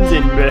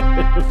crimson, bro.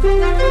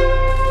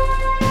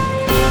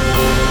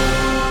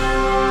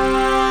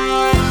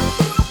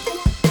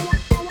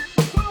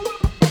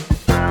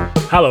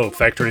 Hello,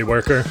 factory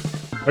worker.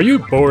 Are you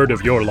bored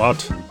of your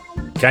lot?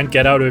 Can't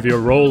get out of your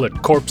role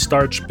at Corpse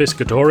Starch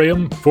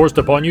Biscuitorium, forced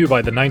upon you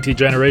by the 90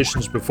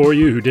 generations before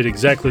you who did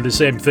exactly the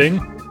same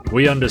thing?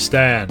 We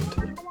understand.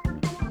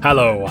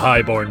 Hello,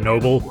 highborn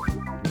noble.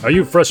 Are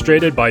you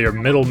frustrated by your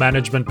middle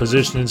management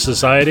position in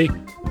society?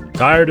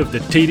 Tired of the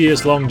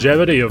tedious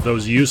longevity of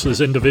those useless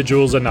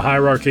individuals in the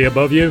hierarchy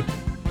above you?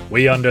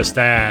 We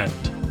understand.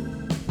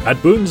 At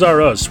Boons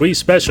R Us, we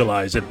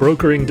specialize at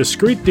brokering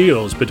discreet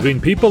deals between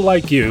people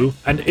like you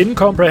and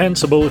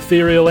incomprehensible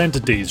ethereal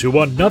entities who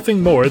want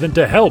nothing more than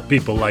to help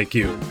people like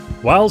you,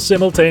 while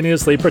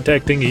simultaneously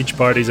protecting each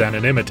party's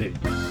anonymity.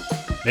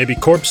 Maybe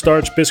Corpse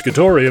Starch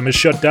Biscuitorium is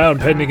shut down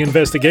pending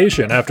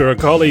investigation after a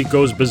colleague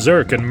goes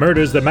berserk and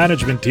murders the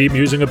management team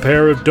using a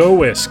pair of dough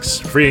whisks,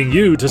 freeing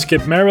you to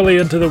skip merrily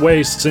into the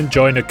wastes and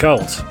join a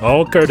cult,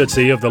 all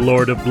courtesy of the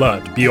Lord of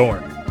Blood,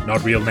 Bjorn,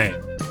 not real name.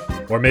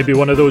 Or maybe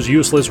one of those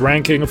useless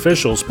ranking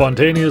officials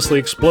spontaneously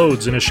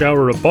explodes in a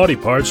shower of body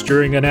parts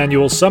during an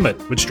annual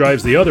summit, which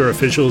drives the other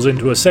officials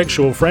into a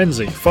sexual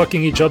frenzy,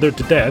 fucking each other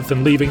to death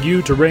and leaving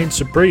you to reign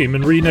supreme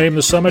and rename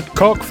the summit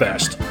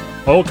Cockfest.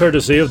 All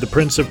courtesy of the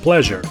Prince of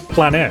Pleasure,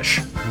 Planesh,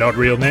 not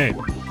real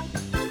name.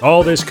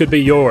 All this could be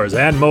yours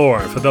and more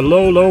for the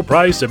low, low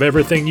price of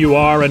everything you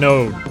are and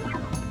own.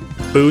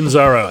 Boons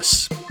are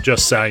us.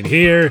 Just sign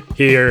here,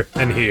 here,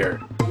 and here.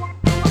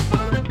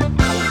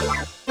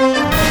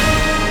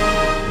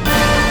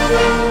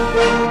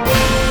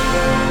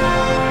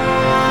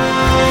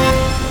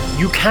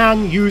 You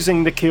can,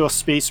 using the Chaos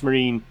Space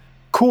Marine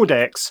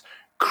Codex,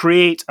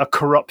 create a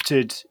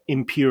corrupted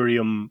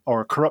Imperium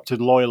or a corrupted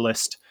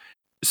Loyalist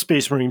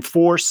Space Marine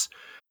force.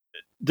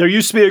 There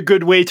used to be a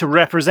good way to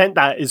represent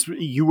that is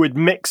you would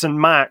mix and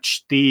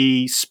match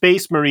the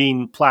Space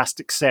Marine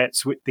plastic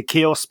sets with the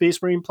Chaos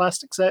Space Marine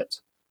plastic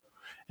sets.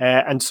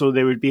 And so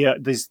there would be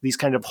these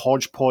kind of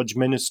hodgepodge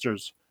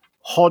miniatures.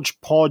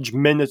 Hodgepodge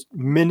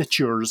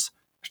miniatures.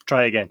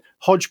 Try again.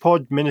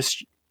 Hodgepodge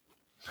miniatures.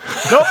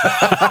 Nope.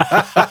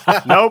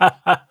 Nope.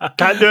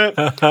 Can't do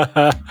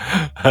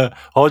it.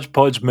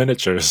 Hodgepodge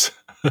miniatures.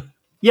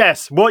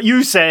 Yes, what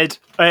you said,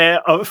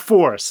 of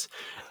force.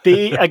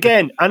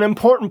 Again, an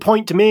important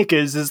point to make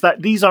is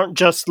that these aren't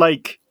just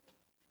like,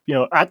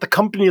 at the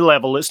company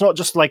level, it's not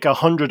just like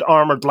 100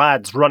 armored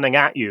lads running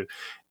at you.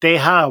 They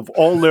have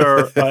all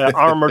their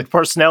armored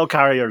personnel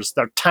carriers,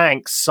 their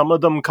tanks. Some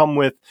of them come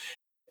with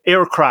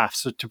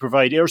aircrafts to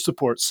provide air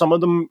support. Some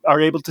of them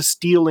are able to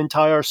steal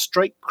entire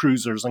strike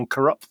cruisers and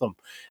corrupt them.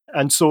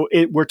 And so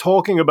we're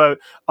talking about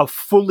a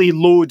fully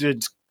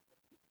loaded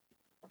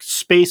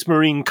Space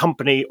Marine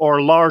company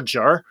or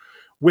larger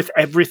with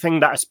everything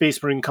that a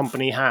Space Marine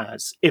company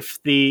has,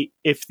 if the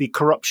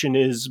corruption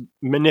is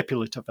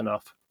manipulative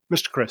enough.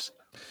 Mr. Chris.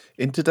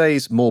 In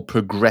today's more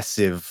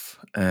progressive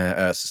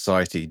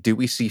society, do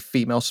we see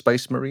female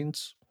Space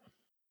Marines?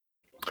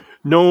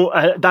 No,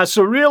 that's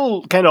a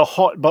real kind of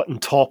hot button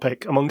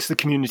topic amongst the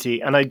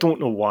community, and I don't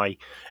know why.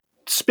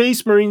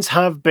 Space Marines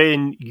have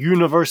been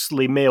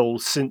universally male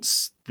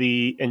since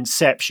the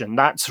inception.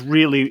 That's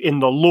really in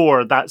the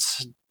lore.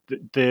 That's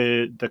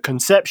the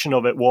conception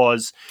of it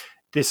was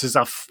this is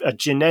a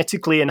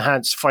genetically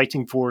enhanced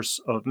fighting force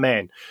of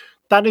men.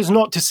 That is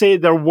not to say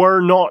there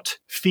were not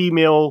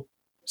female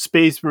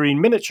Space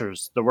Marine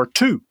miniatures. There were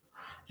two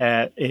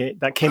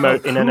that came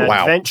out in an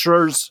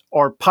Adventurers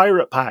or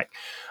Pirate Pack.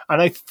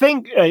 And I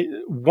think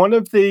one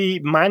of the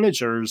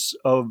managers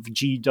of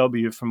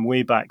GW from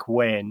way back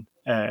when,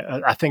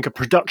 I think a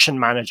production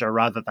manager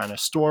rather than a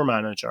store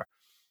manager,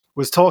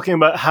 was talking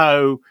about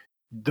how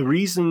the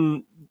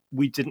reason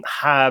we didn't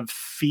have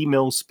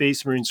female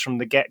Space Marines from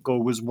the get-go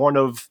was one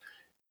of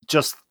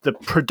just the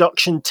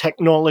production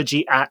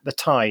technology at the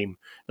time.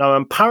 Now,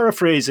 I'm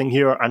paraphrasing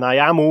here, and I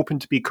am open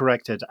to be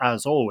corrected,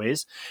 as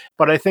always,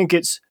 but I think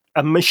it's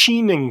a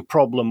machining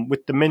problem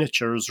with the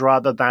miniatures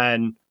rather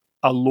than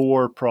a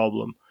lore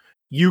problem.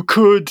 You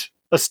could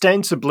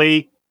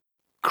ostensibly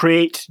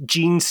create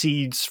gene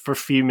seeds for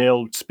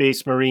female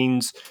Space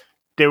Marines.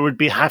 There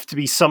would have to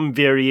be some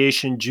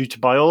variation due to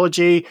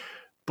biology,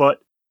 but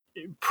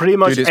pretty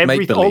much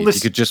all this,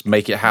 you could just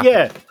make it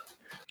happen.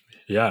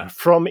 Yeah.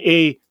 From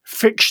a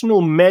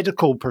fictional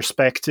medical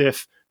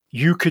perspective,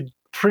 you could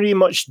pretty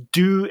much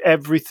do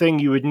everything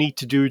you would need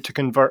to do to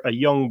convert a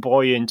young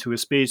boy into a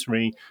Space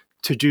Marine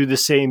to do the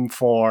same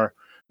for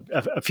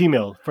a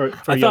female.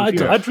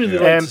 I'd really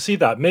like to see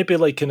that. Maybe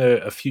like in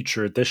a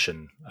future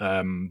edition,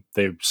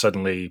 they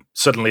suddenly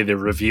they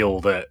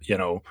reveal that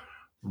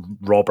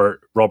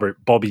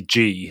Bobby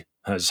G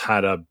has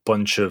had a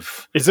bunch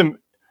of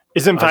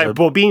is in fact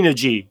Bobina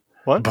G.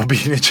 What?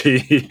 Bobina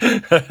G.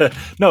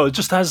 No, it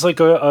just has like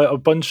a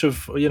bunch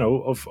of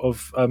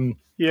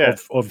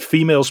of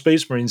female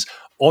Space Marines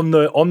on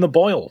the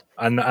boil,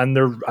 and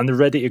they're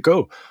ready to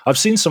go. I've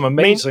seen some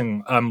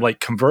amazing like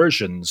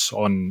conversions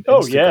on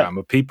Instagram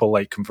of people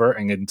like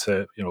converting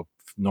into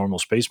normal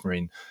Space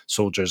Marine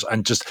soldiers,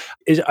 and just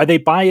are they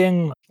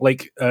buying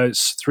like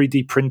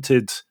 3D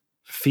printed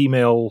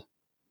female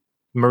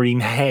Marine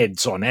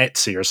heads on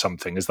Etsy or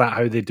something? Is that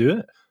how they do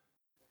it?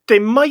 They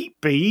might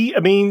be. I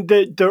mean,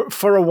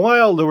 for a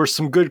while there were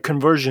some good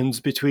conversions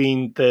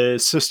between the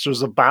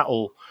Sisters of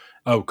Battle.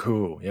 Oh,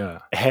 cool! Yeah,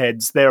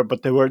 heads there,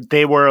 but they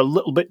were a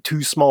little bit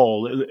too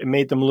small. It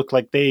made them look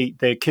like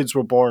the kids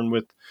were born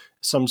with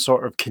some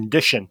sort of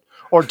condition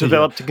or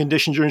developed a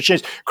condition during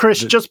change.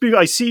 Chris,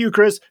 I see you,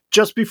 Chris.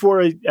 Just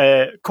before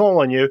I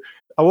call on you,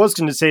 I was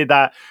going to say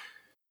that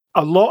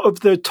a lot of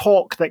the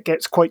talk that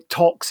gets quite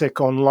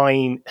toxic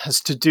online has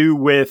to do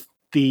with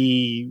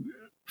the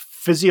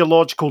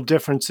physiological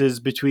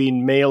differences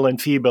between male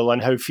and female,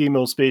 and how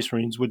female Space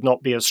Marines would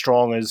not be as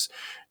strong as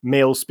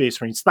male Space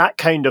Marines. That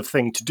kind of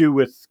thing to do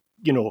with,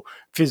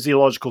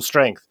 physiological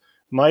strength.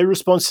 My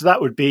response to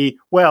that would be,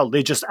 well,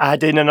 they just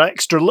add in an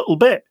extra little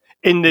bit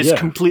in this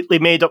completely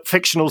made-up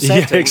fictional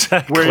setting. Yeah,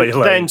 exactly.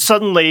 Where then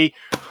suddenly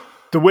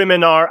the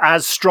women are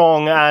as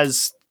strong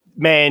as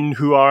men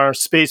who are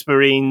Space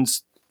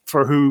Marines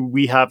for who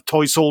we have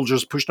toy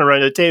soldiers pushing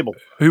around a table.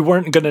 Who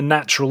weren't going to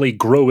naturally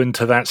grow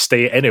into that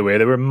state anyway.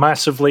 They were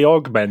massively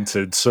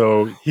augmented.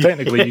 So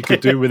technically you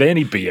could do with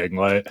any being.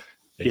 I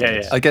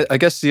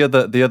guess the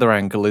other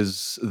angle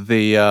is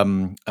the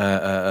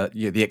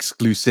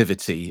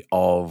exclusivity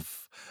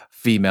of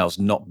females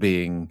not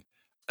being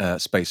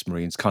Space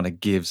Marines kind of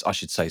gives, I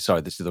should say,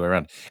 sorry, this is the other way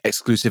around,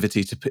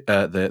 exclusivity to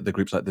the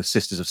groups like the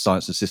Sisters of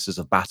Science and Sisters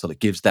of Battle. It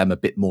gives them a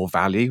bit more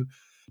value.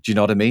 Do you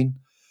know what I mean?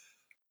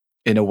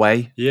 In a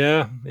way.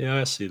 Yeah,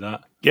 I see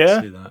that. Yeah.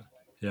 I see that.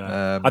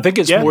 Yeah. I think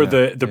it's more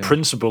the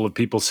principle of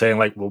people saying,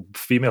 like, well,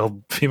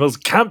 females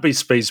can't be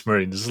Space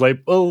Marines. It's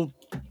like, well,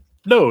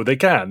 no, they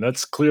can.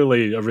 That's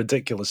clearly a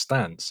ridiculous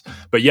stance.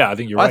 But yeah, I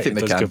think you're right. I think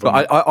they can.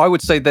 But I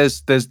would say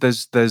there's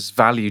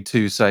value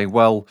to saying,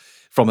 well,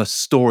 from a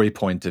story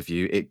point of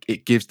view,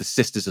 it gives the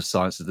Sisters of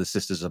Science and the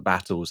Sisters of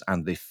Battles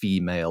and the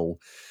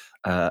female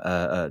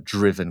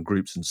driven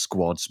groups and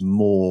squads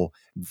more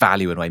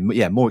value in a way.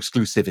 Yeah, more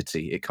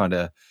exclusivity.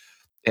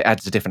 It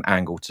adds a different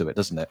angle to it,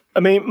 doesn't it? I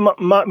mean,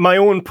 my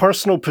own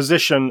personal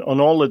position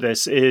on all of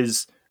this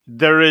is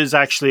there is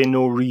actually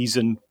no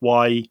reason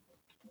why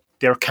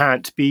there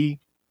can't be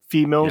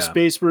female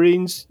Space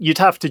Marines. You'd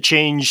have to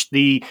change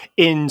the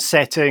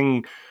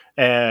in-setting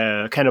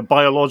kind of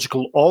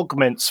biological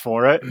augments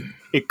for it.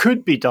 It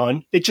could be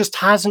done. It just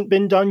hasn't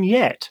been done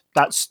yet.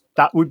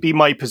 That would be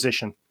my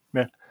position.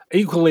 Yeah.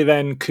 Equally,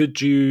 then,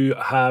 could you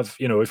have,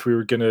 if we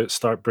were going to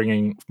start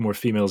bringing more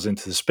females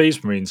into the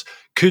Space Marines,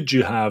 could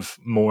you have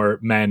more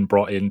men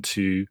brought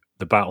into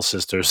the Battle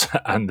Sisters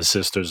and the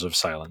Sisters of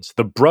Silence?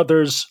 The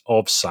Brothers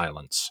of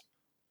Silence.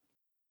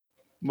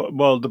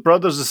 Well, the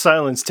Brothers of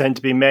Silence tend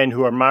to be men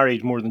who are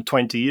married more than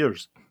 20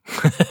 years.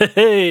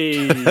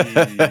 Hey!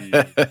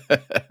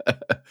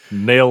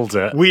 Nailed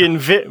it.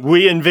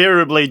 We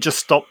invariably just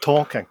stop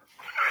talking.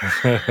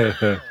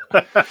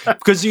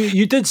 Because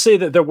you did say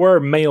that there were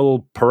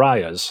male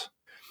pariahs.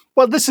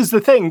 Well, this is the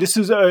thing. This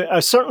is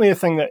certainly a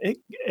thing that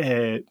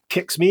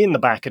kicks me in the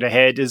back of the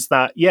head, is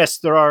that, yes,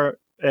 there are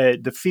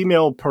the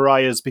female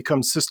pariahs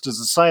become Sisters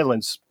of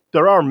Silence.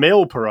 There are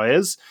male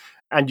pariahs,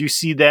 and you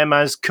see them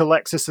as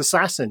Colexis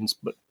assassins.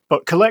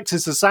 But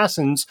Colexis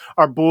assassins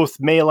are both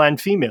male and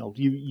female.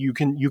 You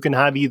can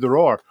have either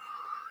or.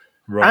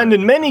 Right. And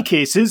in many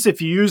cases,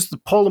 if you use the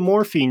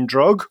polymorphine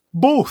drug,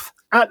 both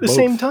at the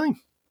same time.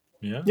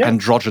 Yeah.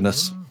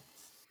 Androgynous.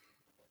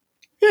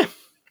 Yeah.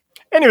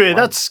 Anyway,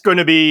 that's going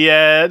to be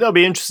that'll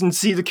be interesting to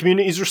see the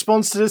community's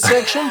response to this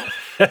section.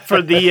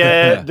 For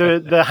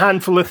the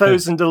handful of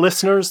thousands of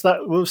listeners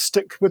that will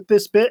stick with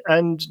this bit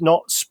and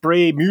not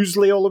spray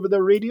muesli all over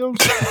their radios.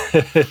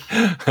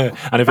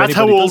 And if that's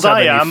how old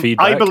I am.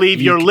 Feedback, I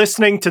believe you're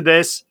listening to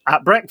this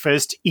at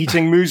breakfast,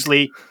 eating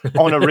muesli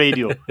on a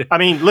radio. I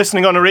mean,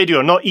 listening on a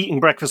radio, not eating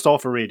breakfast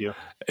off a radio.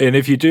 And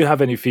if you do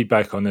have any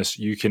feedback on this,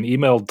 you can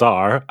email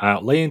Dar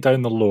at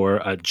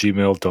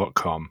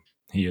layingdownthelore@gmail.com.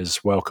 He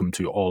is welcome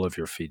to all of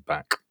your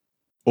feedback.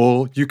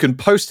 Or you can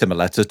post him a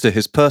letter to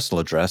his personal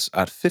address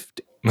at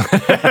 50.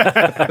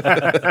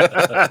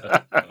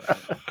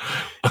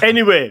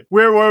 Anyway,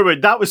 where were we?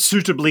 That was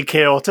suitably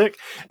chaotic.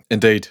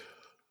 Indeed.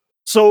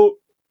 So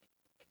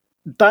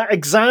that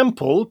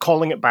example,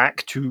 calling it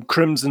back to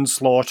Crimson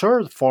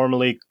Slaughter,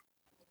 formerly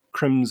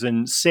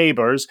Crimson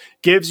Sabres,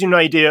 gives you an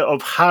idea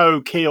of how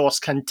chaos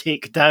can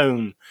take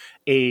down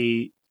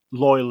a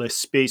Loyalist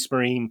Space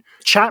Marine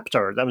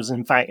chapter. That was,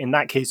 in fact, in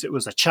that case, it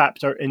was a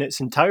chapter in its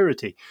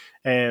entirety.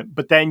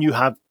 But then you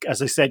have,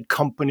 as I said,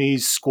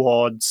 companies,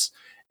 squads,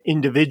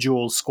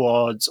 individual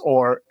squads,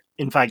 or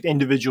in fact,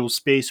 individual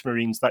Space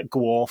Marines that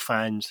go off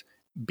and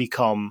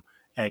become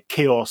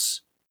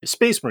Chaos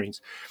Space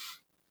Marines.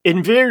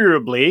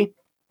 Invariably,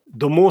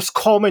 the most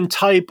common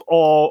type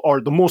or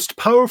the most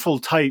powerful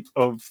type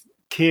of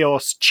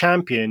Chaos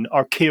champion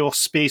are Chaos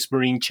Space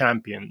Marine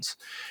champions.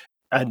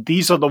 And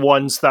these are the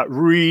ones that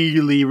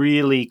really,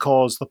 really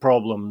cause the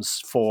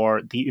problems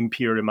for the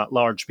Imperium at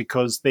large,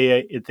 because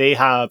they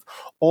have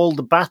all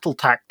the battle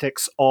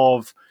tactics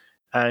of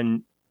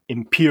an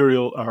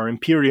Imperial or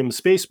Imperium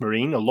Space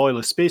Marine, a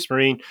Loyalist Space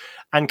Marine,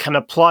 and can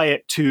apply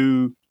it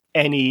to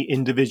any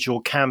individual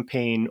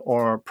campaign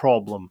or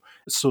problem.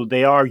 So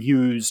they are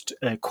used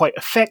quite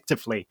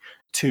effectively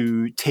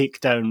to take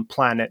down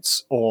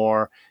planets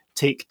or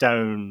take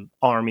down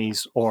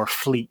armies or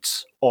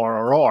fleets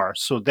or.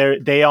 So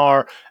they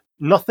are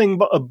nothing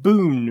but a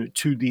boon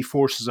to the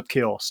forces of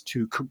chaos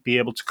to be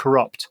able to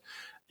corrupt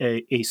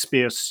a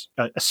Chaos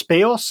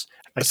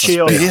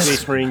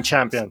Space Marine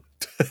champion.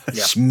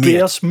 Yeah.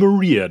 Space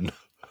Marine.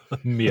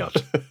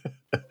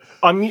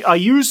 I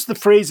use the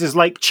phrases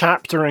like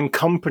chapter and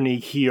company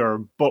here,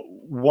 but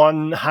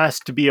one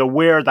has to be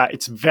aware that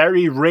it's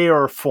very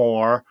rare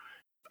for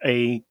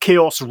a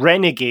Chaos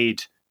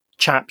Renegade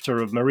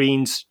chapter of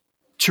Marines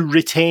to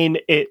retain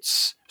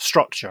its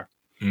structure.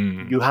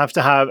 You have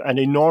to have an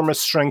enormous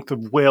strength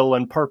of will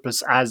and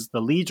purpose as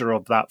the leader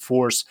of that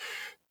force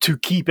to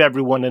keep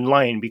everyone in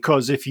line.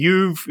 Because if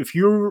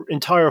your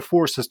entire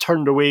force has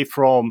turned away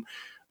from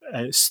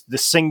the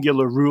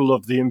singular rule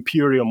of the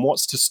Imperium,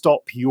 what's to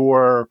stop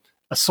your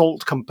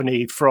assault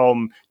company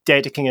from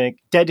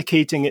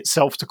dedicating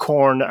itself to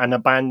Khorne and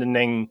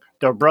abandoning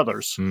their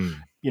brothers?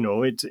 You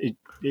know, it's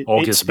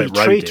a bit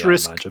rowdy, I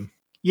imagine.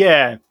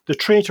 Yeah, the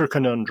traitor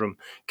conundrum.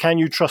 Can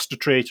you trust a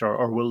traitor,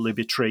 or will they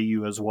betray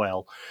you as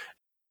well?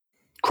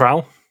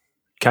 Kral,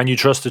 can you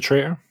trust a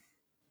traitor?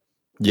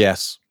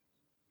 Yes.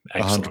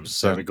 Excellent.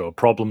 100%. There we go.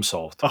 Problem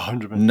solved.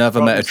 100%.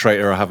 Never met a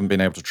traitor I haven't been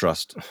able to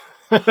trust.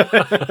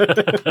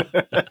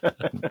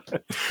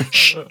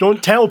 Shh,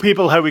 don't tell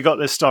people how we got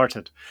this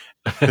started.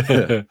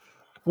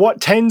 What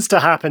tends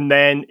to happen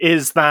then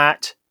is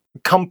that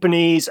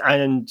companies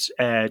and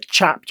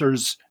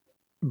chapters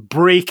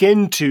break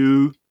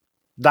into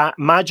that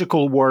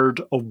magical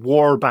word of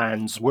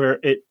warbands, where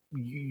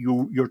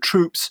your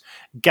troops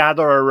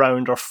gather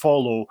around or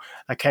follow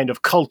a kind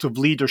of cult of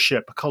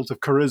leadership, a cult of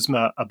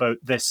charisma about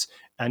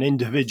an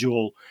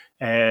individual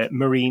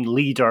Marine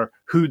leader,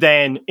 who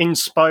then,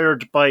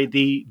 inspired by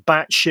the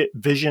batshit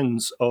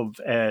visions of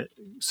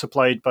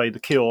supplied by the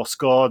Chaos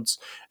Gods,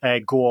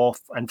 go off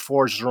and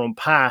forge their own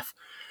path.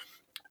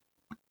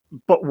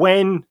 But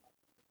when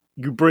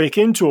you break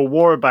into a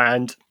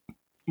warband,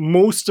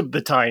 most of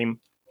the time,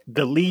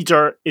 the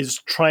leader is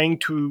trying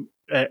to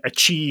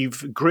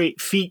achieve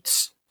great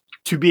feats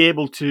to be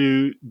able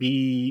to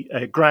be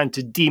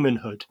granted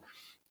demonhood.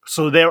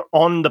 So they're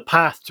on the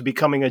path to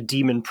becoming a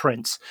demon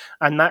prince,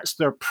 and that's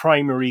their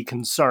primary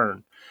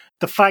concern.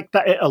 The fact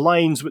that it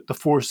aligns with the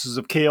forces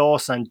of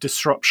chaos and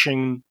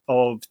disruption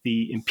of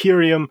the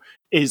Imperium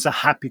is a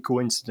happy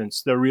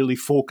coincidence. They're really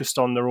focused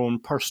on their own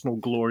personal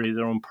glory,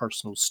 their own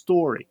personal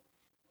story.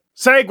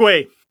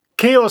 Segue!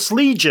 Chaos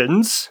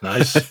Legions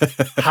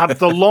have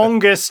the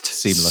longest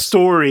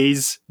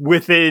stories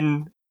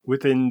within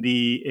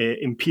the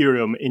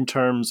Imperium in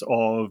terms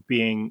of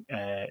being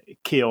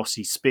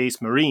chaosy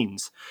space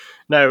marines.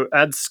 Now,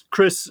 as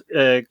Chris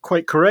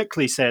quite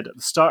correctly said at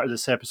the start of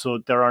this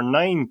episode, there are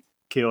 9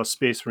 Chaos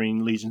Space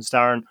Marine Legions.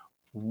 Darren,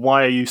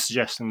 why are you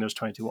suggesting there's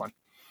 21?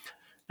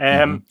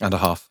 And a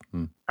half.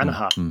 And a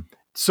half.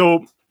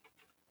 So,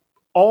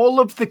 all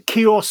of the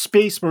Chaos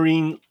Space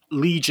Marine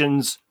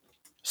Legions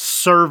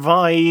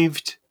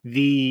survived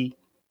the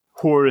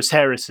Horus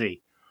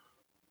Heresy.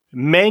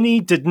 Many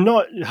did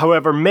not,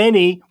 however,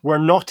 many were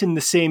not in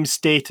the same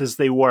state as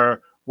they were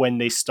when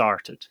they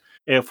started.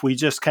 If we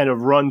just kind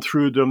of run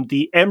through them,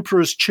 the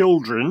Emperor's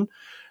Children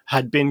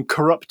had been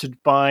corrupted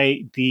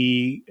by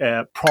the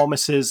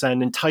promises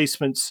and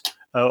enticements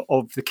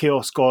of the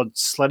Chaos God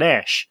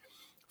Slanesh.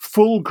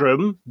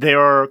 Fulgrim,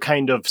 their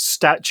kind of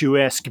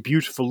statuesque,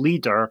 beautiful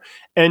leader,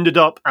 ended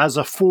up as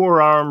a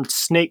 4-armed,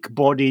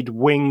 snake-bodied,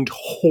 winged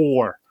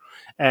whore,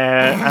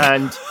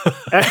 and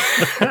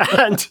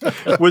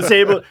was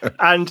able,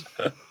 and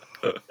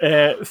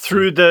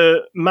through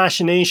the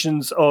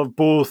machinations of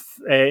both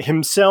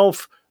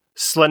himself,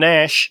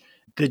 Slanesh,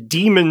 the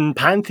demon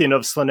pantheon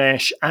of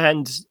Slanesh,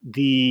 and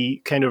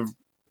the kind of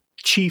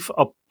chief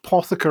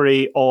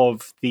apothecary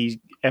of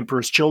the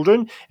Emperor's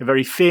Children, a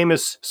very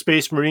famous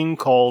space marine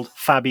called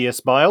Fabius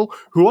Bile,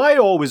 who I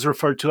always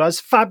refer to as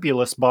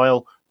Fabulous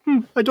Bile.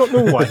 I don't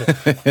know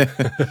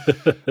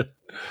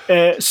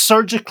why.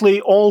 Surgically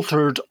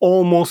altered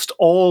almost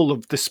all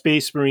of the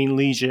Space Marine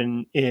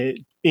Legion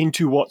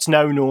into what's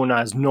now known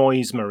as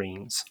Noise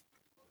Marines.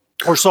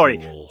 Or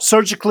sorry,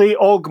 surgically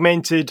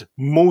augmented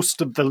most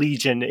of the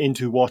Legion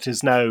into what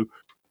is now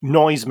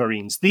Noise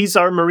Marines. These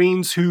are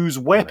Marines whose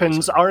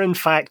weapons are in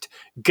fact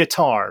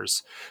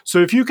guitars. So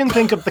if you can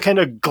think of the kind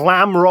of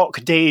glam rock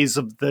days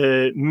of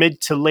the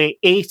mid to late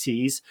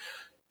 80s,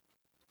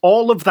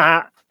 all of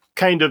that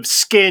kind of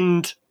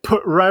skinned,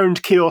 put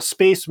round Chaos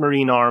Space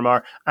Marine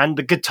armor, and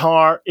the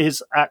guitar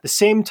is at the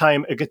same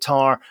time a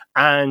guitar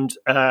and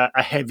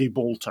a heavy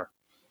bolter.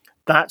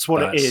 That's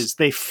what it is.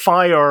 They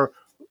fire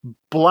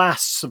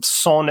blasts of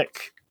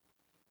sonic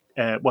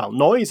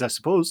noise, I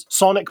suppose,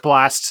 sonic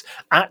blasts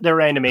at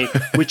their enemy,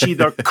 which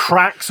either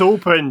cracks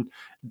open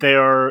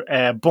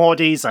their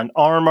bodies and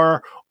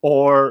armor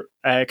or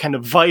kind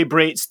of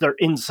vibrates their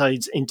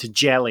insides into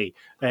jelly.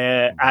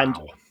 And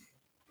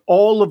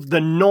all of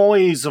the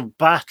noise of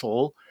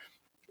battle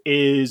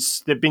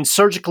they've been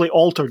surgically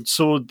altered,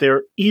 so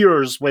their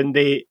ears, when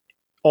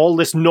all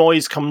this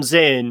noise comes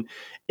in,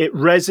 it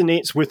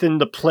resonates within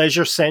the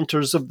pleasure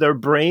centers of their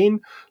brain.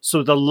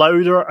 So the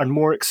louder and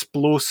more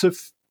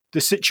explosive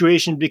the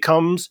situation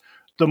becomes,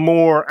 the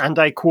more, and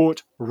I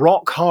quote,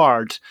 rock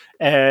hard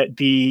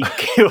the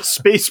Chaos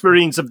Space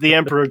Marines of the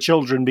Emperor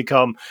Children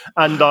become,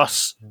 and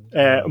thus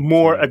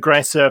more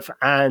aggressive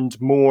and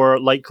more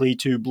likely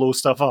to blow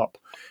stuff up.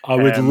 I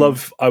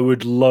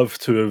would love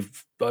to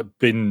have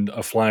been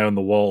a fly on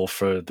the wall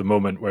for the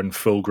moment when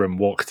Fulgrim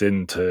walked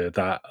into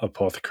that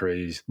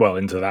apothecary,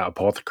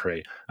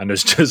 and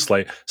there's just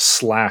like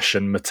Slash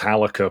and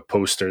Metallica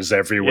posters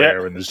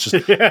everywhere, and there's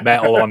just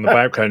metal on the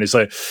background. He's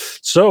like,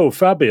 "So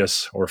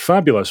Fabulous, what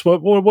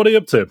are you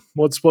up to?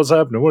 What's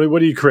happening?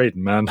 What are you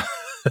creating, man?"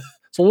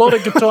 It's a lot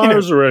of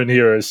guitars around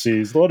here. I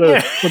see. It's a lot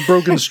of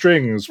broken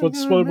strings.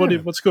 What's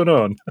going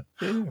on?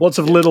 Lots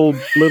of little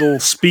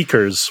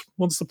speakers.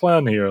 What's the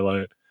plan here?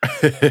 Like,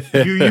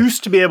 you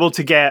used to be able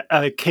to get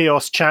a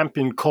Chaos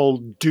champion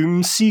called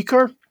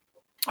Doomseeker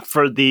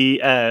for the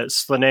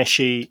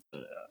Slaaneshi,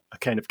 a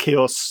kind of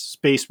Chaos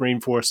Space Marine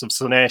force of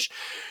Slaanesh,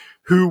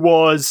 who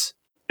was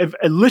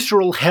a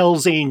literal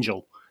Hell's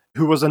Angel,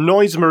 who was a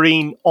noise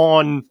marine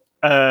on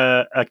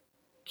a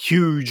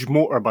huge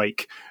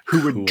motorbike,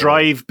 who would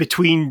drive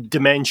between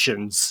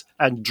dimensions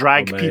and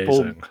drag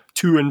people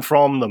to and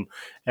from them.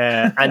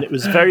 And it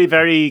was very,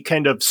 very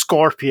kind of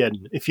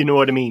Scorpion, if you know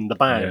what I mean, the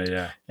band.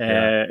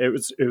 It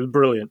was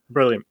brilliant.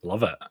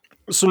 Love it.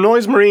 So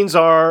Noise Marines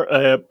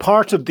are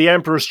part of the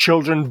Emperor's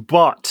Children,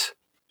 but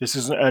this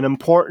is an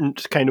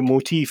important kind of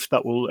motif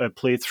that will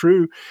play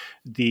through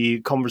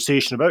the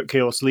conversation about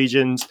Chaos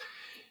Legions.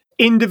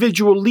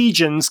 Individual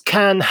legions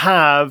can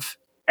have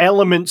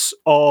elements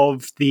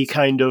of the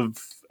kind of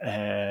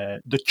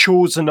the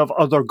chosen of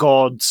other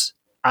gods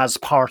as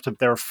part of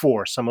their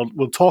force. And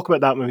we'll talk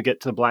about that when we get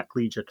to the Black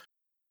Legion.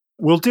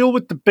 We'll deal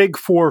with the big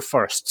four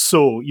first.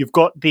 So you've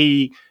got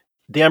the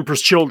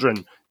Emperor's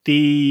Children,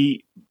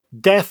 the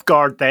Death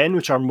Guard then,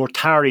 which are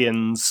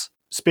Mortarians,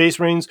 Space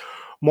Marines.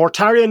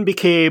 Mortarion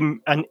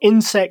became an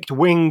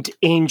insect-winged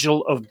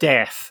angel of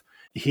death.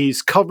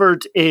 He's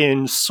covered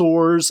in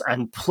sores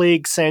and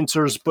plague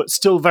sensors, but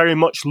still very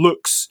much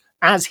looks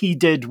as he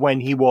did when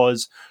he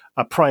was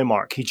a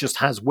Primarch. He just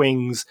has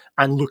wings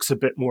and looks a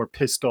bit more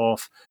pissed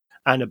off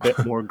and a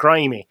bit more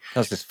grimy.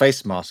 Has this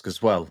face mask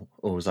as well,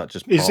 or was that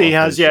just part he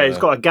has? He's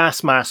got a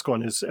gas mask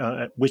on his,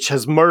 which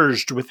has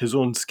merged with his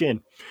own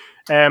skin.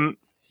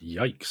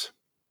 Yikes.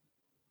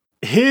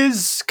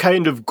 His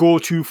kind of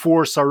go-to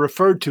force are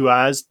referred to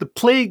as the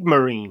Plague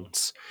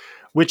Marines,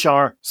 which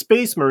are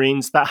Space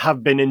Marines that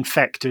have been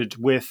infected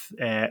with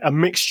a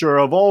mixture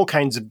of all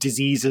kinds of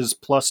diseases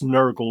plus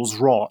Nurgle's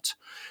Rot.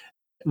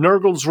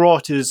 Nurgle's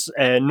Rot is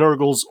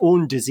Nurgle's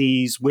own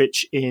disease,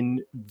 which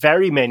in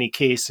very many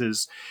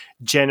cases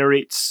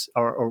generates,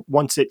 or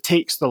once it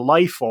takes the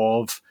life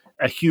of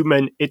a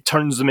human, it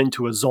turns them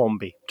into a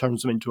zombie,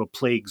 turns them into a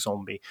plague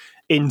zombie.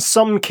 In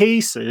some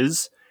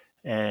cases,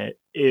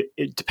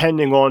 it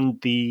depending on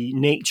the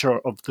nature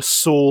of the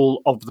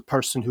soul of the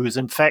person who is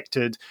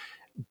infected,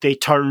 they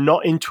turn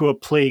not into a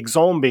plague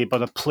zombie,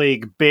 but a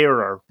plague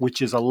bearer,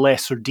 which is a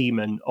lesser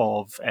demon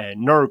of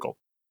Nurgle.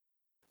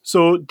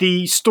 So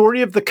the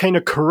story of the kind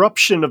of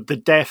corruption of the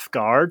Death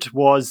Guard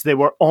was they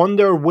were on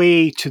their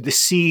way to the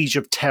siege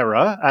of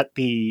Terra at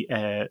the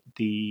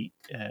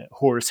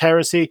Horus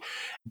Heresy,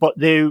 but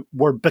they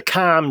were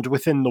becalmed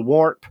within the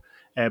warp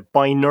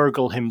by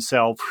Nurgle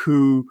himself,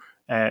 who,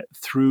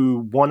 through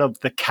one of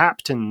the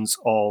captains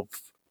of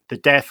the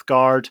Death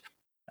Guard,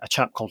 a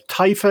chap called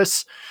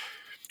Typhus,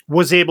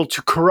 was able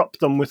to corrupt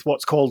them with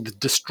what's called the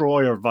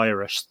Destroyer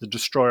virus, the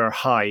Destroyer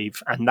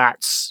Hive, and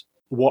that's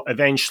what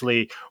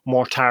eventually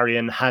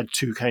Mortarion had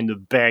to kind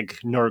of beg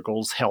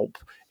Nurgle's help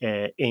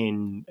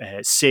in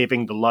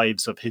saving the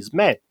lives of his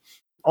men.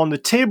 On the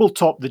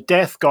tabletop, the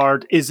Death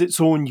Guard is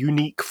its own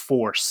unique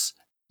force.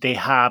 They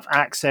have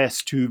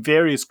access to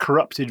various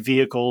corrupted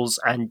vehicles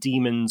and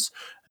demons,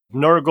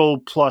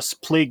 Nurgle plus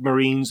Plague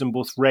Marines in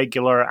both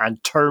regular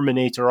and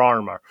Terminator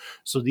armor.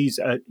 So these,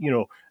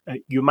 you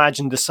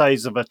imagine the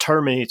size of a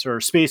Terminator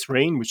Space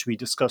Marine, which we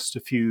discussed a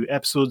few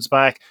episodes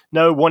back.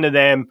 Now one of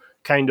them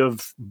kind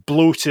of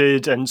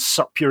bloated and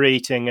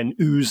suppurating and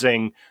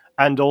oozing,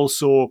 and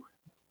also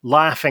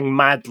laughing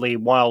madly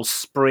while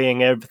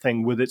spraying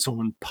everything with its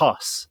own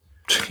pus.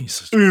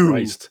 Jesus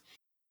Christ.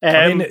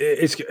 I mean,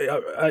 it's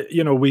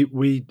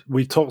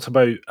we talked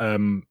about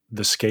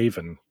the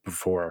Skaven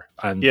before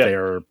and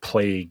their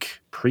plague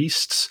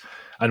priests,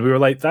 and we were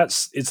like,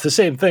 it's the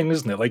same thing,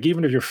 isn't it? Like,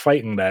 even if you're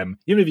fighting them,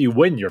 even if you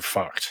win, you're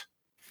fucked.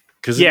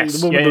 Because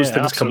the moment those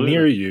things come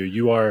near you,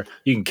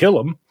 you can kill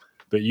them,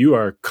 but you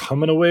are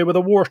coming away with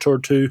a wart or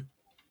two.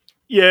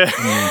 Yeah.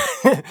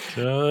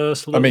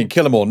 I mean,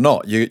 kill them or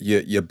not,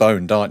 you're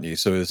boned, aren't you?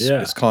 So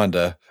it's kind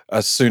of,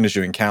 as soon as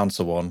you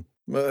encounter one,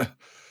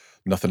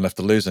 nothing left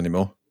to lose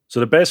anymore. So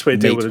the best way to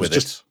deal with it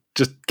is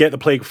just get the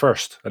plague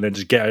first, and then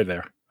just get out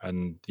there,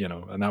 and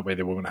and that way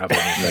they won't have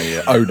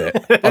anything. Own it.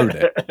 Yeah, own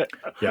it.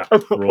 Yeah,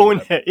 roll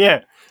with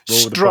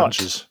the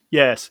punches.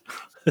 Yes.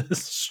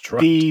 Strut.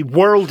 The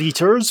World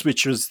Eaters,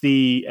 which was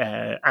the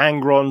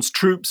Angron's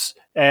troops,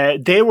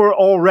 they were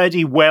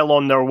already well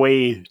on their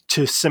way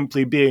to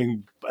simply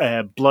being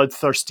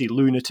bloodthirsty,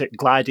 lunatic,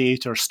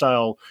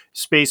 gladiator-style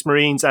Space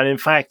Marines, and in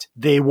fact,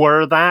 they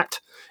were that.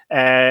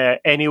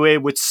 Anyway,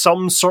 with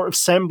some sort of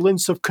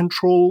semblance of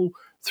control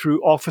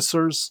through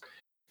officers.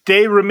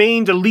 They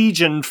remained a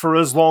legion for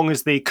as long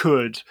as they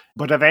could,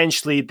 but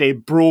eventually they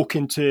broke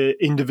into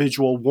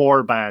individual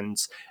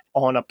warbands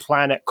on a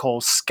planet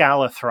called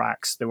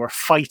Scalathrax. They were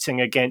fighting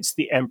against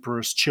the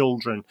Emperor's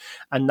children,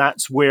 and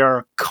that's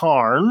where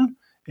Karn,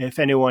 if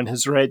anyone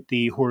has read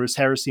the Horus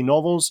Heresy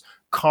novels,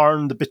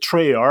 Karn the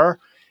Betrayer,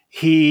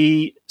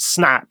 he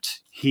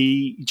snapped.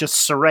 He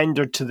just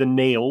surrendered to the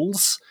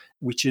Nails,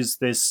 which is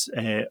this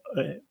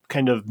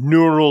kind of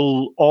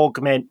neural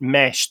augment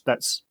mesh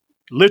that's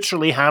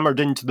literally hammered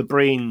into the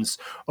brains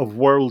of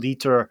World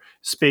Eater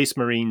Space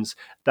Marines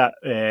that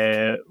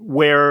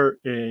where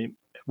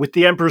with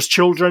the Emperor's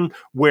children,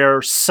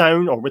 where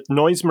sound, or with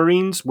Noise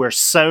Marines, where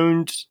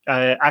sound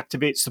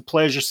activates the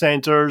pleasure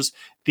centers,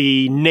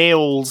 the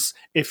Nails,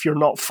 if you're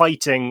not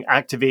fighting,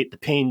 activate the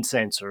pain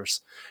sensors.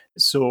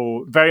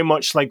 So very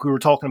much like we were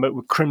talking about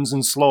with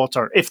Crimson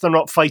Slaughter, if they're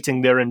not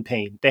fighting, they're in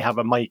pain. They have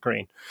a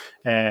migraine,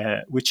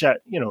 which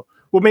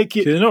will make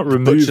you. Can they not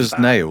remove Butcher's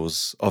that?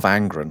 nails of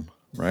Angron,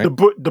 right?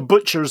 The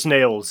Butcher's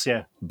nails,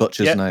 yeah.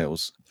 Butcher's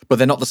nails. But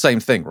they're not the same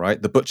thing,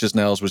 right? The Butcher's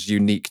nails was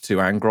unique to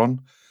Angron,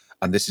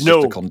 and this is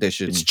just a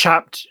condition. It's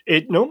chapped.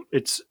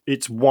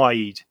 It's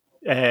wide.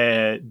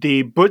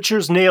 The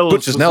Butcher's nails.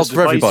 Butcher's nails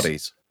for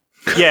everybody's.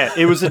 Yeah,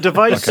 it was a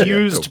device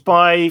used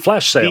by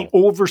Flash sale. the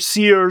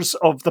overseers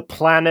of the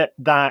planet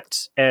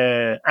that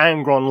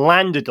Angron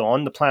landed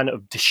on, the planet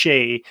of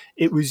Deshay.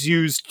 It was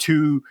used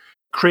to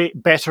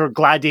create better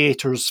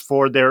gladiators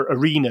for their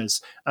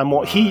arenas. And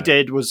what he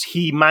did was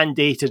he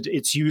mandated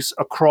its use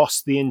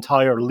across the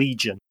entire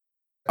Legion.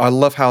 I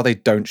love how they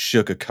don't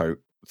sugarcoat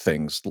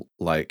things.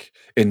 Like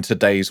in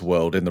today's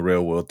world, in the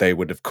real world, they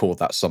would have called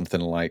that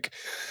something like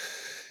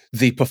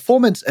the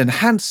performance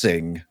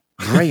enhancing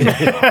brain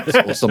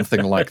or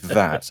something like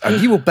that.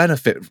 And you will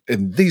benefit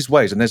in these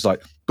ways. And there's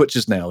like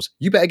Butcher's nails.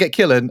 You better get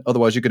killing,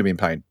 otherwise you're going to be in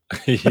pain.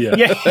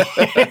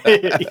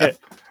 Yeah.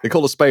 They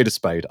call a spade.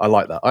 I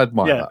like that. I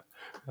admire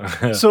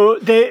that. So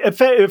they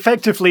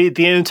effectively,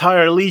 the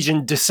entire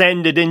Legion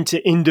descended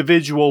into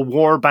individual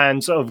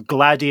warbands of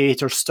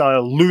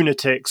gladiator-style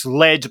lunatics,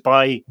 led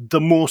by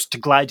the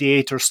most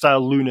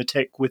gladiator-style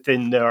lunatic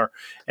within their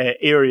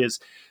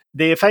areas.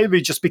 They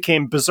effectively just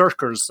became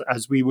berserkers,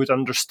 as we would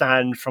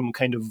understand from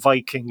kind of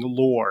Viking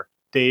lore.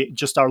 They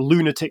just are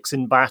lunatics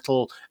in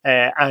battle,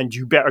 and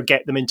you better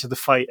get them into the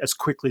fight as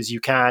quickly as you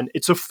can.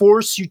 It's a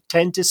force you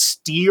tend to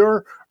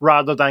steer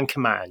rather than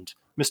command.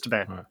 Mr.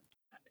 Ben. Right.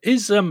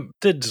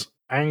 Did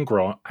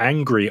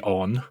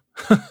Angry-on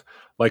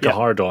like a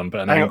hard on, but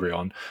an angry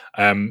on?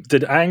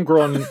 Did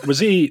Angron was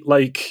he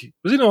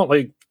not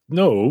like,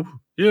 no,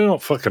 you're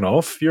not fucking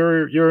off.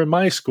 You're in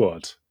my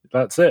squad.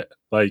 That's it.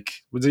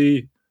 Like,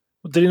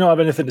 did he not have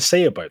anything to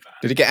say about that?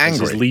 Did he get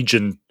angry? His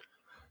Legion.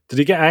 Did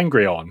he get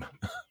angry on?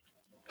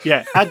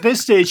 Yeah, at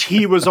this stage,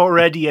 he was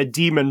already a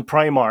demon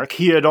Primarch.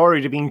 He had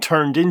already been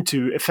turned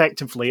into,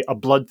 effectively, a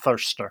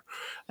bloodthirster.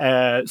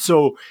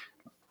 So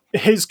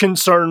his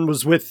concern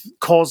was with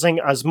causing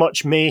as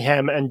much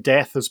mayhem and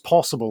death as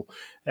possible.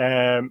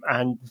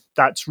 And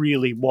that's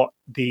really what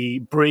the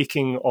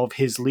breaking of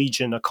his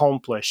Legion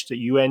accomplished. That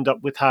you end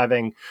up with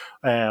having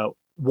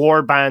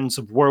war bands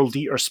of World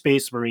Eater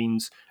Space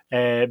Marines,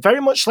 very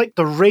much like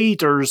the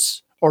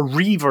Raiders or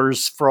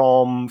Reavers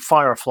from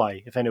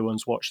Firefly, if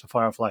anyone's watched the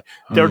Firefly.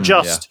 They're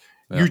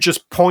you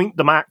just point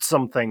them at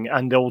something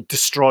and they'll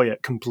destroy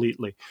it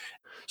completely.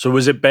 So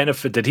was it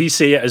did he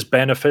see it as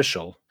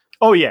beneficial?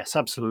 Oh, yes,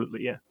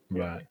 absolutely, yeah.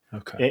 Right,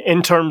 okay.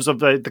 In terms of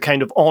the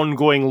kind of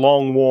ongoing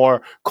long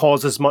war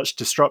causes much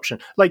disruption.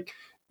 Like,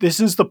 this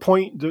is the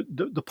point,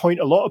 the point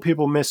a lot of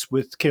people miss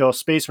with Chaos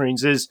Space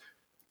Marines is,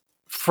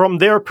 from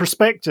their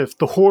perspective,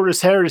 the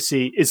Horus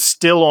Heresy is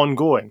still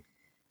ongoing.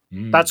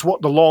 That's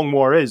what the long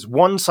war is.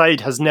 One side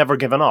has never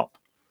given up.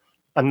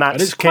 And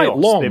that's it's chaos. Quite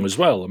long as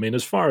well. I mean,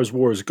 as far as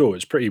wars go,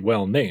 it's pretty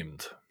well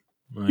named.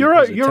 Like,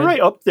 you're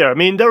right up there. I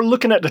mean, they're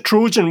looking at the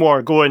Trojan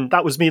War going,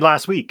 that was me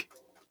last week.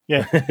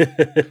 Yeah.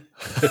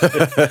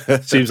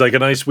 Seems like a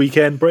nice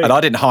weekend break. And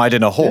I didn't hide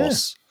in a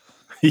horse.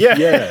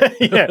 Yeah.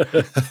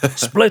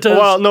 Splitters.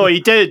 Well, no,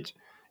 he did.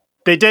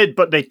 They did,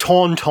 but they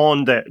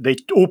tauntauned it. They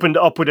opened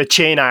it up with a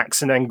chain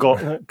axe and then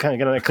got kind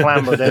of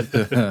clambered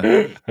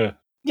in.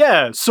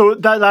 Yeah, so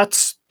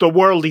that's the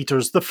World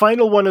Eaters. The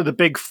final one of the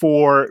big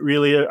four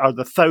really are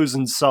the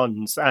Thousand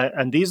Sons,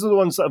 and these are the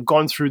ones that have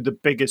gone through the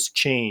biggest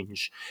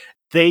change.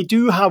 They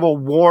do have a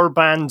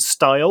warband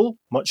style,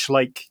 much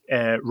like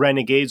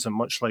Renegades and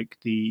much like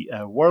the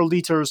World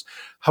Eaters.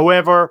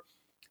 However,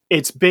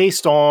 it's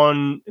based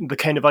on the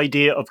kind of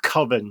idea of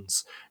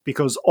covens,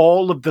 because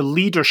all of the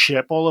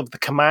leadership, all of the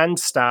command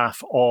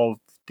staff of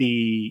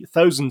the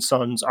Thousand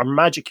Sons are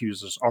magic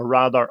users, or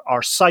rather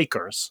are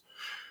psychers.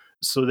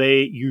 So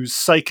they use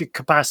psychic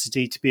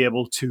capacity to be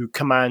able to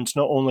command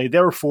not only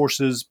their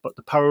forces, but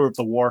the power of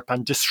the warp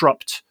and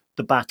disrupt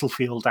the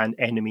battlefield and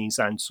enemies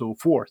and so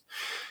forth.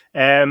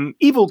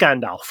 Evil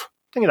Gandalf.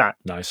 Think of that.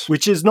 Nice.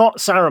 Which is not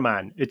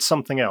Saruman. It's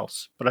something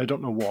else, but I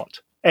don't know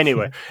what.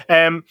 Anyway,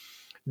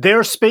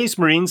 their Space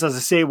Marines, as I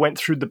say, went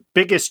through the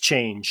biggest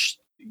change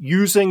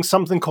using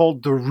something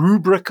called the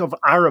Rubric of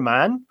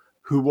Ahriman,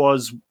 who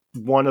was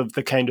one of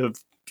the kind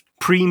of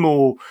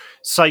primo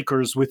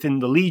psychers within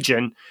the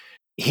Legion,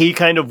 he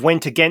kind of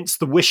went against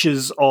the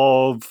wishes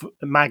of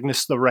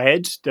Magnus the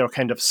Red, their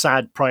kind of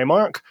sad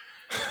Primarch,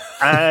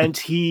 and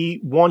he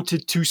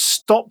wanted to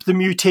stop the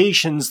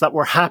mutations that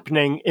were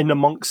happening in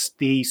amongst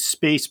the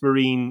Space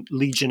Marine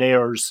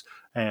Legionnaires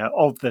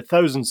of the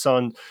Thousand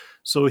Sun.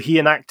 So he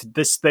enacted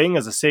this thing,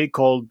 as I say,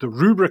 called the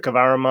Rubric of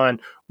Ahriman,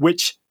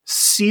 which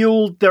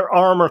sealed their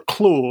armor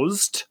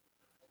closed,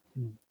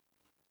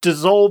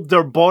 dissolved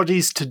their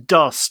bodies to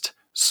dust,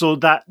 so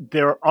that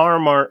their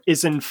armor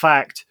is in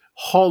fact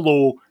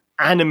hollow,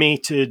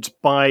 animated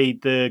by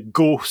the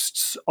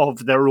ghosts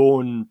of their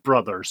own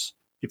brothers,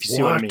 if you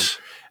see what I mean.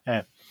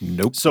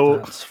 Nope. So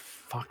that's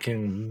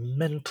fucking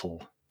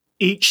mental.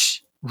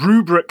 Each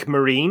Rubric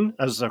Marine,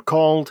 as they're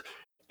called,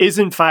 is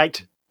in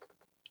fact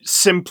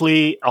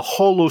simply a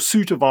hollow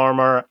suit of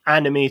armor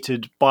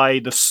animated by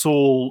the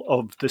soul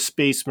of the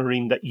Space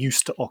Marine that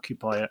used to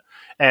occupy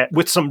it,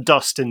 with some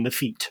dust in the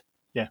feet.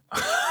 Yeah.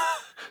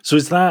 So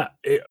is that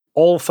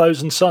all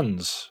Thousand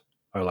Suns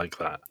are like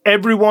that?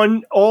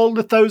 Everyone, all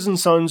the Thousand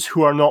Suns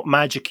who are not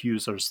magic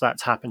users,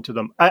 that's happened to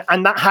them.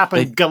 And that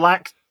happened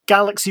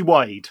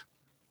galaxy-wide.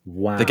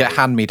 Wow. They get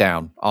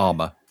hand-me-down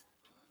armor.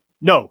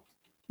 No.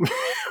 What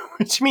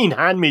do you mean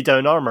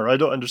hand-me-down armor? I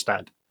don't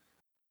understand.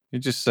 You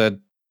just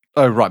said,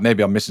 oh, right,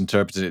 maybe I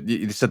misinterpreted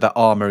it. You said that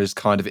armor is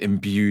kind of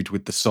imbued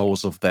with the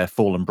souls of their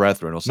fallen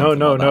brethren or something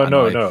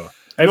No.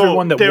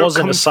 Everyone that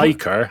wasn't a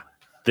psyker,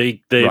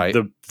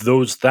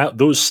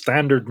 those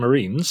standard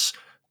Marines,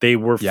 they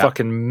were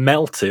fucking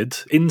melted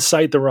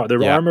inside their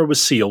armor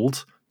was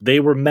sealed. They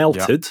were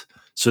melted,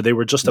 so they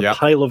were just a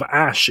pile of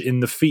ash in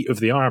the feet of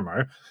the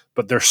armor,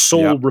 but their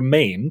soul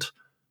remained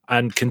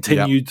and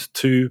continued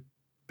to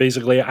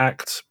basically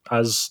act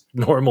as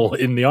normal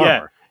in the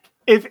armor.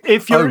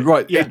 If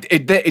you're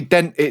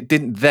it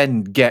didn't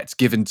then get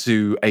given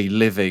to a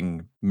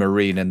living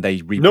Marine and they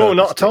repurposed No,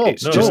 not at all.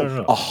 It's just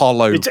a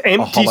hollow. It's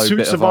empty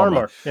suits of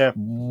armor. Yeah.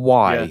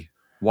 Why? Yeah.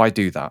 Why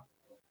do that?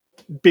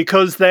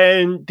 Because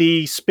then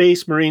the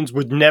Space Marines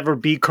would never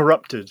be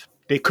corrupted.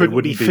 They couldn't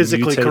be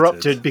physically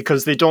corrupted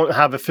because they don't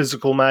have a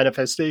physical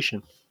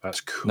manifestation. That's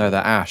cool. No,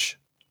 they're ash.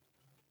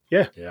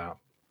 Yeah.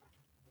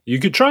 You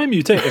could try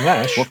mutating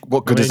ash.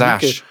 What good is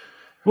ash?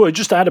 Well,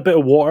 just add a bit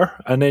of water,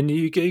 and then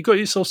you got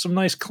yourself some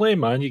nice clay,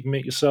 man. You can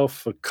make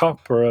yourself a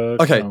cup or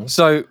a... Okay,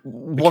 so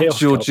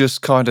once you're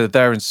just kind of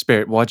there in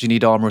spirit, why do you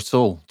need armor at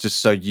all? Just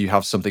so you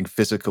have something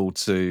physical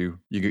to...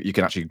 You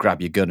can actually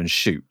grab your gun and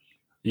shoot.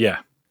 Yeah,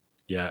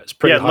 it's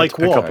pretty hard to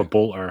pick up a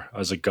bolter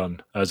as a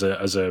gun, as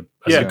a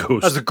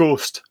ghost. As a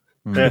ghost.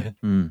 Yeah.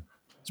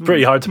 It's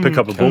pretty hard to pick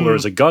up a bolter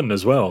as a gun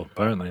as well,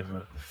 apparently.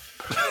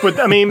 But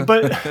I mean,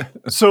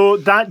 so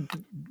that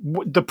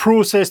the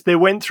process they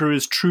went through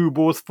is true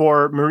both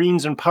for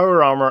Marines in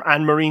power armor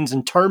and Marines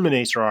in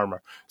Terminator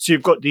armor. So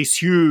you've got these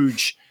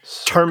huge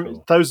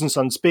Thousand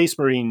Sun Space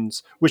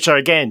Marines, which are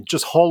again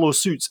just hollow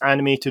suits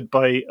animated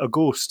by a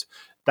ghost.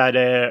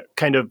 That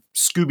kind of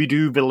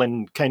Scooby-Doo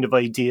villain kind of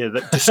idea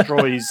that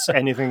destroys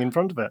anything in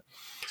front of it.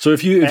 So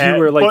if you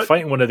were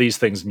fighting one of these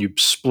things and you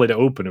split it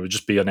open, it would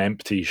just be an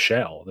empty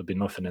shell. There'd be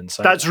nothing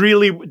inside. That's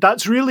really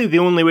the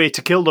only way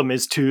to kill them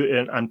is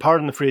to, and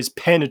pardon the phrase,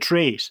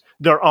 penetrate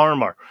their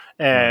armor,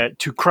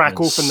 to crack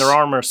open their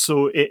armor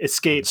so it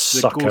escapes.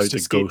 The ghost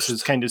escapes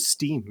as kind of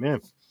steam. Yeah.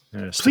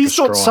 Please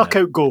don't suck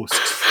out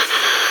ghosts.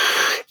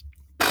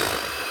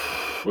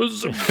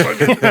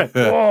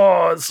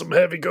 It's some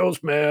heavy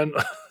ghost, man.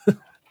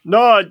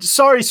 No,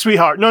 sorry,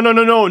 sweetheart. No.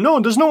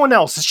 There's no one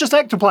else. It's just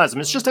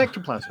ectoplasm. So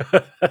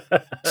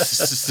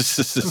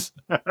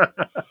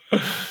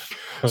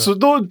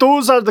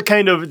those are the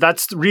kind of,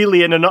 that's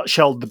really in a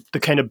nutshell the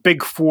kind of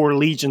big four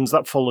legions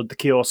that followed the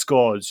Chaos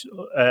Gods.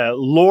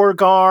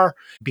 Lorgar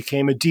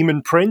became a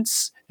demon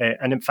prince,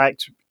 and in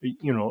fact,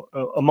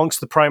 amongst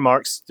the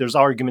Primarchs, there's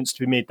arguments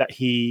to be made that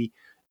he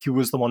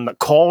was the one that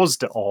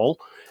caused it all.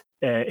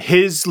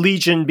 His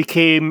legion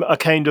became a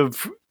kind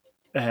of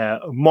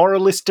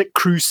moralistic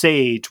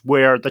crusade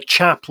where the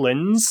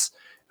chaplains,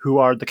 who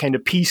are the kind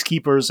of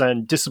peacekeepers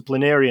and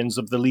disciplinarians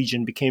of the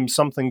Legion, became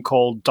something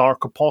called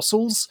Dark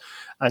Apostles.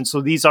 And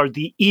so these are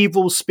the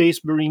evil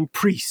Space Marine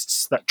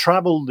priests that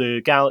travel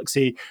the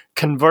galaxy,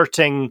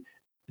 converting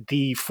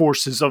the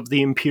forces of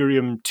the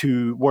Imperium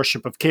to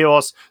worship of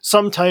chaos,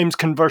 sometimes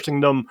converting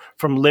them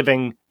from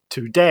living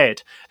to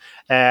dead.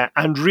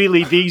 And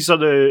really, these are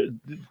killing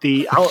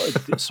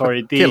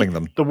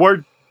them.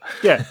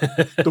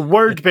 The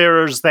word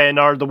bearers then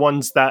are the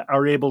ones that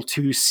are able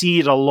to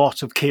seed a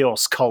lot of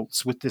chaos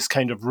cults with this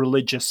kind of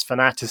religious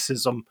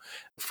fanaticism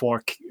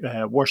for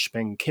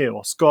worshipping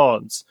chaos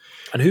gods.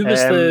 And who was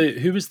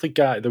the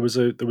guy? There was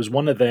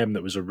one of them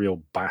that was a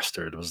real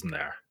bastard, wasn't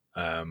there?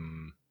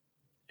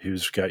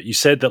 You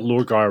said that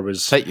Lorgar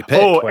was... Take your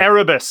pick. Oh,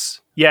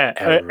 Erebus. Yeah,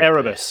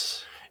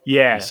 Erebus.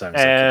 Yeah.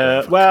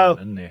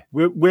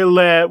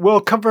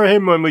 We'll cover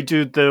him when we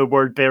do the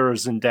word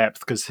bearers in depth,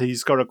 because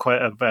he's got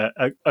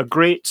a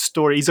great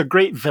story. He's a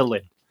great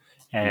villain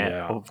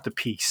of the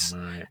piece.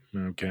 Right.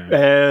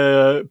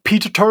 Okay.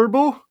 Peter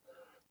Pertuabo.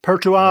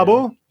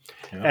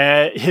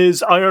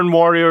 His Iron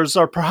Warriors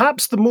are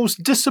perhaps the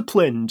most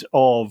disciplined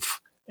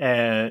of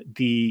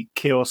the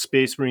Chaos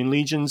Space Marine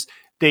legions.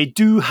 They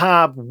do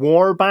have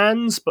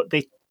warbands, but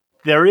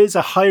there is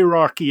a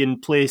hierarchy in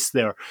place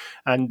there,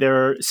 and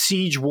they're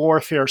siege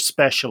warfare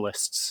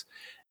specialists.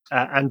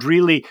 And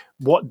really,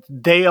 what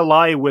they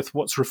ally with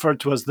what's referred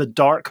to as the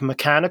Dark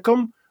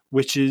Mechanicum,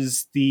 which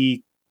is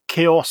the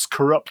Chaos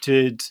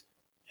corrupted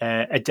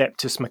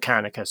Adeptus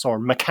Mechanicus, or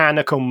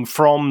Mechanicum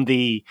from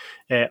the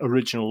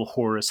original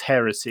Horus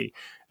Heresy,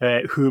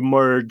 who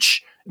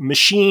merge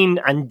machine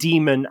and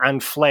demon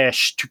and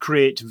flesh to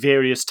create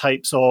various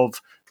types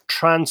of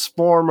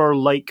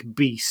Transformer-like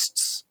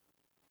beasts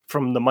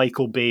from the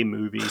Michael Bay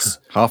movies.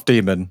 Half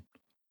demon,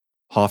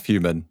 half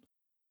human,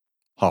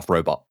 half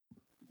robot.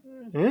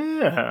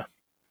 Yeah.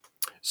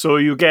 So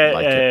you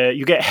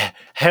get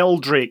Hell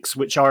Drakes,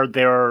 which are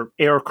their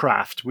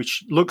aircraft,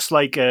 which looks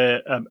like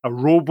a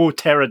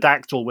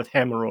robo-pterodactyl with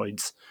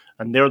hemorrhoids,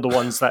 and they're the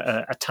ones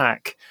that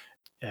attack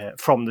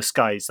from the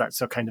skies.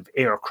 That's a kind of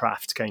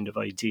aircraft kind of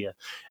idea.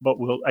 But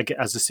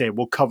as I say,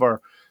 we'll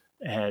cover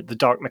the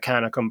Dark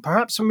Mechanicum.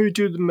 Perhaps when we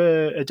do the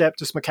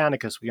Adeptus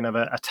Mechanicus, we can have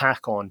an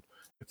attack on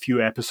a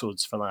few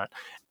episodes for that.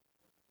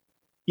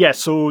 Yeah,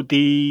 so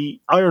the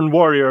Iron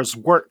Warriors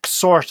work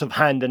sort of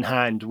hand in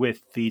hand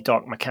with the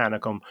Dark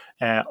Mechanicum,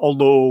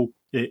 although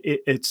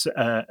it's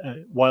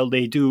while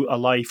they do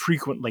ally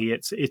frequently,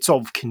 it's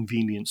of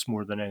convenience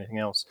more than anything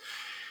else.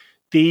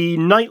 The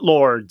Night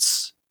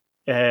Lords,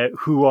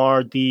 who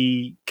are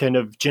the kind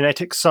of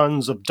genetic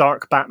sons of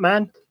Dark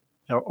Batman,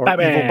 or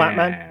Evil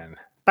Batman,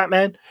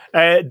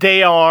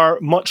 they are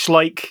much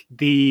like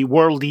the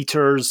World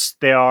Eaters.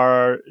 They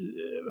are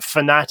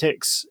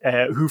fanatics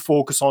who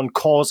focus on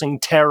causing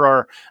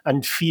terror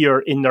and fear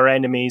in their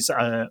enemies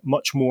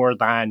much more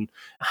than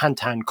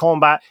hand-to-hand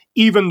combat,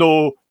 even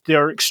though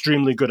they're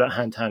extremely good at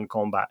hand-to-hand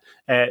combat.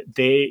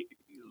 They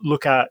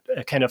look at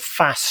a kind of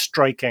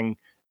fast-striking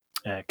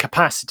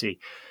capacity.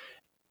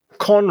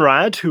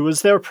 Conrad, who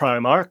was their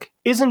Primarch,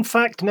 is in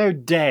fact now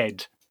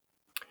dead.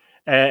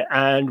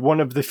 And one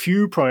of the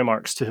few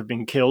Primarchs to have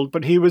been killed,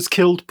 but he was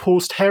killed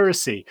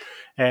post-heresy.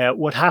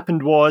 What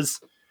happened was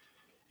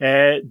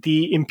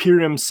the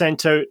Imperium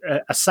sent out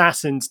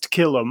assassins to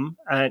kill him,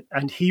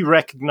 and he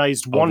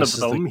recognized one of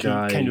them.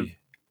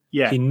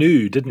 He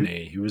knew, didn't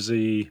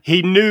he?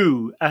 He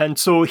knew, and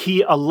so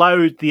he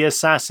allowed the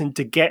assassin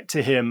to get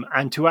to him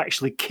and to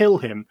actually kill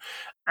him.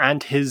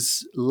 And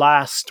his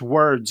last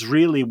words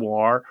really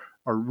were,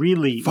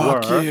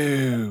 "Fuck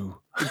you."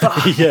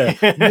 Yeah.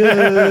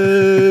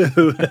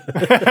 No.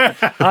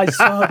 I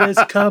saw this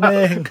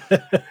coming.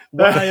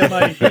 Why am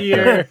I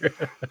here?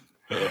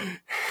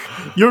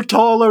 You're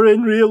taller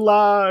in real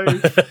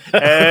life.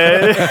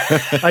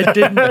 I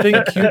didn't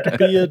think you'd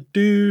be a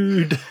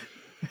dude.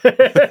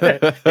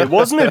 It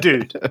wasn't a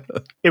dude.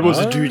 It was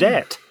a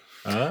dudette.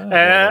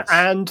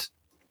 And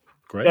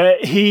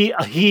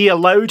he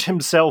allowed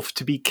himself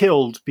to be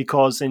killed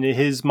because in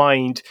his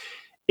mind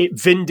it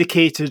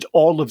vindicated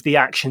all of the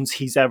actions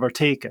he's ever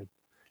taken.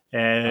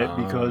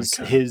 Because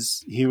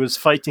he was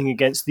fighting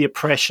against the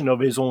oppression of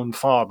his own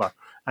father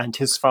and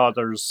his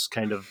father's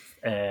kind of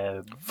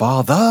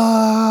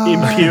father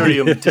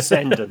Imperium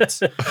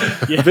descendants.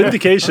 Yeah.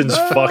 Vindication's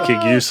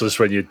fucking useless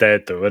when you're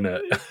dead, though,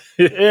 isn't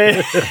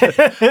it?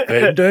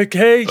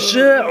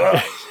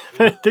 Vindication.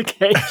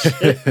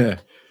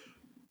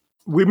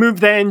 We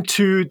move then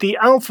to the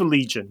Alpha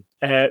Legion,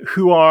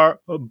 who are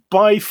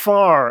by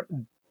far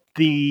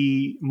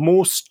the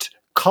most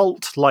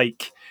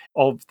cult-like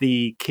of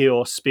the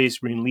Chaos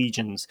Space Marine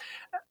legions.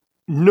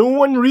 No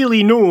one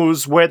really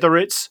knows whether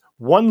it's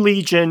one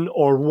legion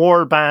or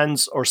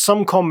warbands or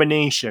some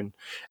combination.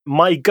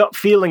 My gut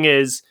feeling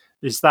is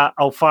that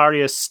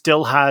Alfarius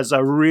still has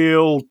a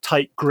real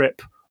tight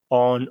grip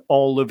on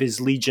all of his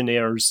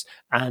legionnaires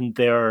and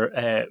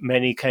their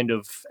many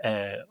cults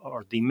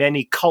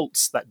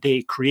that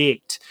they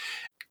create.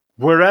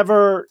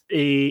 Wherever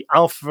a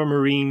Alpha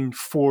Marine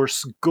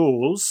force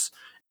goes,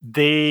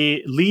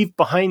 they leave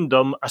behind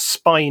them a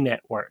spy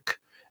network.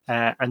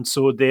 And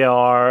so they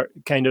are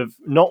kind of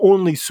not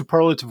only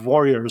superlative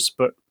warriors,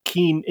 but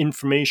keen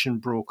information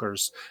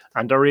brokers,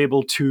 and are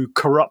able to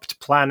corrupt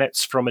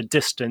planets from a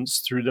distance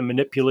through the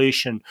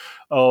manipulation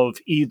of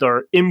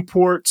either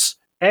imports,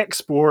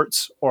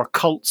 exports, or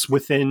cults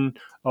within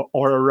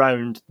or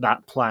around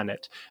that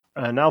planet.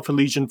 An Alpha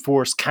Legion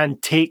force can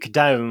take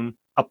down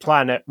a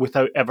planet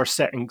without ever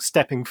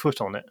stepping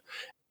foot on it.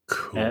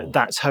 Cool.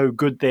 That's how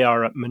good they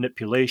are at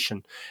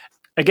manipulation.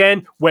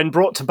 Again, when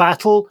brought to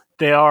battle,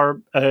 they are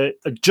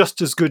just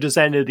as good as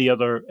any of the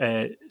other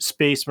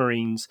Space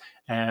Marines,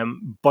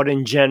 but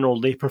in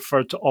general, they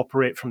prefer to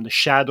operate from the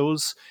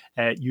shadows,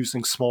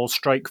 using small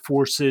strike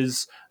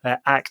forces,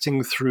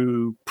 acting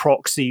through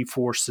proxy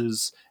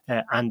forces,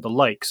 and the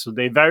like. So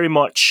they very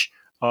much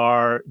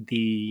are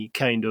the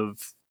kind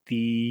of how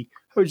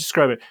would you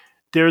describe it?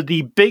 They're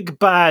the big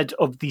bad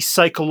of the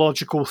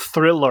psychological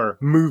thriller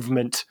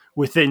movement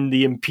within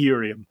the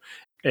Imperium.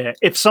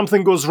 If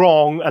something goes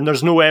wrong and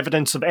there's no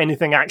evidence of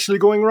anything actually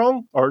going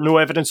wrong, or no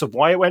evidence of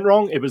why it went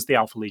wrong, it was the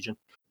Alpha Legion.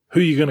 Who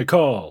are you going to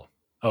call?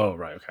 Oh,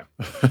 right, okay.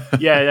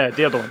 Yeah,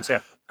 the other ones,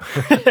 yeah.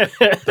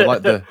 They're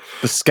like the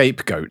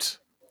scapegoat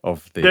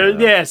of the...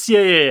 Yes,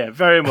 yeah,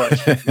 very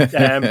much.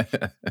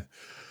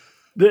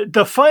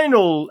 The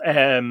final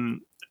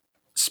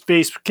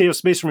Chaos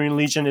Space Marine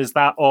Legion is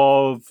that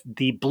of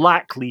the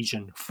Black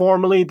Legion,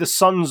 formerly the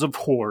Sons of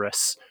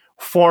Horus,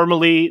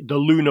 formerly the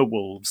Luna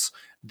Wolves.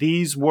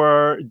 These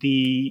were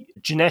the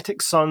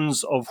genetic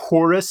sons of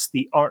Horus,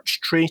 the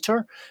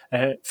arch-traitor,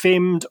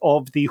 famed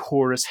of the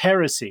Horus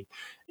heresy.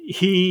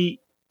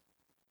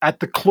 At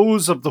the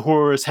close of the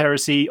Horus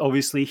heresy,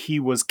 obviously,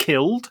 he was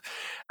killed,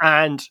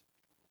 and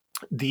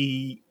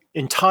the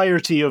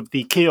entirety of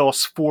the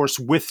Chaos Force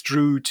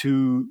withdrew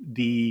to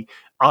the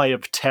Eye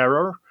of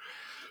Terror,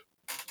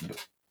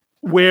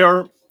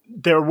 where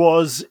there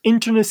was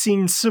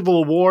internecine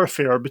civil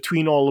warfare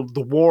between all of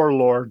the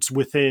warlords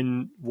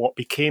within what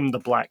became the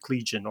Black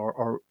Legion,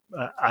 or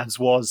as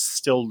was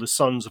still the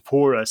Sons of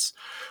Horus.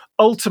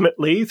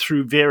 Ultimately,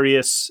 through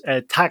various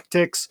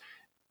tactics,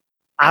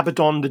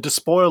 Abaddon the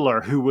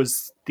Despoiler, who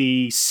was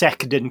the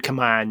second in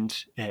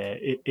command,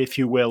 if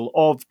you will,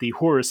 of the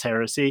Horus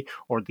heresy,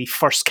 or the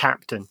first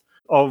captain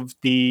of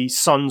the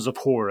Sons of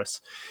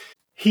Horus,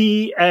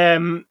 he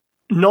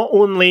not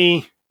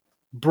only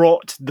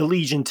brought the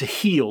Legion to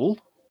heel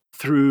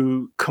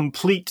through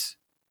complete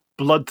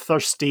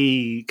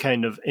bloodthirsty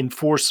kind of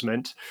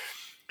enforcement,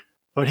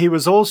 but he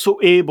was also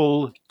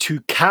able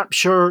to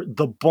capture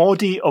the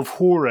body of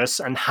Horus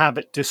and have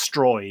it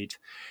destroyed,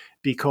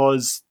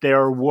 because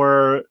there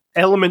were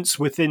elements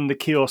within the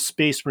Chaos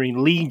Space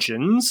Marine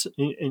Legions,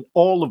 in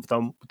all of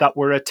them, that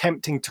were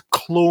attempting to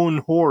clone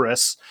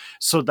Horus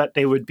so that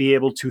they would be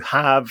able to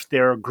have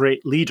their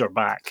great leader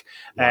back.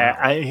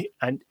 Wow.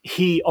 And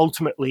he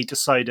ultimately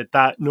decided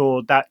that,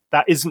 no, that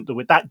isn't the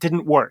way. That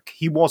didn't work.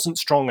 He wasn't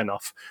strong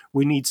enough.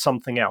 We need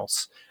something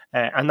else.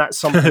 And that's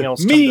something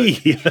else. Me!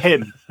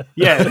 Him.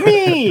 Yeah,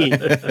 me!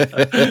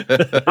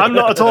 I'm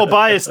not at all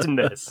biased in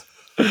this.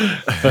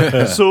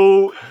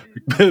 So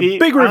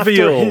big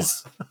reveal.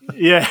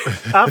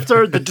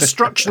 After the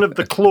destruction of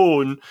the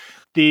clone,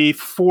 the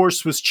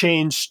force was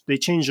changed. They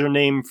changed their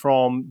name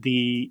from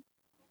the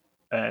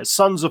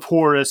Sons of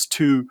Horus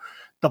to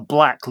the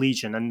Black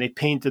Legion, and they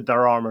painted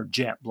their armor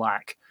jet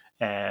black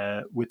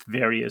with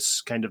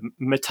various kind of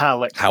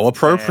metallic. How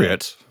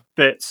appropriate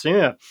bits,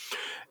 yeah.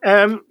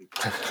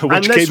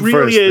 Which came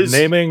first, the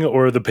naming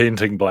or the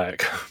painting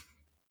black?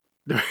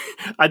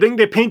 I think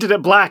they painted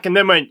it black and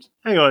then went,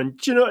 hang on,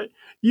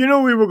 you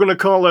know we were going to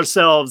call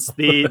ourselves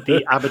the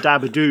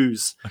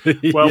Abadabadoos.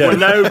 Well, we're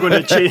now going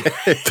to change.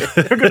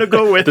 We're going to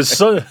go with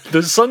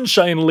the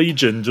Sunshine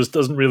Legion. Just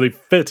doesn't really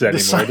fit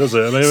anymore, does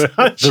it?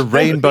 The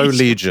Rainbow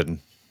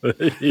Legion.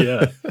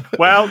 Yeah.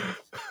 Well,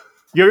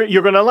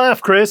 you're going to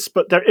laugh, Chris,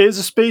 but there is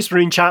a Space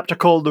Marine chapter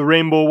called the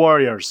Rainbow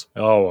Warriors.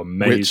 Oh,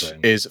 amazing!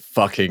 Which is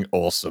fucking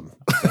awesome.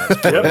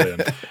 That's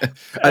brilliant.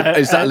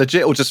 Is that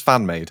legit or just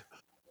fan made?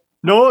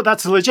 No,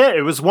 that's legit.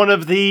 It was one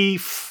of the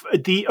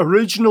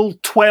original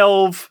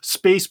 12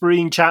 Space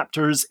Marine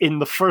chapters in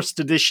the first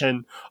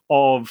edition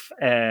of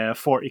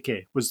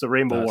 40k. Was the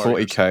Rainbow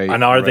Warriors. 40k.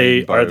 And are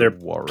there?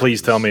 Warriors.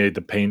 Please tell me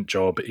the paint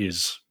job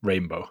is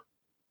rainbow.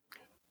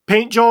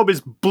 Paint job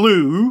is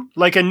blue,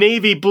 like a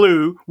navy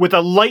blue, with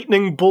a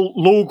lightning bolt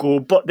logo,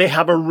 but they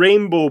have a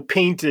rainbow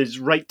painted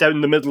right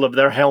down the middle of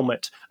their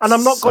helmet. And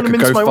I'm not going to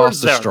mince my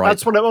words there. Stripe.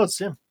 That's what it was.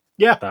 Yeah.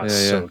 Yeah. That's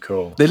so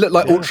cool. They look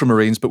like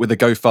Ultramarines, but with a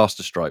Go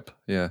Faster stripe.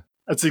 Yeah.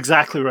 That's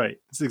exactly right.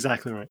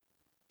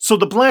 So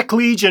the Black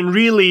Legion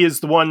really is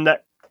the one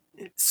that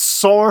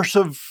sort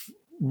of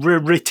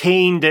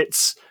retained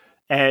its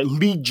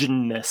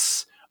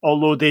legionness,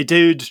 although they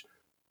do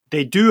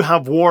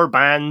have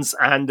warbands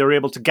and they're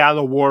able to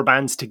gather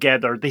warbands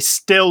together. They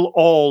still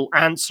all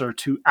answer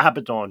to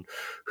Abaddon,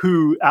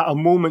 who at a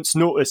moment's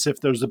notice, if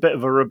there's a bit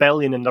of a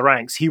rebellion in the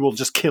ranks, he will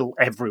just kill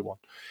everyone.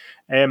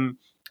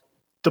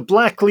 The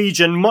Black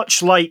Legion,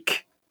 much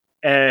like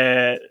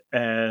the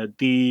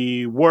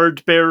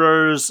Word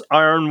Bearers,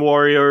 Iron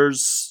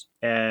Warriors,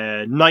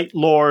 Night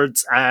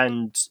Lords,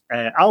 and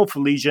Alpha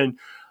Legion,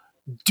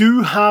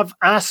 do have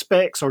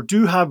aspects or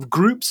do have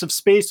groups of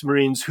Space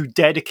Marines who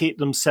dedicate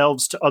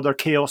themselves to other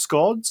Chaos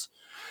Gods.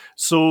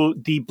 So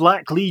the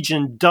Black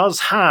Legion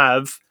does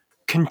have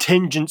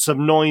contingents of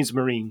Noise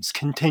Marines,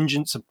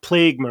 contingents of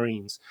Plague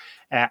Marines,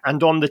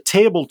 and on the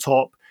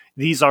tabletop,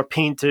 these are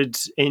painted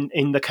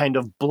in the kind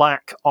of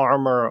black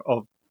armor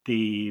of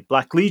the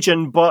Black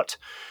Legion, but,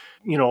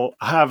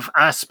 have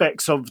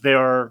aspects of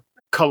their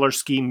color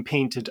scheme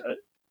painted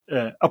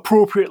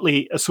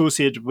appropriately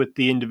associated with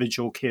the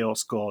individual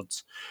Chaos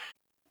Gods.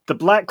 The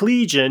Black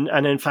Legion,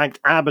 and in fact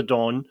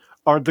Abaddon,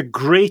 are the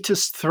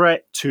greatest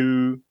threat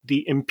to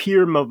the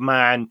Imperium of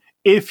Man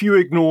if you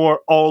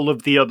ignore all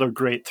of the other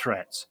great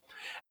threats.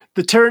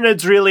 The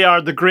Tyranids really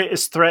are the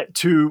greatest threat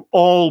to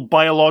all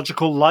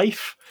biological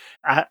life,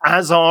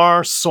 as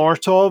are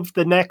sort of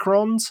the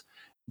Necrons,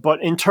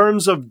 But in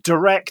terms of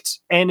direct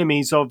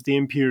enemies of the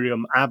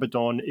Imperium,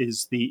 Abaddon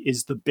is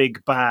the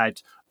big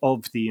bad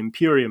of the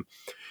Imperium.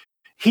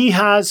 He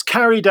has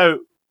carried out,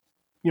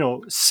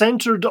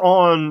 centered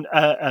on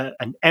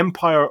an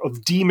empire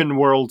of demon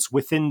worlds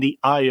within the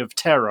Eye of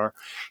Terror.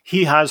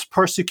 He has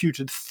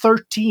persecuted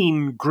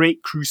 13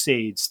 great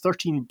crusades,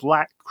 13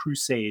 black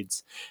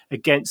crusades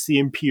against the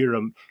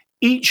Imperium.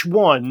 Each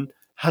one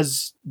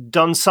has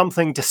done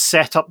something to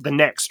set up the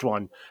next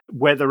one,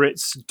 whether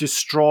it's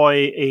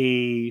destroy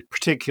a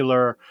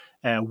particular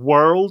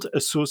world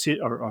associate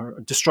or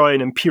destroy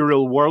an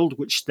imperial world,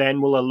 which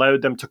then will allow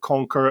them to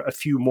conquer a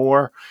few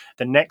more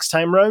the next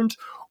time round,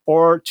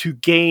 or to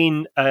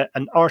gain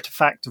an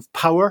artifact of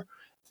power,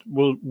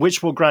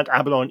 which will grant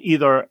Abaddon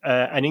either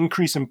an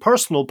increase in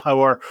personal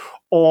power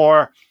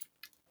or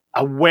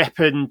a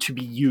weapon to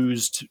be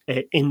used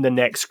in the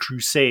next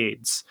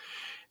crusades.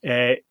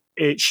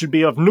 It should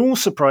be of no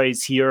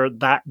surprise here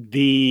that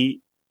the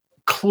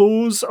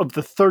close of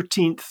the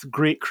 13th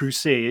Great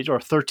Crusade, or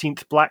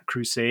 13th Black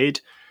Crusade,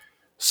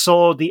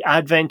 saw the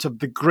advent of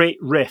the Great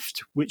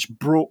Rift, which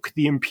broke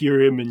the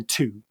Imperium in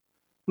two.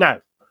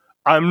 Now,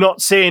 I'm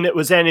not saying it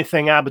was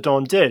anything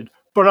Abaddon did,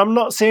 but I'm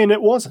not saying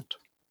it wasn't.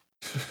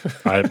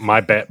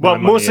 My bet. Well,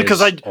 my mostly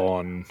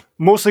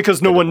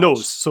because no one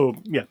knows. So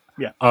yeah.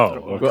 Oh,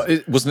 okay. Well,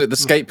 wasn't it the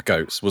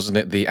scapegoats? Wasn't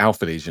it the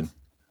Alpha Legion?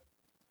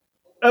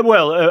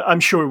 I'm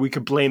sure we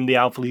could blame the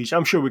Alpha Legion.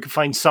 I'm sure we could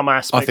find some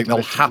aspect. I think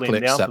they'll happily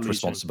accept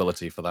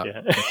responsibility for that.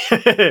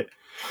 Yeah.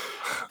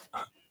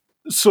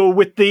 So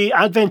with the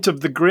advent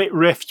of the Great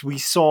Rift, we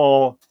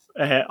saw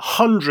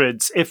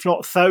hundreds, if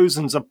not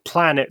thousands, of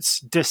planets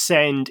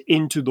descend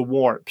into the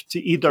warp to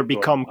either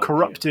become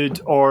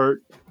corrupted or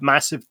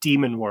massive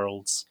demon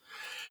worlds.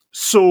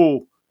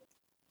 So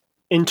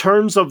in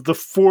terms of the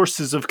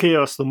forces of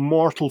chaos, the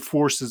mortal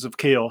forces of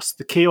chaos,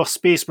 the Chaos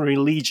Space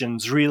Marine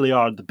legions really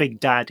are the big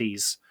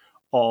daddies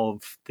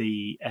of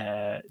the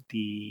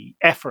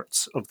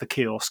efforts of the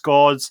Chaos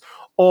Gods,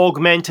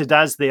 augmented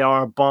as they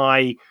are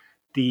by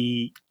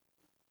the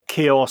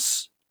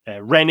Chaos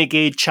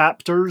Renegade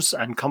chapters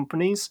and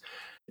companies,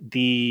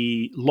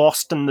 the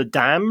Lost and the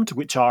Damned,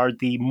 which are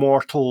the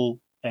mortal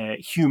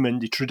human,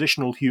 the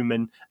traditional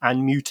human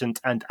and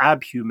mutant and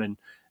abhuman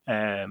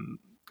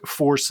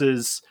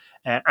forces,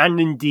 and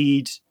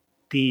indeed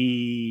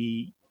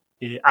the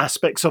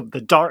aspects of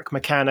the Dark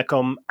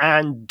Mechanicum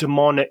and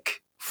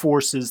demonic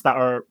forces that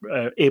are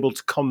able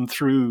to come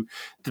through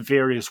the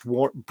various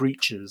warp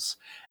breaches.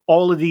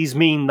 All of these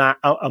mean that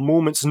at a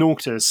moment's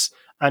notice,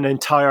 an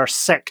entire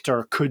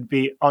sector could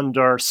be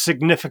under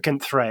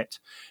significant threat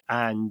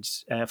and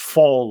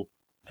fall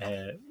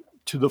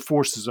to the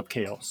forces of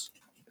chaos.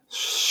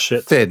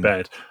 Shit,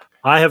 bad.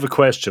 I have a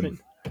question.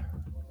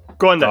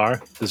 Go on,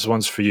 Dar. This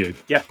one's for you.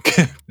 Yeah.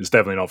 It's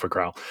definitely not for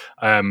Kral.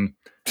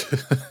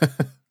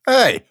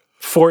 Hey.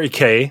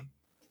 40k.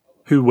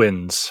 Who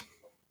wins?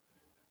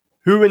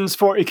 Who wins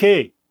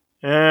 40k?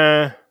 It's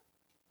a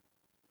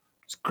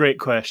great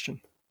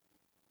question.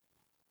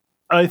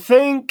 I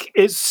think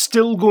it's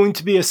still going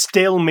to be a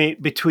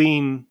stalemate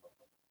between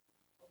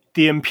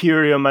the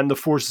Imperium and the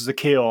forces of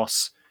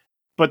chaos.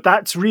 But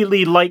that's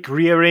really like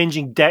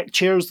rearranging deck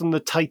chairs on the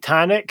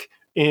Titanic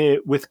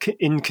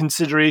in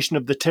consideration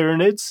of the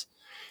Tyranids.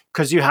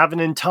 Because you have an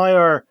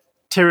entire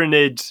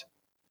Tyranid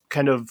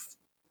kind of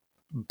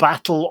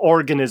battle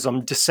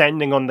organism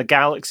descending on the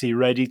galaxy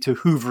ready to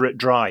hoover it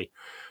dry.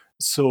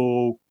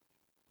 So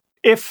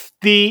if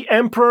the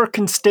Emperor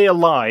can stay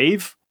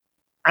alive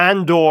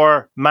and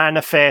or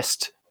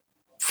manifest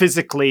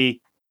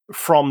physically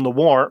from the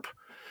warp,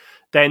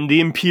 then the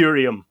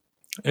Imperium.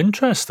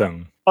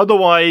 Interesting.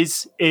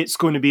 Otherwise, it's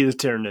going to be the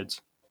Tyranids.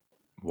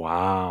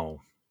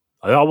 Wow.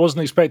 I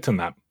wasn't expecting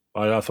that.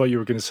 I thought you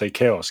were going to say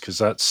chaos, because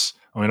that's,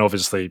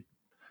 obviously,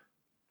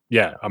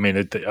 yeah.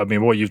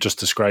 What you've just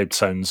described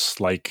sounds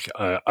like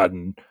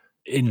an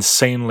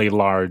insanely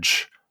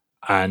large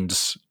and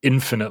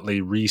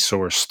infinitely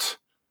resourced,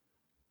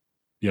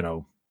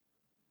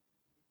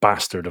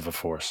 bastard of a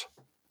force.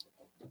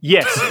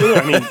 Yes,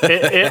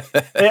 it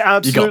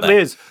absolutely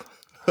is.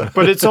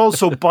 But it's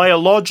also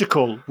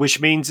biological,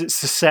 which means it's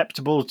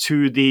susceptible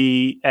to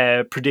the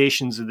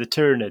predations of the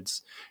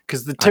Tyranids.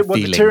 Because what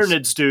the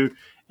Tyranids do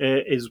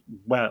is,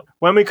 well,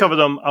 when we cover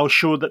them, I'll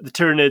show that the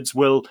Tyranids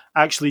will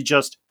actually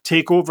just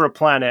take over a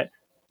planet,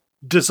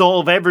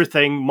 dissolve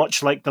everything,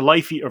 much like the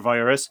Life Eater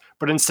virus,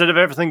 but instead of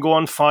everything go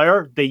on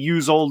fire, they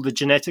use all the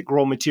genetic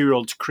raw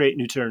material to create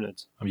new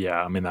Tyranids.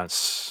 Yeah,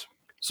 that's...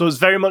 So it's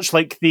very much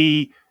like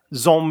the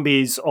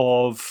zombies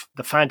of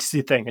the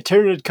fantasy thing. A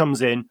Tyranid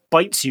comes in,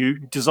 bites you,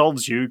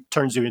 dissolves you,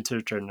 turns you into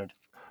a Tyranid.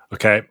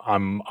 Okay,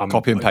 I'm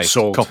copy and paste.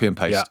 Sold. Copy and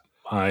paste.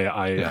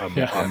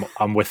 Yeah,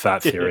 I'm with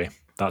that theory.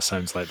 That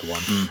sounds like the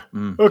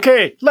one.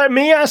 Okay, let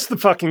me ask the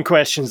fucking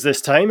questions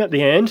this time at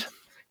the end.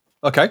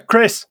 Okay.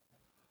 Chris,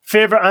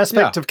 favorite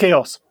aspect of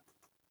chaos?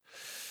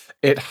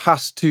 It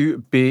has to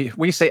be,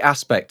 when you say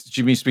aspect,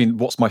 do you mean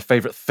what's my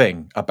favorite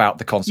thing about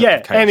the concept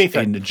of chaos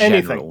anything, in general?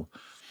 Anything.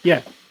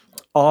 Yeah.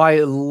 I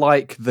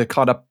like the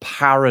kind of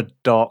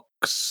paradox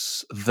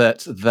paradox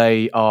that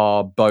they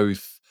are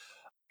both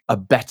a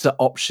better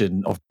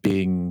option of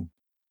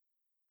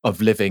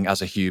living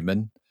as a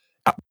human.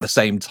 At the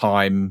same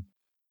time,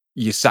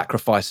 you're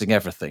sacrificing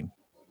everything.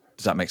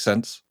 Does that make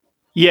sense?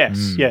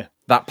 Yes, yeah.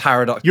 That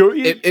paradox,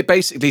 it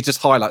basically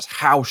just highlights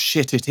how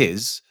shit it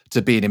is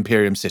to be an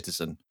Imperium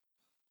citizen.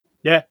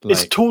 Yeah,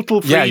 it's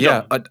total freedom.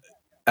 Yeah,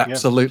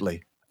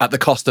 absolutely. At the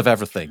cost of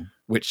everything,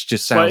 which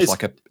just sounds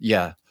like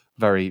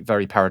very,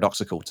 very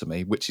paradoxical to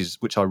me, which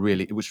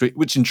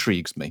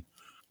intrigues me.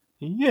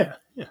 Yeah.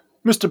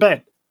 Mr.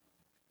 Ben?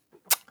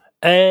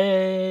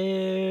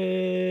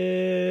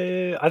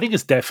 I think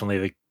it's definitely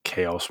the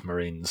Chaos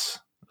Marines.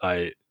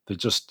 They're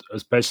just,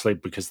 especially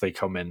because they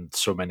come in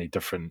so many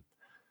different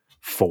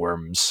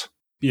forms.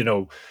 You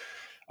know,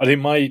 I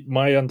think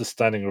my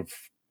understanding of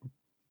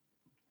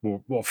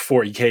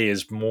 40k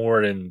is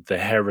more in the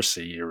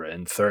Heresy era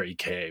in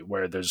 30k,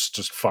 where there's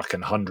just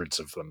fucking hundreds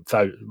of them,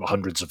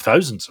 hundreds of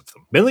thousands of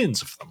them,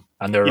 millions of them,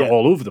 and they're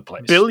all over the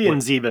place.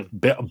 Billions, even.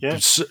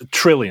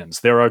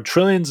 Trillions. There are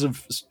trillions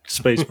of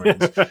Space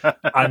Marines.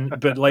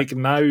 But like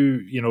now,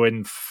 you know,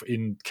 in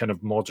kind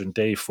of modern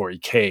day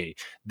 40k,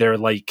 they're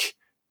like,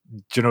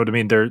 do you know what I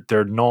mean?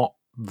 They're not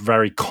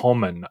very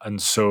common, and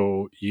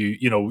so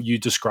you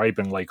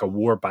describing like a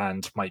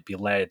warband might be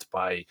led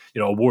by,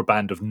 you know, a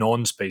warband of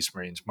non-Space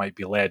Marines might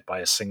be led by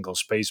a single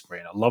Space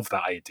Marine. I love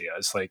that idea.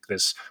 It's like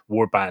this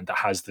warband that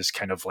has this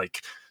kind of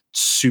like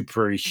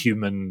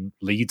superhuman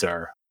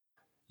leader.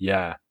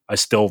 Yeah,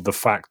 the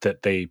fact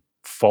that they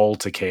fall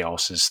to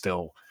chaos is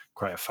still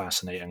quite a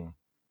fascinating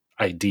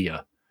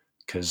idea,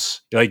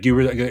 because like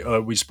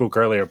we spoke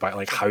earlier about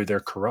like how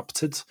they're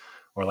corrupted,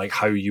 or like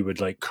how you would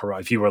like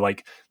corrupt if you were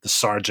like the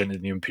sergeant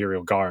in the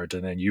Imperial Guard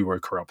and then you were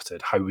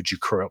corrupted. How would you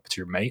corrupt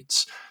your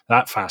mates?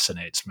 That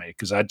fascinates me,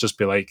 because I'd just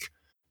be like,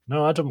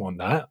 no, I don't want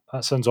that.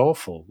 That sounds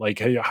awful. Like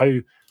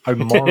how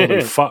morally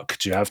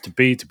fucked do you have to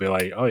be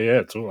like, oh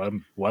yeah,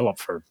 I'm well up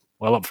for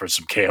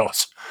some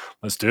chaos.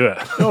 Let's do it.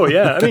 Oh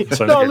yeah, I mean,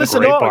 no,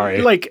 listen,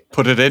 like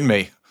put it in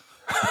me.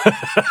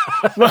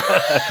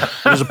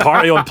 There's a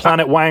party on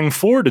planet Wang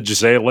 4. Did you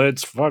say?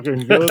 Let's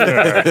fucking go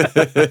there.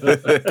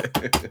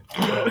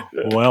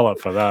 Well up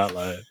for that,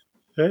 like.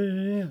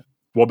 Yeah.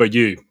 What about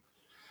you?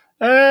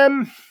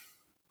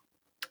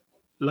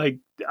 Like,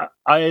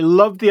 I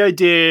love the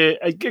idea,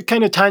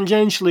 kind of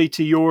tangentially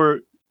to your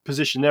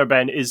position there,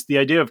 Ben, is the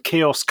idea of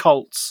chaos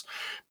cults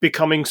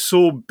becoming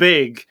so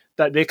big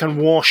that they can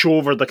wash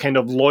over the kind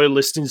of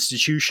loyalist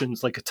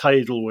institutions like a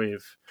tidal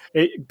wave.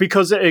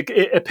 Because it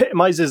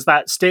epitomizes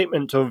that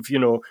statement of, you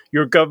know,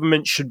 your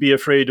government should be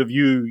afraid of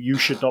you, you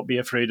should not be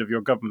afraid of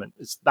your government.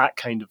 It's that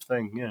kind of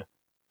thing, yeah.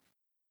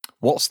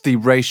 What's the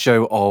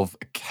ratio of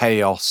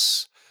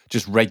chaos,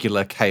 just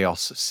regular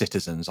chaos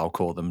citizens, I'll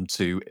call them,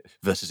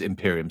 versus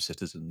Imperium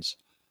citizens?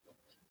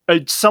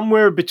 It's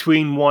somewhere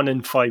between 1%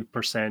 and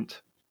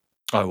 5%.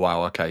 Oh,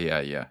 wow, okay,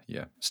 yeah.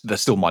 They're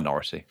still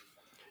minority.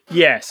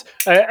 Yes,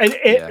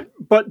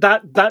 but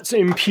that's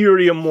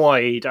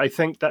Imperium-wide. I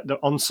think that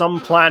on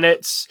some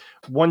planets,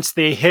 once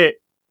they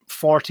hit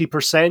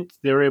 40%,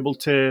 they're able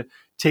to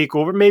take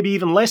over. Maybe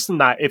even less than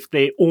that if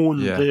they own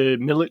the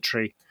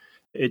military.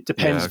 It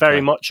depends very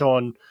much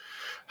on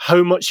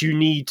how much you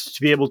need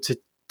to be able to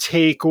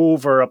take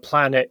over a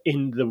planet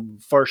in the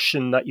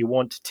version that you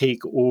want to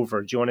take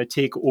over. Do you want to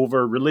take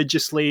over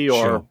religiously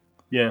or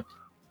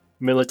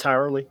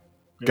militarily?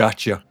 Yeah.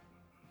 Gotcha.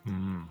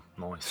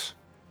 Nice.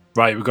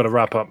 Right, we've got to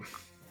wrap up.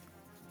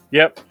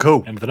 Yep.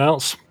 Cool. Anything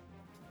else?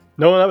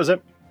 No, that was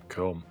it.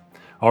 Cool.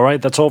 All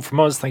right, that's all from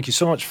us. Thank you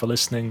so much for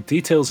listening.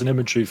 Details and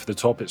imagery for the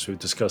topics we've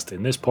discussed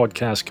in this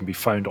podcast can be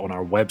found on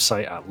our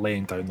website at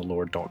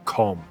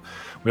layingdownthelore.com.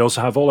 We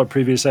also have all our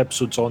previous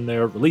episodes on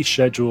there, release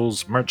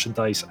schedules,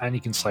 merchandise, and you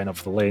can sign up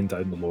for the Laying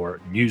Down the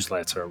Lore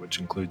newsletter, which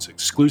includes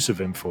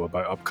exclusive info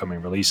about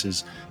upcoming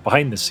releases,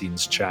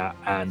 behind-the-scenes chat,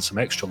 and some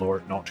extra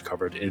lore not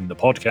covered in the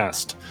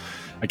podcast.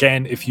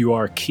 Again, if you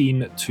are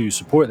keen to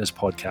support this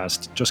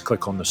podcast, just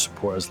click on the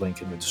support us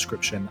link in the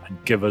description and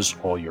give us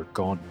all your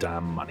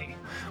goddamn money.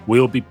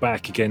 We'll be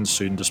back again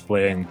soon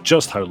displaying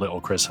just how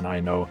little Chris and I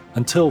know.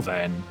 Until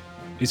then,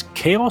 is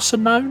chaos a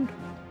noun?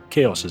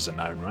 Chaos is a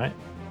noun, right?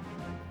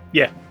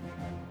 Yeah.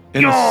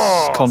 In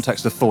the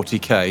context of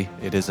 40k,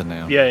 it is a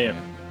noun. Yeah.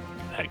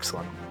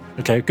 Excellent.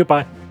 Okay,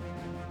 goodbye.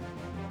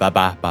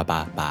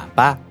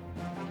 Bye.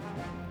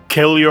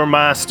 Kill your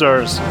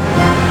masters.